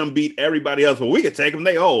 They done beat everybody else, but we could take them.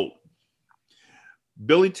 They old.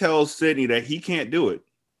 Billy tells Sydney that he can't do it.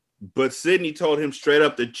 But Sydney told him straight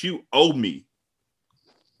up that you owe me.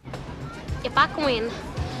 If I can win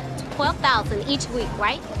 12,000 each week,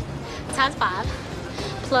 right? Times 5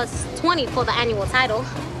 plus 20 for the annual title.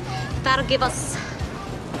 That'll give us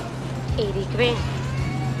 80 grand.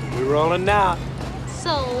 We're rolling now.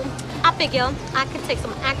 So I figure I could take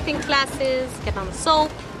some acting classes, get on the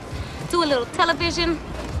soap, do a little television.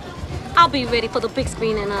 I'll be ready for the big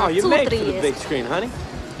screen in 2 or 3 years. Oh, you're made for the big screen, honey.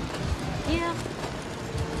 Yeah.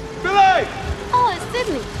 Billy! Oh, it's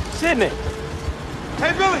Sydney. Sydney.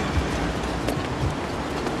 Hey, Billy!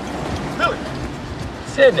 Billy!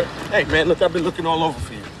 Sydney. Hey, man, look, I've been looking all over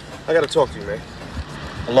for you. I gotta talk to you, man.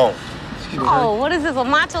 Alone. Oh, what is this, a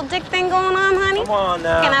macho dick thing going on, honey? Come on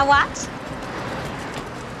now. Can I watch?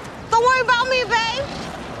 Don't worry about me,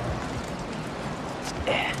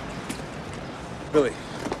 babe. Billy,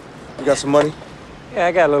 you got some money? Yeah,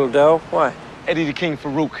 I got a little dough. Why? Eddie the King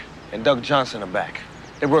Farouk. and Doug Johnson are back.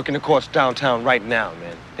 They're working the courts downtown right now,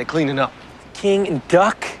 man. They're cleaning up. King and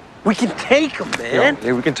Duck? We can take them, man.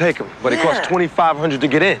 Yeah, we can take them, but it costs $2,500 to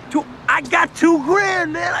get in. I got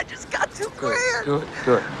 $2,000, man. I just got $2,000.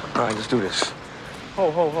 Good. All right, let's do this.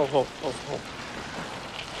 Ho.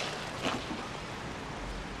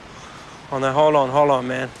 Oh, now hold on,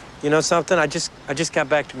 man. You know something? I just got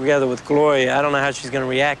back together with Gloria. I don't know how she's gonna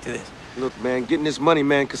react to this. Look, man, getting this money,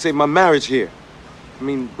 man, could save my marriage here. I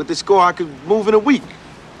mean, with this score, I could move in a week.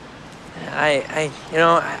 I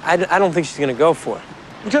don't think she's gonna go for it.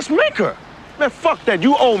 Just make her. Man, fuck that.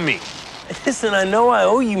 You owe me. Listen, I know I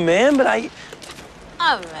owe you, man, but All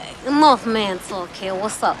right, enough man talk here.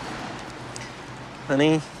 What's up?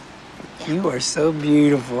 Honey, you are so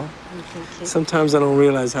beautiful. Sometimes I don't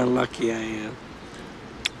realize how lucky I am.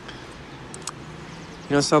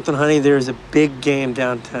 You know something, honey? There's a big game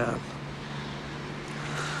downtown.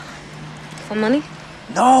 For money?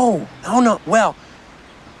 No. Well,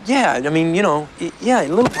 yeah, I mean, a little... Billy!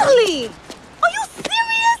 Are you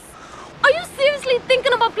serious? Are you seriously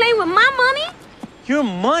thinking about playing with my money? Your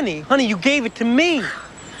money? Honey, you gave it to me. To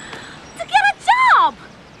get a job!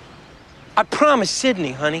 I promised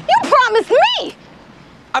Sydney, honey. You promised me!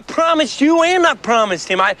 I promised you and I promised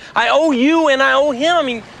him. I owe you and I owe him. I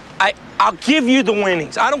mean, I'll give you the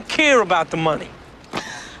winnings. I don't care about the money. Billy,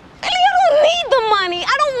 I don't need the money.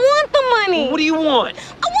 I don't want the money. What do you want?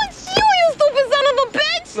 I want you stupid son of a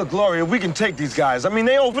bitch! Look, Gloria, we can take these guys. I mean,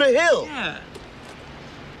 they over the hill. Yeah.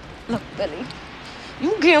 Look, Billy,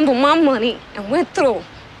 you gambled my money and went through.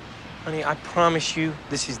 Honey, I promise you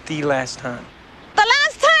this is the last time. The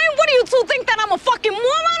last time? What do you two think, that I'm a fucking moron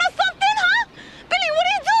or something, huh? Billy, what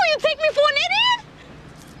do you do? You take me for an idiot?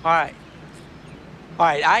 All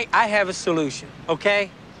right, I have a solution, okay?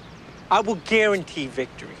 I will guarantee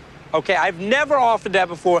victory, okay? I've never offered that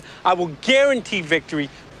before. I will guarantee victory.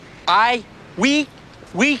 We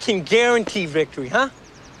can guarantee victory, huh?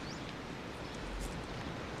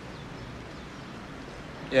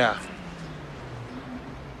 Yeah.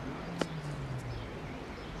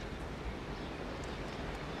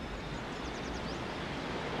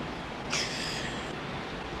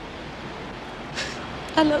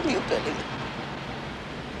 I love you, Billy.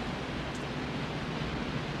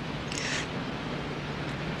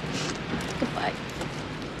 Goodbye.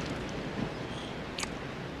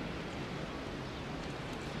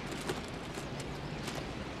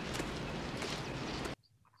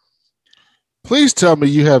 Please tell me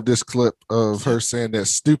you have this clip of her saying that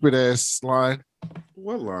stupid ass line.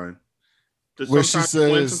 What line? Where she Sometimes you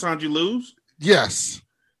win, says- sometimes you lose. Yes.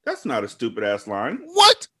 That's not a stupid ass line.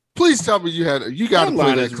 What? Please tell me you got to play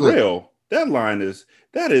line that is clip. real.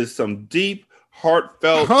 That is some deep,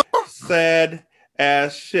 heartfelt, sad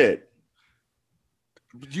ass shit.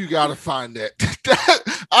 You got to find that.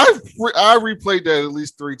 I replayed that at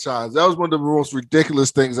least 3 times. That was one of the most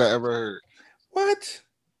ridiculous things I ever heard. What?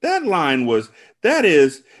 That line was that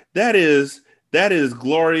is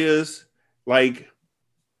Gloria's, like,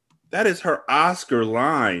 that is her Oscar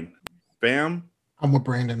line, fam. I'm with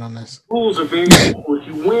Brandon on this. Rules are very simple. If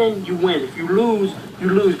you win, you win. If you lose, you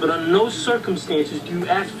lose. But under no circumstances do you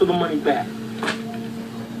ask for the money back.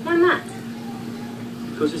 Why not?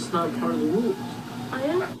 Because it's not part of the rules. Oh,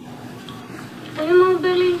 yeah? Well, you know,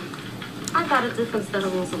 Billy, I got a different set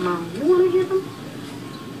of rules of my own. You want to hear them?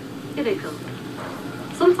 Here they go.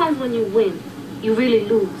 Sometimes when you win, you really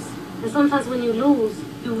lose. And sometimes when you lose,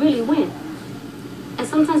 you really win. And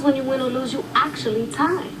sometimes when you win or lose, you actually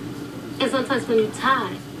tie. And sometimes when you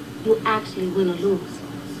tie, you actually win or lose.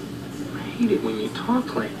 I hate it when you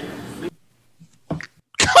talk like that.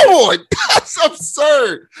 Come on, that's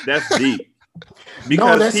absurd. That's deep.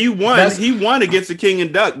 Because he won against the King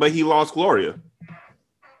and Duck, but he lost Gloria.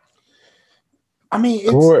 I mean,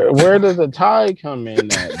 it's, where does the tie come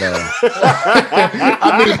in at, though?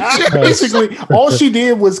 I mean, basically, all she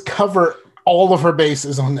did was cover all of her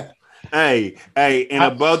bases on that. Hey, and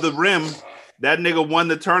above the rim, that nigga won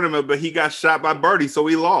the tournament, but he got shot by Birdie, so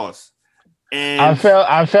he lost. And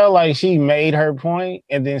I felt like she made her point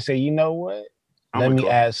and then said, you know what? Let me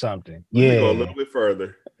add something. Let me go a little bit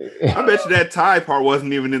further. I bet you that tie part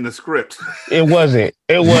wasn't even in the script. It wasn't.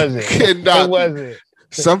 Cannot It wasn't.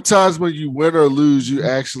 Sometimes when you win or lose, you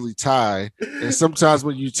actually tie. And sometimes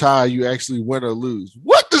when you tie, you actually win or lose.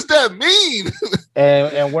 What does that mean?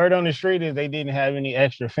 And word on the street is they didn't have any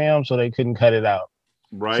extra film, so they couldn't cut it out.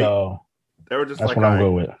 Right. So they were just that's like, what I'm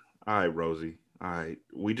good with. All right, Rosie. All right.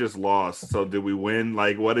 We just lost. So did we win?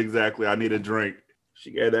 Like, what exactly? I need a drink.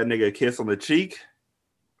 She gave that nigga a kiss on the cheek,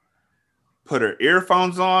 put her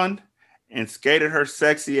earphones on, and skated her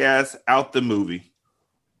sexy ass out the movie.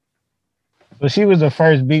 So she was the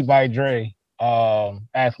first beat by Dre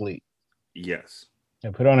athlete. Yes.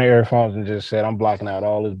 And put on the earphones and just said, I'm blocking out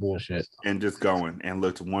all this bullshit. And just going and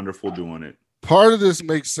looked wonderful doing it. Part of this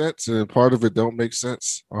makes sense and part of it don't make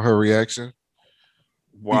sense on her reaction.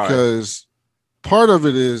 Why? Because part of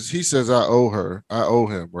it is he says, I owe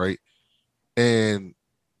him, right? And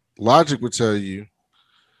logic would tell you,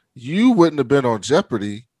 you wouldn't have been on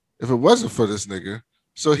Jeopardy if it wasn't for this nigga.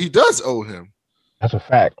 So he does owe him. That's a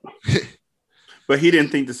fact. But he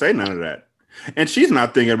didn't think to say none of that. And she's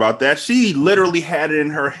not thinking about that. She literally had it in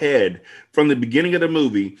her head from the beginning of the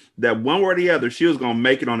movie that one way or the other, she was going to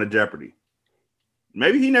make it on a Jeopardy.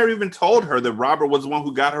 Maybe he never even told her that Robert was the one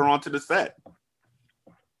who got her onto the set.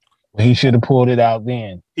 He should have pulled it out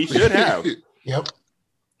then. He should have. Yep.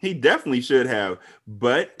 He definitely should have.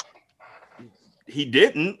 But he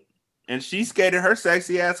didn't. And she skated her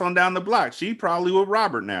sexy ass on down the block. She probably with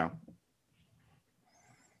Robert now.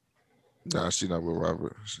 Nah, she not with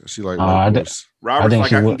Robert. She like Robert's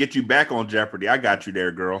like, I can get you back on Jeopardy. I got you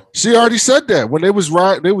there, girl. She already said that when they was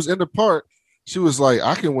in the park. She was like,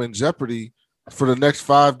 I can win Jeopardy for the next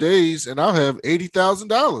 5 days, and I'll have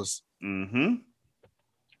 $80,000. Mm-hmm.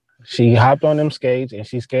 She hopped on them skates and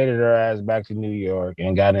she skated her ass back to New York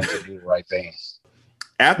and got into the right thing.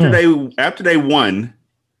 After they won,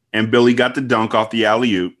 and Billy got the dunk off the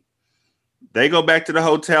alley-oop, they go back to the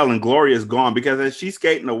hotel, and Gloria's gone because as she's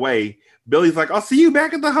skating away, Billy's like, I'll see you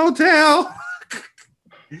back at the hotel.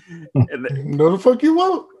 No, the fuck you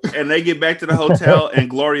won't. And they get back to the hotel, and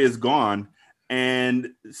Gloria's gone.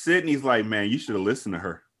 And Sydney's like, man, you should have listened to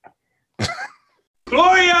her.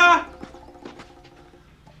 Gloria!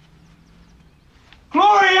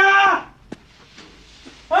 Gloria!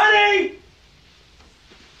 Honey!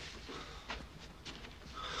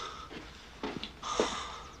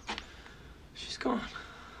 She's gone.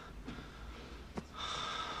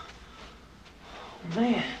 Oh,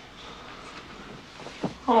 man.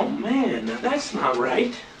 Oh, man. Now, that's not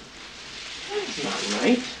right. That's not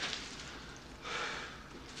right.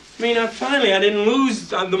 I mean, finally, I didn't lose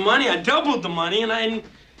the money. I doubled the money, and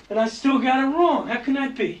I still got it wrong. How can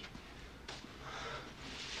that be?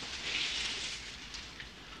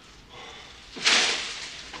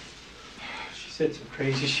 She said some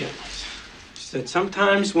crazy shit. She said,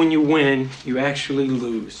 sometimes when you win, you actually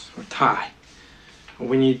lose or tie. Or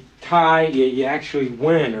when you tie, you actually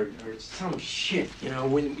win or some shit. You know,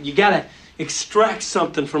 when you gotta extract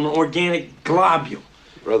something from an organic globule.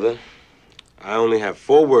 Brother, I only have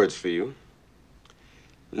 4 words for you.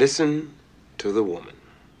 Listen to the woman.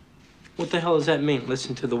 What the hell does that mean,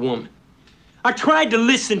 listen to the woman? I tried to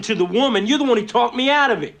listen to the woman. You're the one who talked me out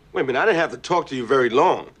of it. Wait a minute, I didn't have to talk to you very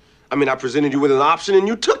long. I mean, I presented you with an option and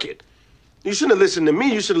you took it. You shouldn't have listened to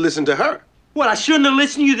me, you should have listened to her. What, I shouldn't have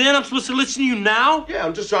listened to you then? I'm supposed to listen to you now? Yeah,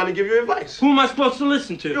 I'm just trying to give you advice. Who am I supposed to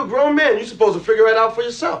listen to? You're a grown man. You're supposed to figure it out for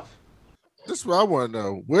yourself. This is what I want to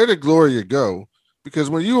know. Where did Gloria go? Because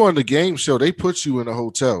when you were on the game show, they put you in a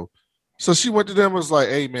hotel. So she went to them and was like,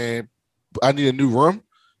 hey, man, I need a new room.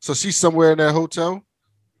 So she's somewhere in that hotel?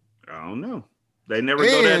 I don't know. They never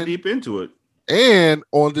go that deep into it. And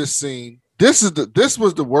on this scene, this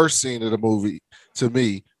was the worst scene of the movie to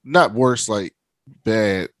me. Not worse like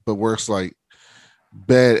bad, but worse like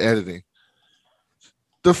bad editing.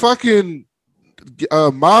 The fucking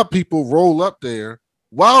mob people roll up there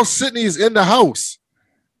while Sydney is in the house.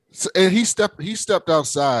 And he stepped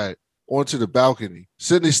outside onto the balcony.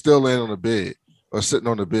 Sydney's still laying on the bed or sitting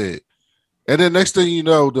on the bed. And then next thing you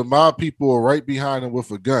know, the mob people are right behind him with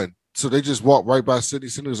a gun. So they just walk right by Sydney.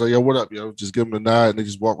 Sydney was like, yo, what up, yo? Just give him a nod and they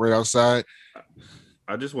just walk right outside.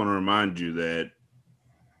 I just want to remind you that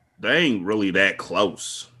they ain't really that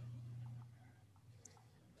close.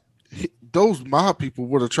 Those mob people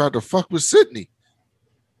would have tried to fuck with Sydney.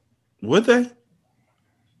 Would they?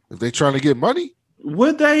 If they trying to get money?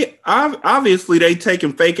 Would they? Obviously, they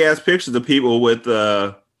taking fake ass pictures of people with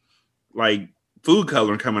like food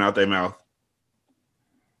coloring coming out their mouth.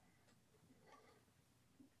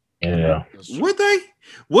 Yeah. Would they?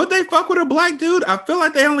 Would they fuck with a black dude? I feel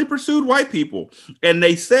like they only pursued white people. And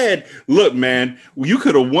they said, look, man, you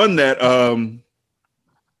could have won that.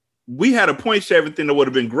 We had a point shaving thing that would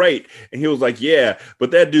have been great. And he was like, yeah,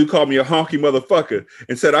 but that dude called me a honky motherfucker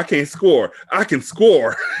and said, I can't score. I can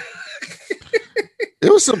score.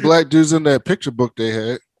 There was some black dudes in that picture book they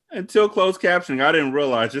had. Until closed captioning, I didn't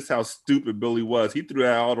realize just how stupid Billy was. He threw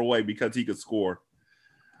that all the way because he could score.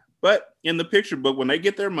 But in the picture book, when they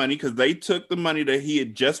get their money, because they took the money that he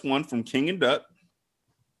had just won from King and Duck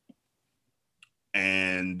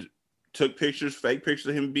and took pictures, fake pictures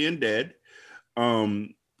of him being dead,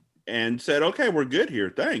 and said, okay, we're good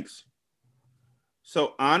here. Thanks.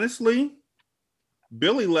 So honestly,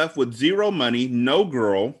 Billy left with zero money, no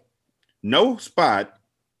girl, no spot.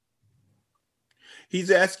 He's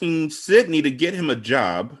asking Sydney to get him a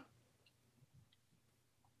job.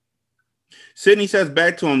 Sydney says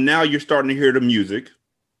back to him, now you're starting to hear the music.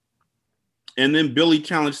 And then Billy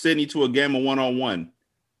challenged Sydney to a game of one-on-one.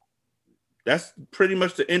 That's pretty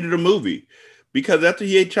much the end of the movie. Because after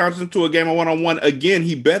he challenged him to a game of one-on-one, again,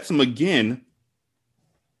 he bets him again.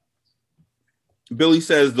 Billy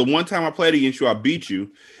says, the one time I played against you, I beat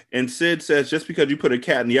you. And Sid says, just because you put a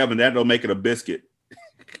cat in the oven, that don't make it a biscuit.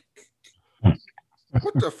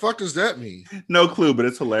 What the fuck does that mean? No clue, but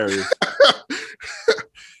it's hilarious.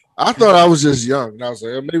 I thought I was just young. And I was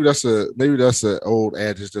like, maybe that's an old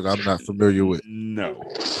adage that I'm not familiar with. No.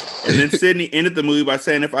 And then Sydney ended the movie by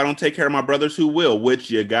saying, if I don't take care of my brothers, who will?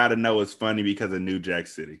 Which you gotta know is funny because of New Jack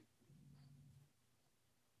City.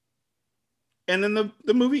 And then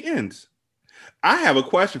the movie ends. I have a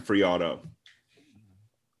question for y'all though.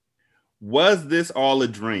 Was this all a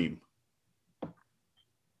dream?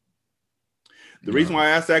 The reason why I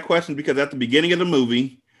asked that question is because at the beginning of the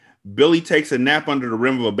movie, Billy takes a nap under the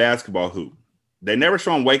rim of a basketball hoop. They never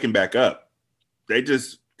show him waking back up. They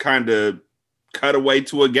just kind of cut away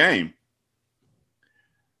to a game.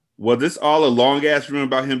 Was this all a long-ass dream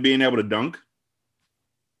about him being able to dunk?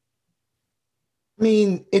 I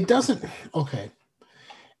mean, it doesn't... Okay.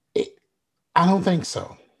 I don't think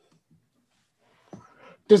so.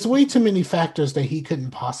 There's way too many factors that he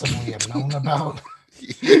couldn't possibly have known about.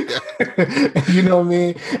 You know what I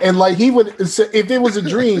mean? And like he would, if it was a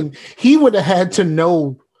dream, he would have had to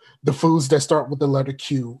know the foods that start with the letter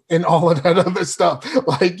Q and all of that other stuff.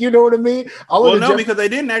 Like, you know what I mean? Because they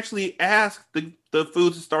didn't actually ask the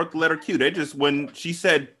foods to start with the letter Q. They just, when she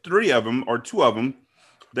said 3 of them or 2 of them,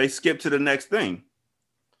 they skipped to the next thing.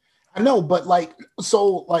 I know, but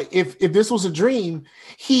if this was a dream,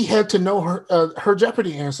 he had to know her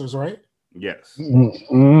Jeopardy answers, right? Yes.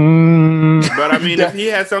 Mm-hmm. But I mean, if he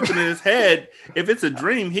has something in his head, if it's a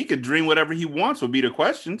dream, he could dream whatever he wants would be the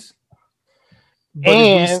questions.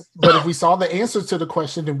 But if we saw the answers to the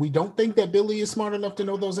question, then we don't think that Billy is smart enough to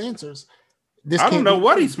know those answers. I don't know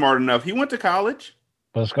what he's smart enough. He went to college.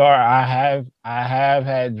 But Scar, I have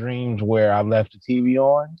had dreams where I left the TV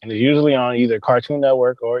on, and it's usually on either Cartoon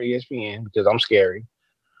Network or ESPN because I'm scary,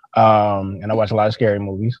 and I watch a lot of scary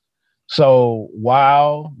movies. So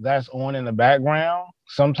while that's on in the background,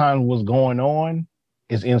 sometimes what's going on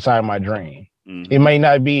is inside my dream. Mm-hmm. It may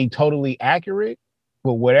not be totally accurate,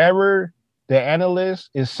 but whatever the analyst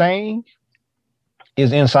is saying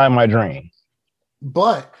is inside my dream.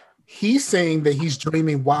 But he's saying that he's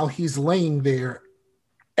dreaming while he's laying there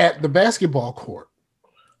at the basketball court.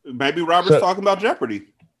 Maybe Robert's talking about Jeopardy.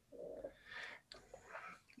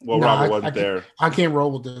 Well, no, Robert wasn't there. I can't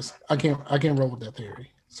roll with this. I can't roll with that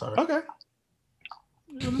theory. Sorry. Okay.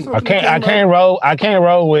 I can't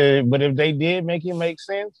roll with it, but if they did make it make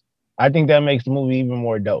sense, I think that makes the movie even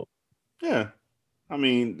more dope. Yeah. I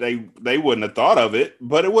mean, they wouldn't have thought of it,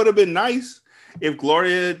 but it would have been nice if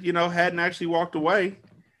Gloria, hadn't actually walked away.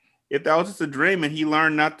 If that was just a dream and he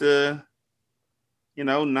learned not to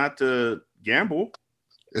gamble.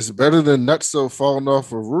 It's better than Nutso falling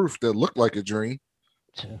off a roof that looked like a dream.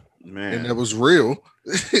 Man. And that was real.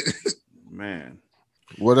 Man.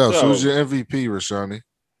 What else? Who's your MVP, Rashani?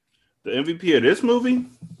 The MVP of this movie?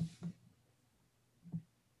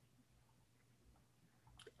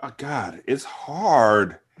 Oh, God, it's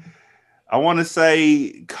hard. I want to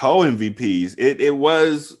say co-MVPs. It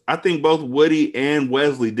was, I think both Woody and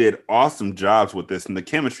Wesley did awesome jobs with this, and the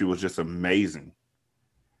chemistry was just amazing.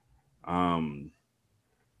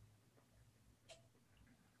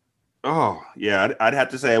 Oh, yeah, I'd have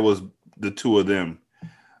to say it was the 2 of them.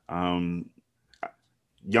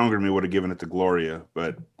 Younger than me would have given it to Gloria,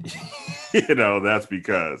 but, that's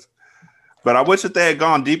because. But I wish that they had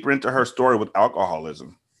gone deeper into her story with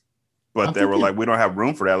alcoholism. But they were like, we don't have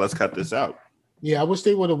room for that. Let's cut this out. Yeah, I wish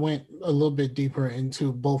they would have went a little bit deeper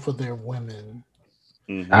into both of their women.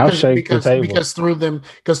 Mm-hmm. I'll shake the table. Because through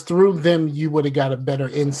them, you would have got a better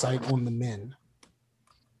insight on the men.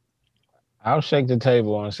 I'll shake the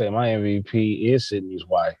table and say my MVP is Sydney's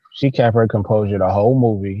wife. She kept her composure the whole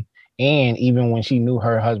movie. And even when she knew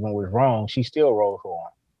her husband was wrong, she still rolled for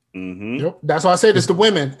him. Mm-hmm. Yep. That's why I said it's the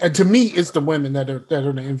women. And to me, it's the women that are the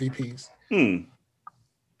MVPs.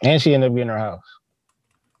 And she ended up getting her house.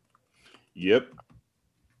 Yep.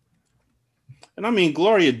 And I mean,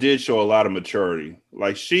 Gloria did show a lot of maturity.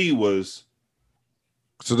 Like she was.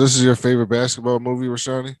 So this is your favorite basketball movie,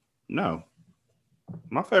 Rashani? No.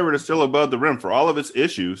 My favorite is still Above the Rim for all of its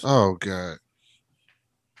issues. Oh, God.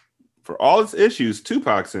 For all its issues,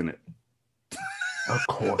 Tupac's in it. Of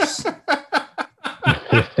course.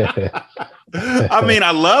 I mean,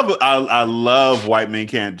 I love White Men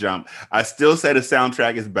Can't Jump. I still say the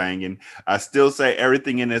soundtrack is banging. I still say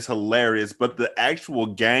everything in it is hilarious, but the actual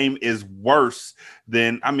game is worse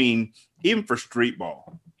than, I mean, even for street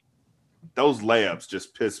ball. Those layups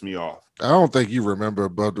just piss me off. I don't think you remember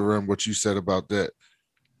above the rim what you said about that.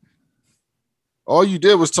 All you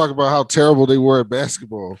did was talk about how terrible they were at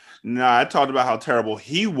basketball. Nah, I talked about how terrible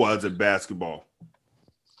he was at basketball.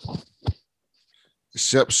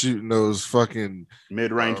 Shep shooting those fucking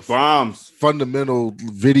mid-range bombs, fundamental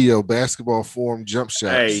video basketball form jump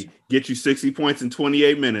shots. Hey, get you 60 points in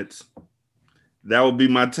 28 minutes. That would be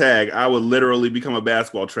my tag. I would literally become a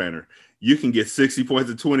basketball trainer. You can get 60 points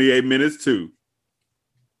in 28 minutes too.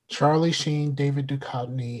 Charlie Sheen, David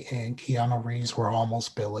Duchovny, and Keanu Reeves were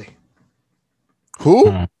almost Billy.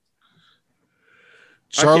 Who?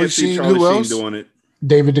 Charlie Sheen. Who else? Doing it.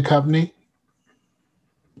 David Duchovny,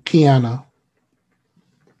 Keanu.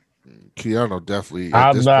 Keanu definitely.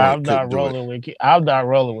 I'm not rolling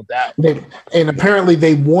with that. And apparently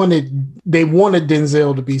they wanted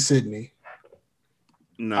Denzel to be Sydney.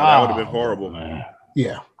 No, that would have been horrible. Man.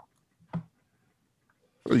 Yeah.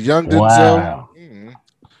 Young Denzel. Wow.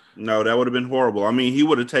 No, that would have been horrible. I mean, he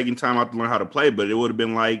would have taken time out to learn how to play, but it would have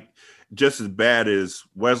been like just as bad as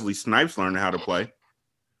Wesley Snipes learning how to play.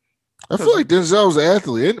 I feel like Denzel was an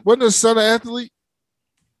athlete. Wasn't his son an athlete?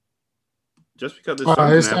 Just because his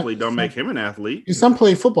son's an athlete don't make him an athlete. His son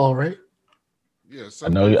played football, right? Yeah, I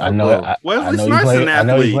know. Wesley Snipes is an athlete. I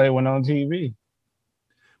know he played one on TV.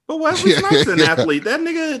 But Wesley Snipes is an athlete. That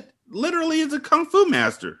nigga literally is a kung fu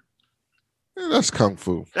master. Yeah, that's kung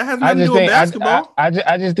fu. That has nothing to do with basketball. I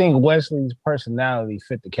just think Wesley's personality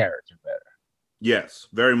fit the character better. Yes,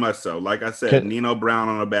 very much so. Like I said, Nino Brown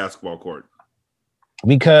on a basketball court.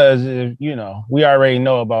 Because we already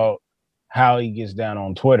know about how he gets down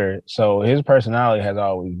on Twitter, so his personality has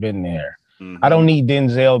always been there. Mm-hmm. I don't need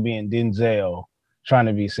Denzel being Denzel trying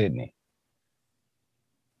to be Sydney.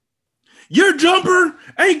 Your jumper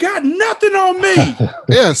ain't got nothing on me.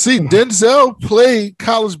 Yeah, see, Denzel played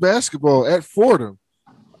college basketball at Fordham.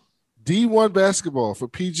 D1 basketball for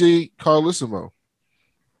PJ Carlissimo.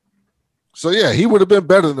 So, yeah, he would have been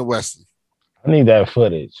better than Wesley. I need that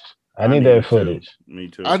footage. I need that footage. Me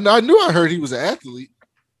too. I knew I heard he was an athlete.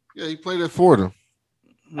 Yeah, he played at Fordham.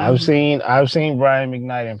 I've seen Brian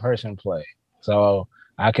McKnight in person play, so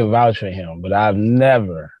I can vouch for him. But I've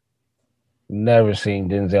never seen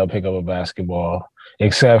Denzel pick up a basketball,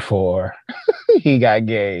 except for he got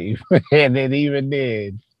game, and it even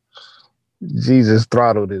did. Jesus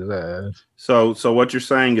throttled his ass. So what you're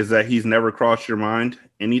saying is that he's never crossed your mind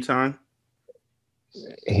anytime?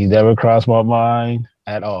 He never crossed my mind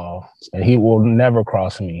at all, and he will never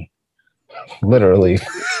cross me. Literally.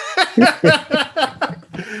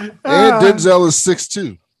 And Denzel is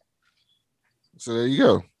 6'2". So there you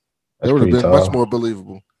go. That would have been much more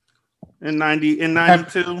believable. In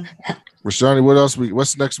 92. Rashani, what else?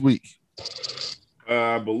 What's next week?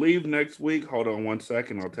 I believe next week. Hold on 1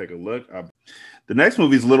 second. I'll take a look. The next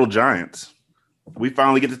movie is Little Giants. We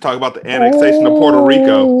finally get to talk about the annexation of Puerto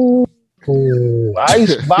Rico.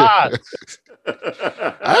 Icebox.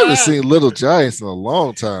 I haven't seen Little Giants in a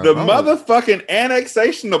long time. The motherfucking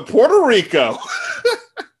annexation of Puerto Rico.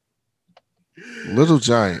 Little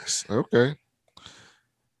Giants. Okay.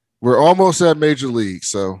 We're almost at Major League,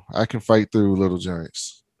 so I can fight through Little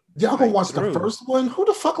Giants. Y'all gonna watch the first one? Who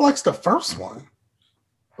the fuck likes the first one?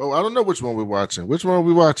 Oh, I don't know which one we're watching. Which one are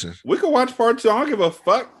we watching? We can watch part 2. I don't give a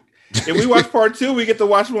fuck. If we watch part 2, we get to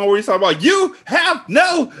watch one where he's talking about you have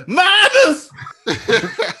no manners.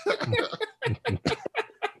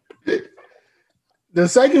 The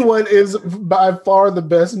second one is by far the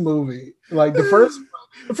best movie. Like the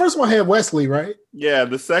first one had Wesley, right? Yeah,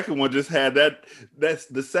 the second one just had that. That's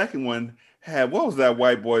the second one had, what was that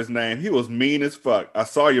white boy's name? He was mean as fuck. I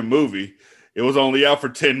saw your movie. It was only out for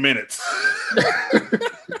 10 minutes.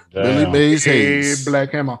 Billy Mays Hayes. Hey,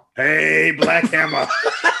 Black Hammer. Hey, Black Hammer.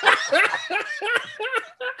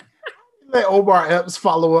 Let Omar Epps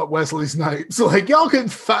follow up Wesley Snipes. Like, y'all couldn't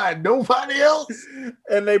find nobody else.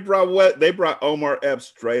 And they brought Omar Epps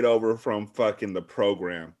straight over from fucking The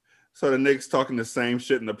Program. So the nigga's talking the same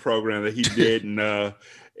shit in The Program that he did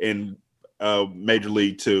in Major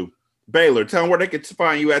League 2. Baylor, tell them where they can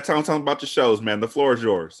find you at. Tell them about your shows, man. The floor is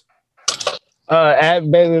yours. At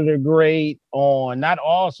Baylor the Great on not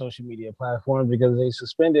all social media platforms because they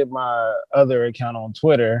suspended my other account on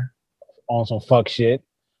Twitter on some fuck shit.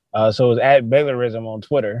 So it's at Baylorism on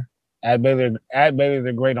Twitter. At Baylor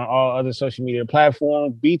the Great on all other social media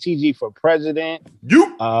platforms. BTG for President.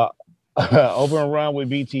 You. Open Run with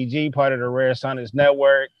BTG, part of the Rare Sonnets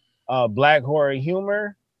Network. Black Horror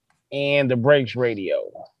Humor, and The Breaks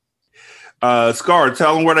Radio. Scar,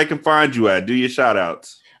 tell them where they can find you at. Do your shout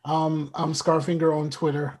outs. I'm Scarfinger on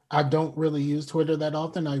Twitter. I don't really use Twitter that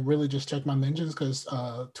often. I really just check my mentions because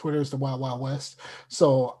Twitter is the Wild Wild West.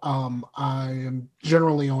 So I am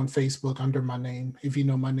generally on Facebook under my name. If you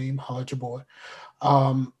know my name, holla at your boy.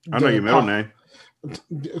 I know your middle name.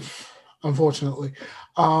 Unfortunately.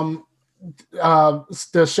 The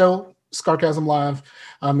show, Scarcasm Live.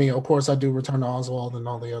 I mean, of course, I do Return to Oswald and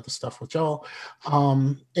all the other stuff with y'all.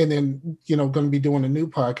 And then, going to be doing a new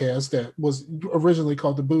podcast that was originally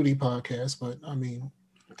called the Booty Podcast. But I mean,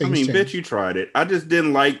 bitch, you tried it. I just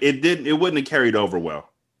didn't like it. It wouldn't have carried over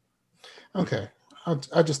well. Okay,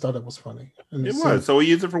 I just thought it was funny. And it was. So we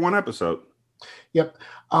used it for one episode. Yep.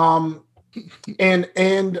 And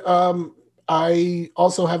I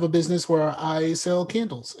also have a business where I sell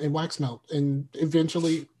candles and wax melt and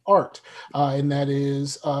eventually art. And that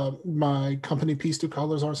is my company, Peace Through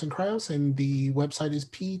Colors, Arts and Crafts. And the website is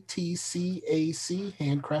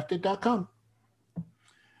ptcachandcrafted.com.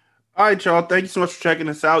 All right, y'all. Thank you so much for checking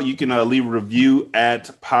us out. You can leave a review at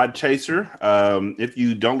Podchaser. If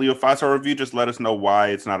you don't leave a 5-star review, just let us know why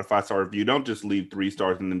it's not a 5-star review. Don't just leave 3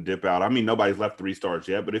 stars and then dip out. I mean, nobody's left 3 stars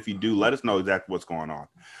yet, but if you do, let us know exactly what's going on.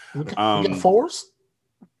 We get 4s?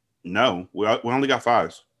 No, we only got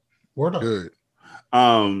 5s. Word up. Good.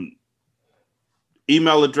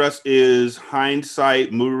 Email address is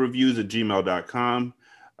hindsightmoviereviews@gmail.com.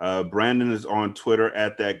 Brandon is on Twitter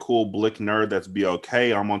at that cool blick nerd. That's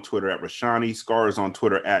BLK. I'm on Twitter at Rashani. Scar is on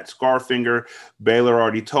Twitter at Scarfinger. Baylor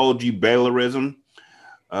already told you Baylorism.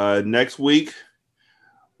 Next week,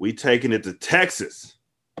 we taking it to Texas.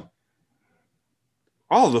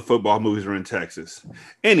 All of the football movies are in Texas.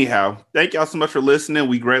 Anyhow, thank y'all so much for listening.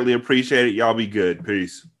 We greatly appreciate it. Y'all be good.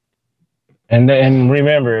 Peace. And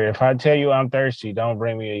remember, if I tell you I'm thirsty, don't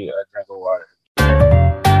bring me a drink of water.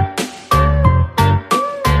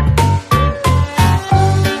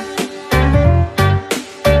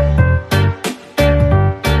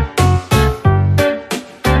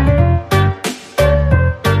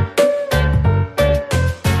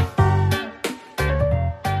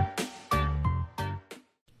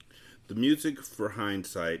 The music for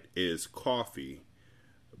Hindsight is Coffee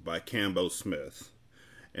by Cambo Smith,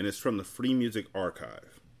 and it's from the Free Music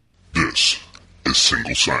Archive. This is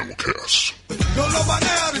Single Simulcast.